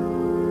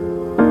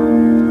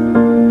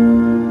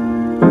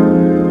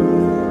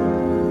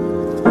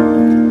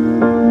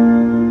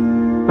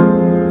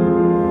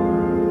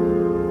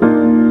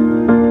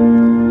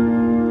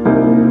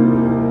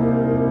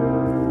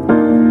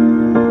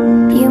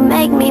 You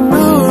make me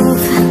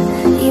move,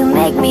 you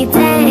make me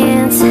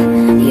dance,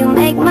 you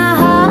make my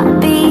heart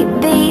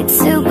beat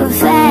super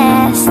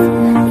fast.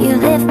 You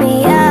lift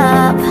me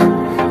up,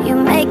 you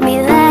make me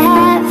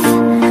laugh.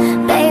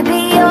 Baby,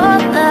 you're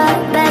the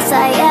best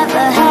I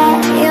ever had.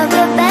 You're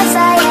the best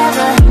I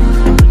ever had.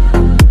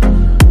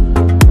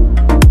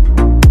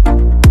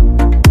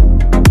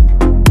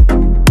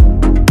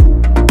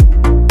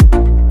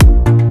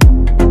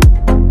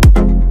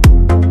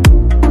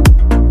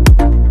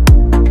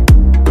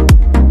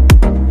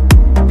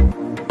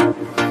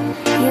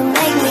 You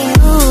make me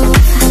move,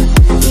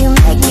 you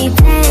make me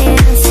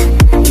dance,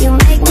 you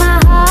make my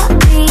heart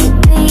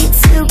beat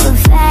super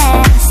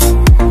fast.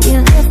 You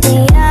lift me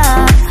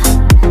up,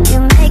 you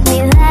make me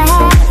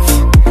laugh.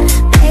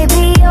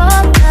 Baby,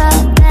 you're the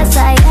best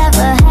I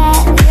ever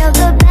had. You're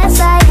the best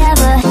I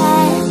ever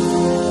had.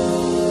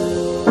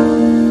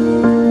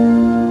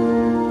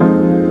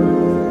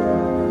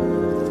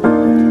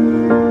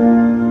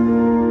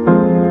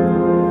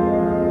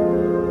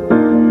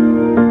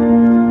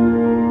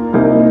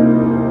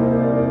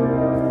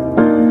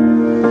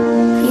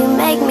 You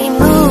make me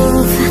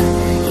move,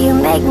 you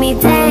make me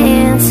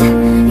dance,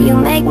 you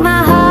make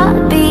my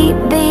heart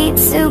beat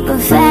super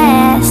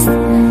fast.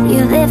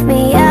 You lift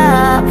me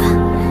up,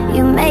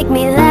 you make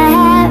me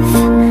laugh.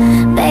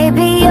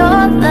 Baby,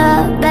 you're the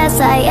best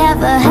I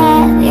ever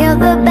had. You're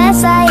the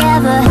best I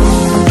ever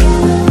had.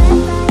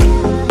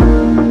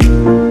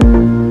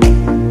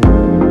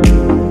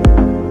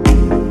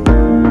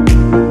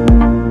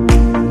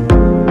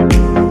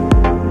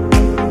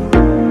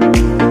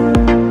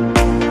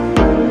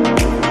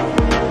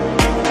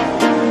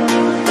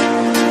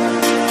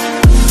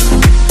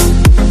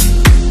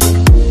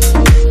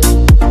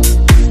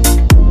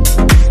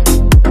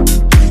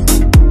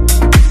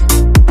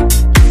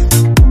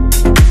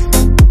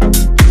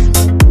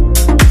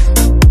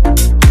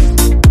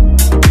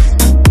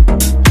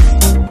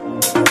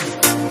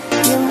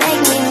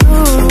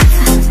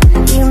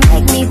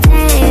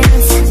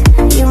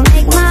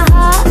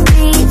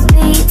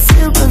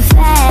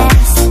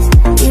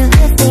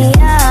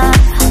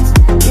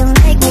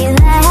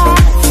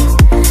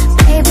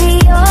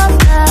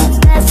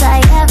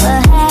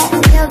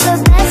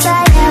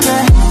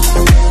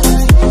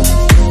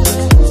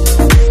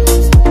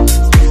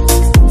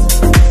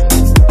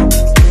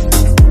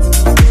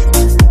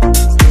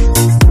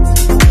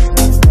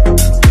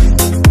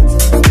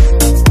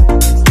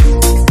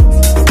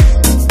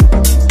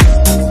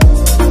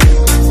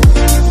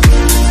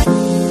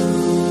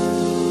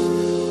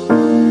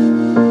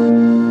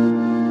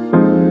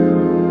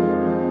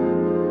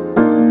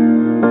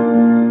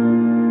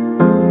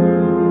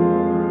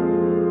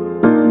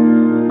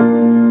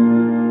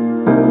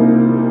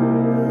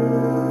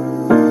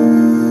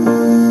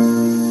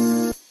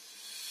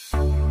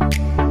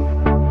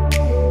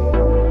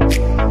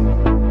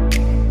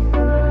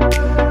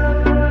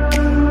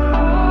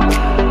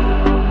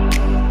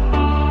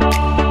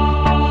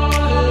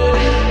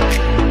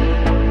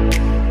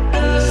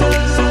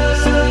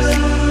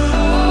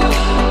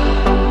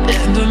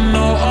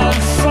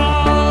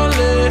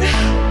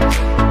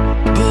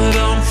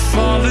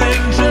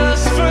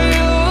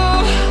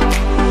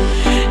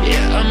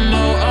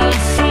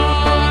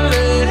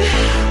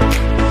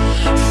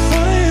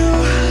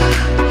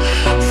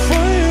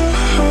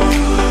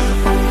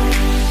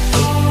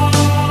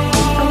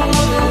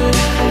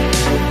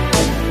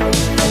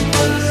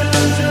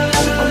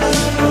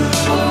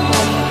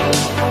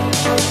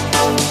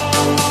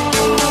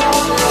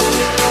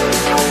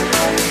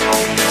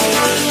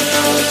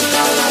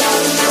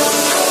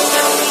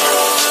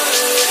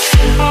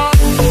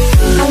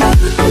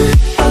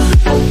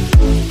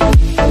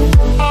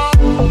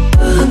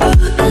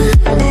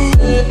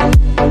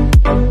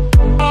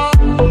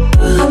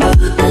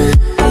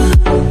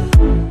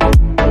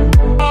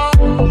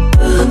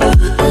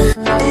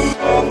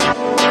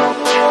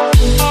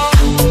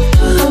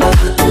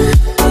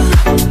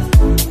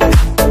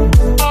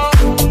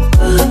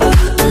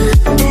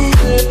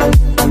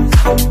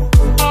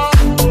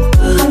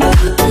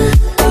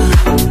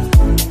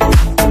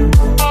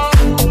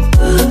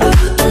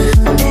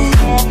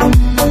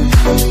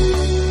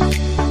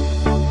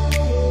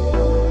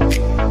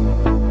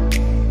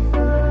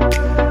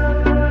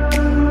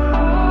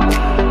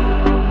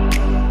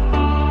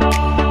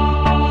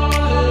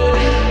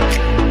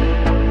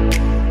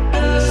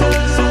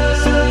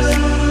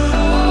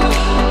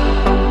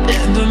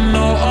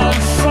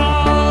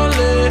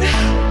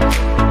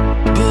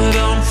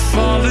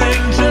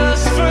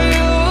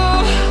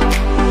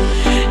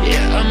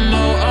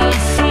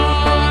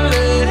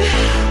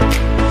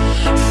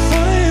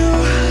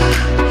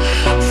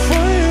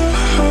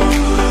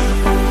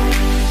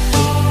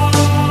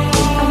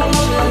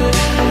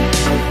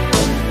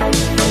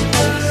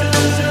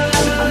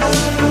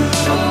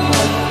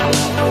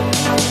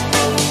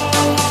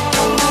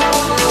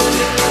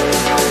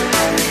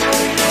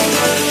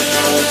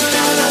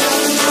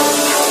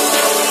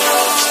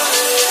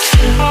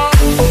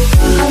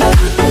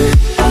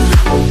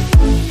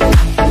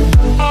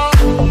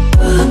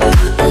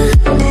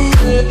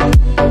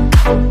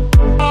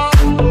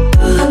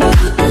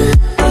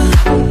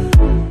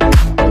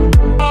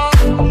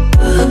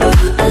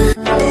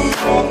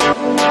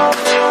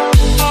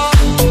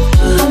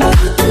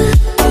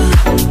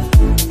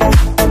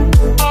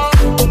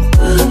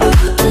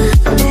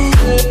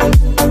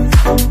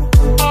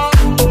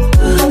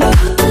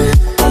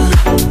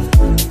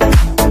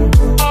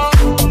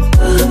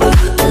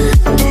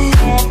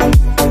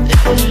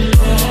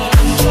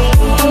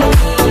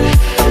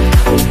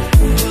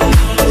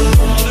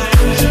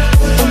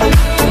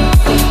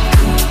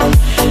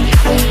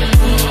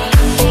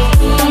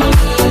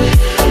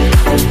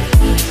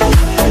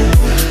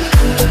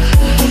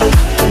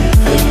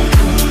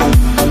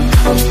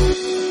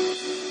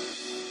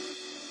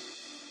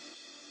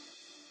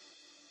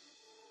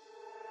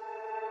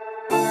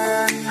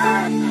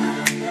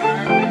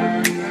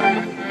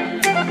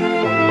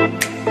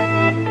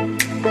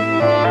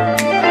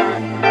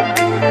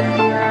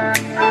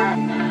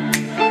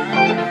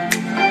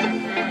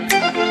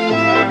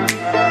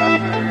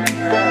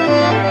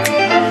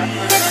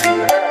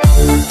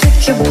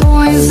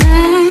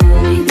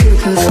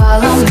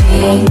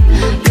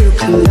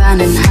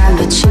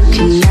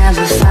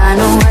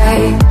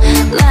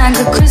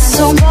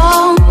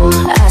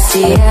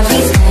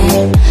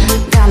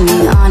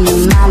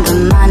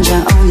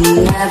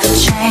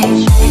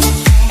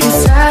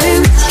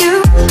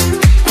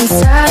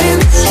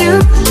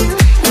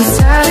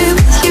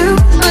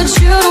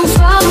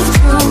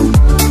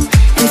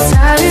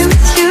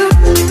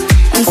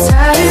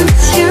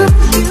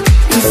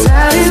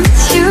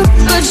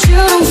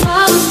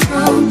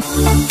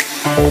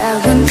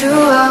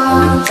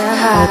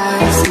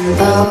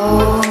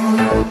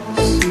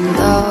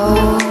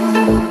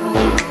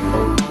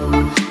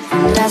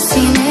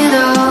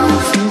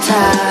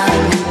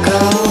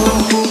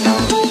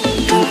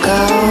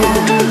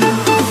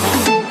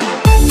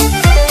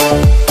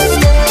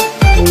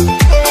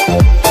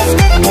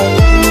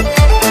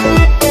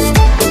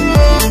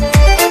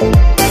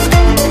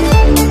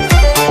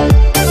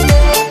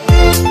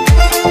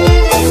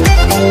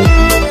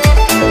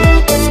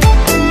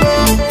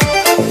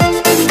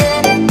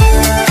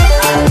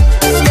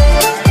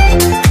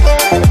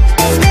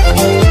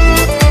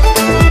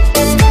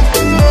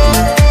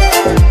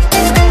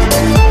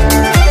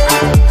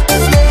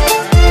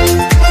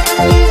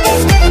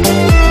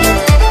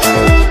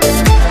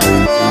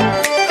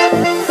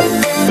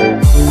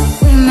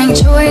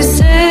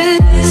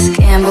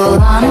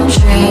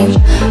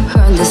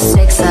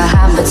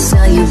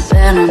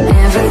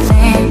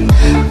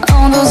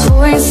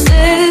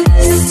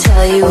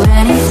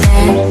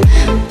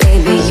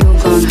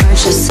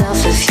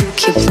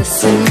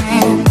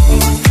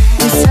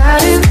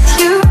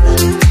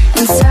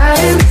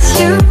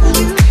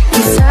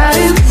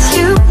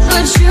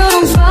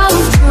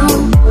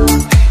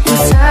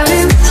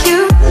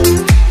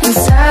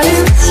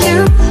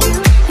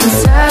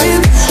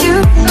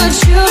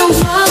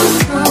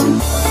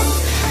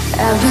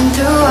 been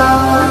through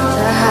all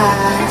the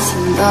highs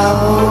and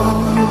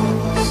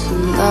lows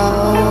and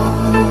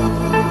lows,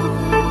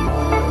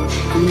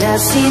 and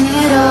I've seen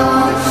it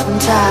all from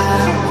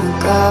time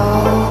ago.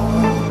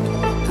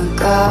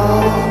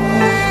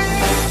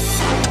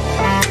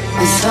 I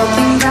was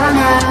hoping by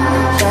now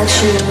that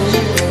you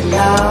would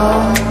know,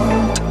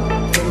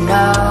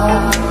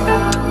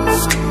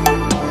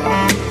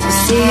 to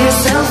see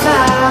yourself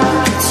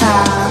out, the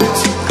time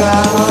to go.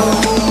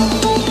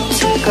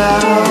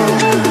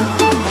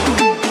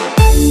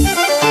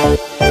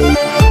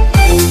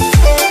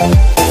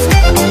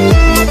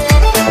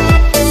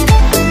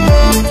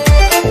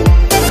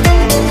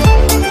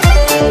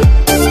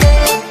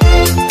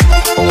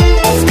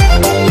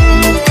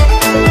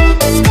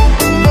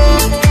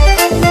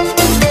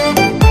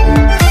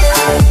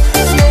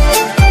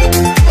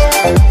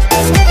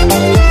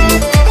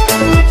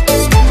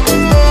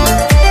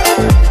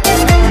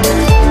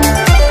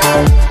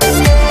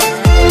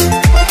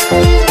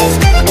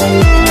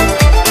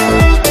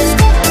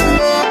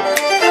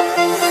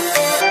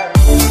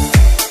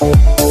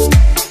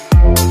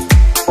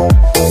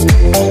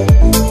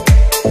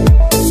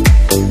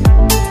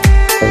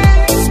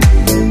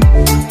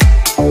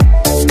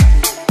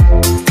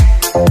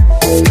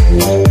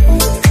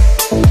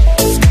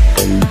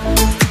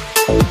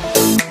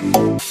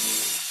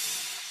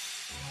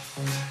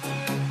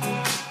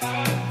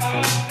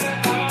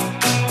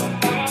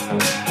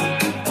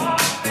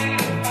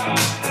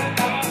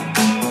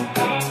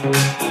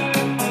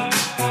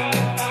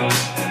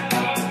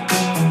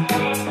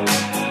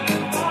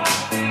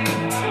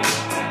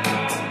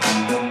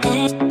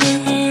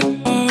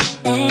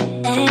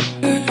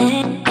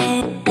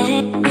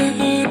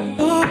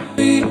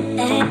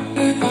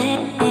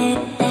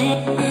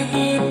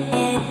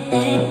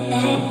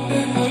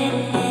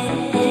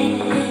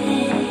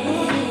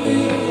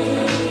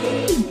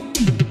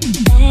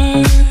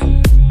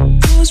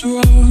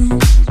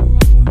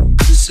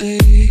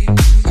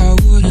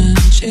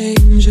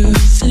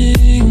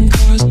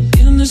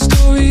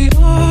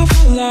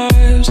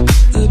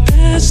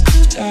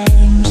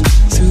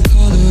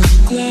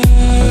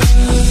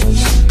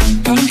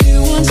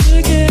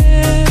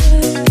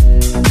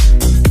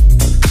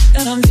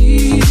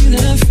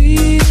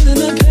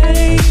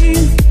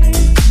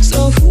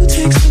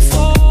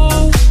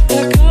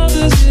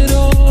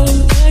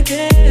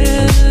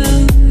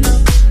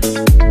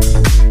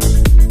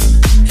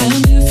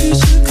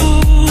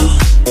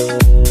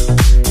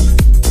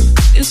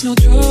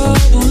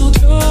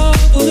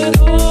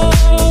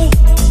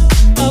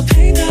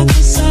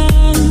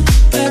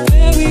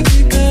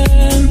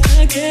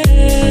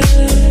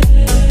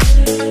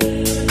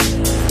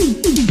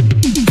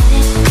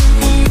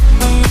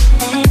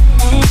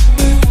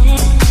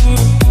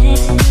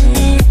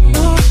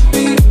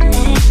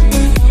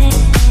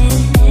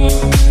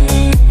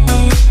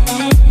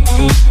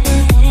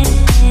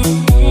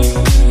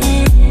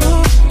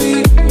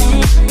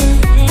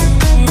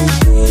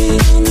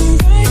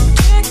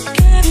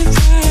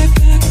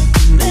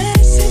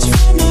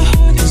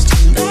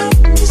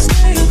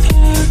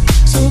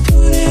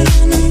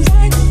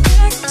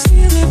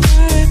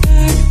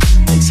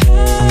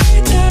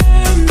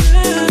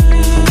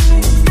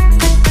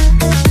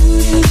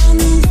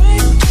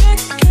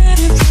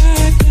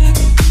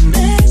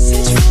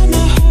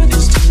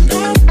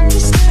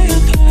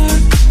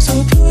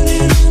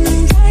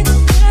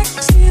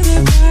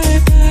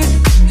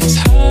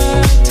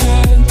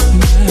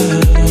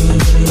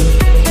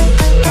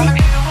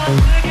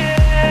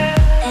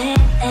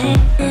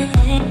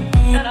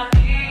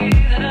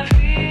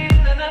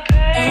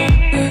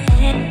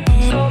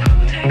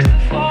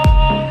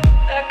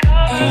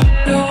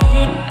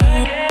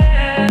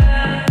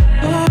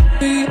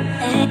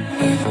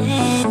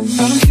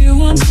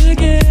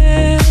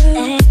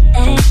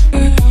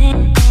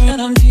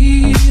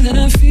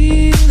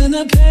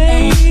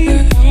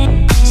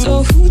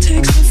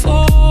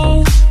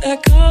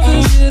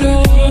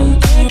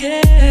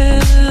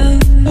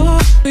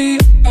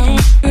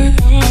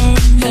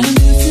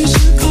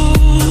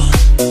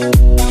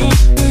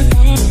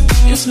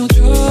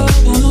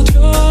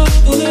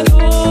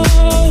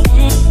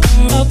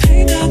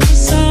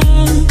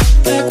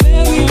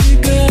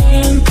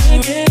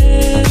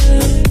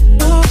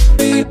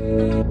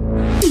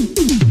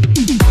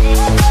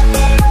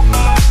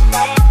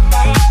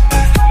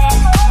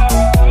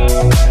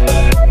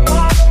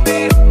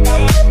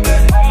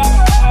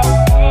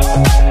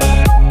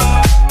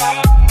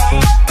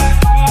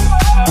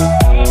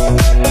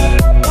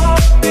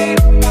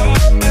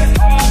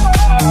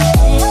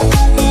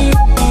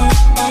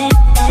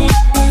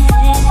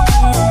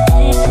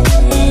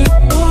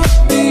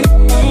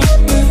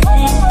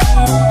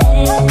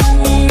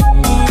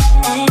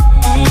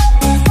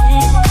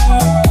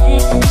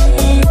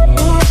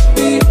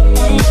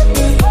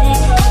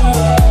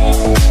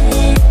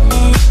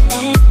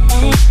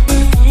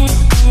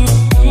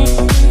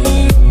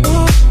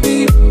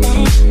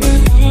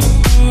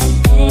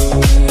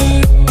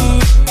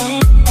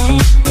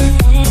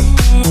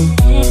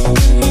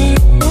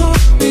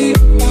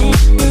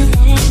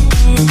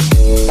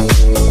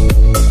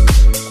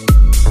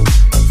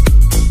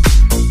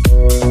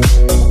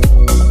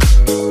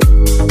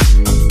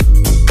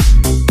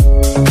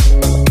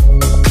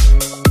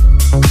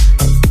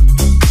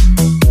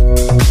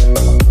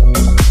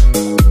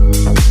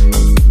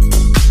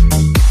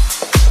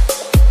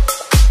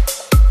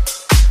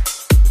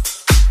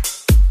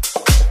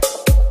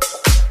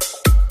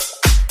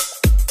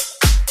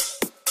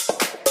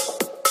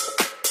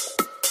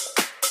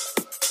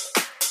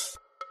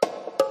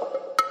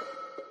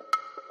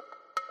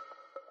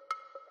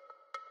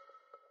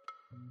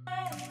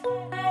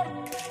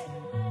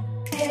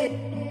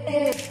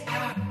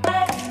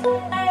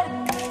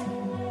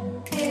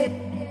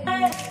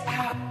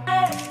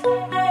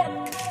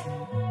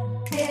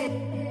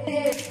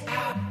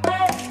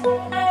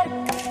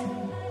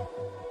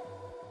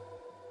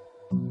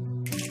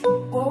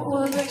 What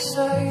would they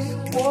say?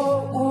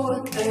 What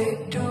would they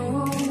do?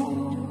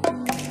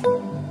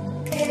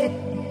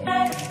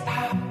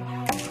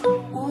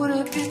 Would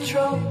it be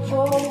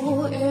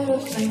trouble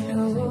if they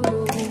knew?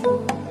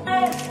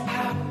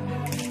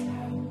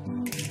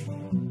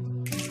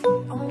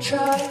 I'm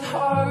trying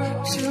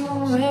hard to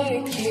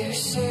make you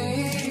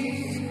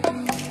see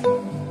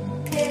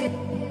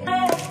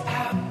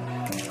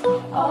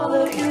all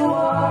that you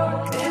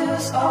are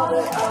is all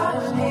that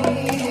I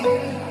need.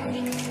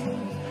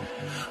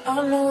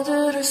 I know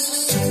that it's a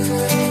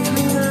secret and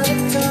that I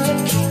gotta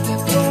keep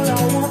it, but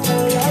I want the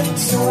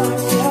lights on.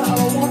 Yeah,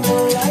 I want the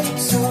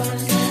lights on.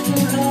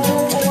 And I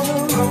don't wanna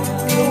run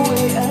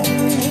away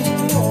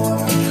anymore.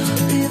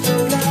 Leave the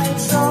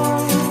lights on,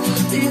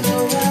 leave the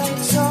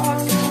lights on.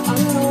 I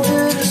know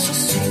that it's a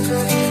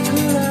secret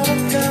and that I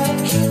gotta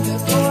keep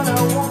it, but I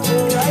want the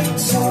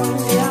lights on.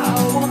 Yeah,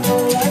 I want the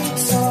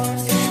lights on.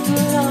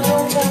 And I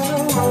don't wanna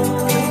run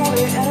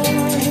away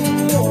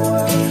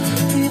anymore.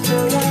 Leave the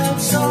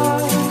lights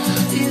on,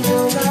 leave the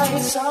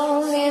lights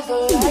on, leave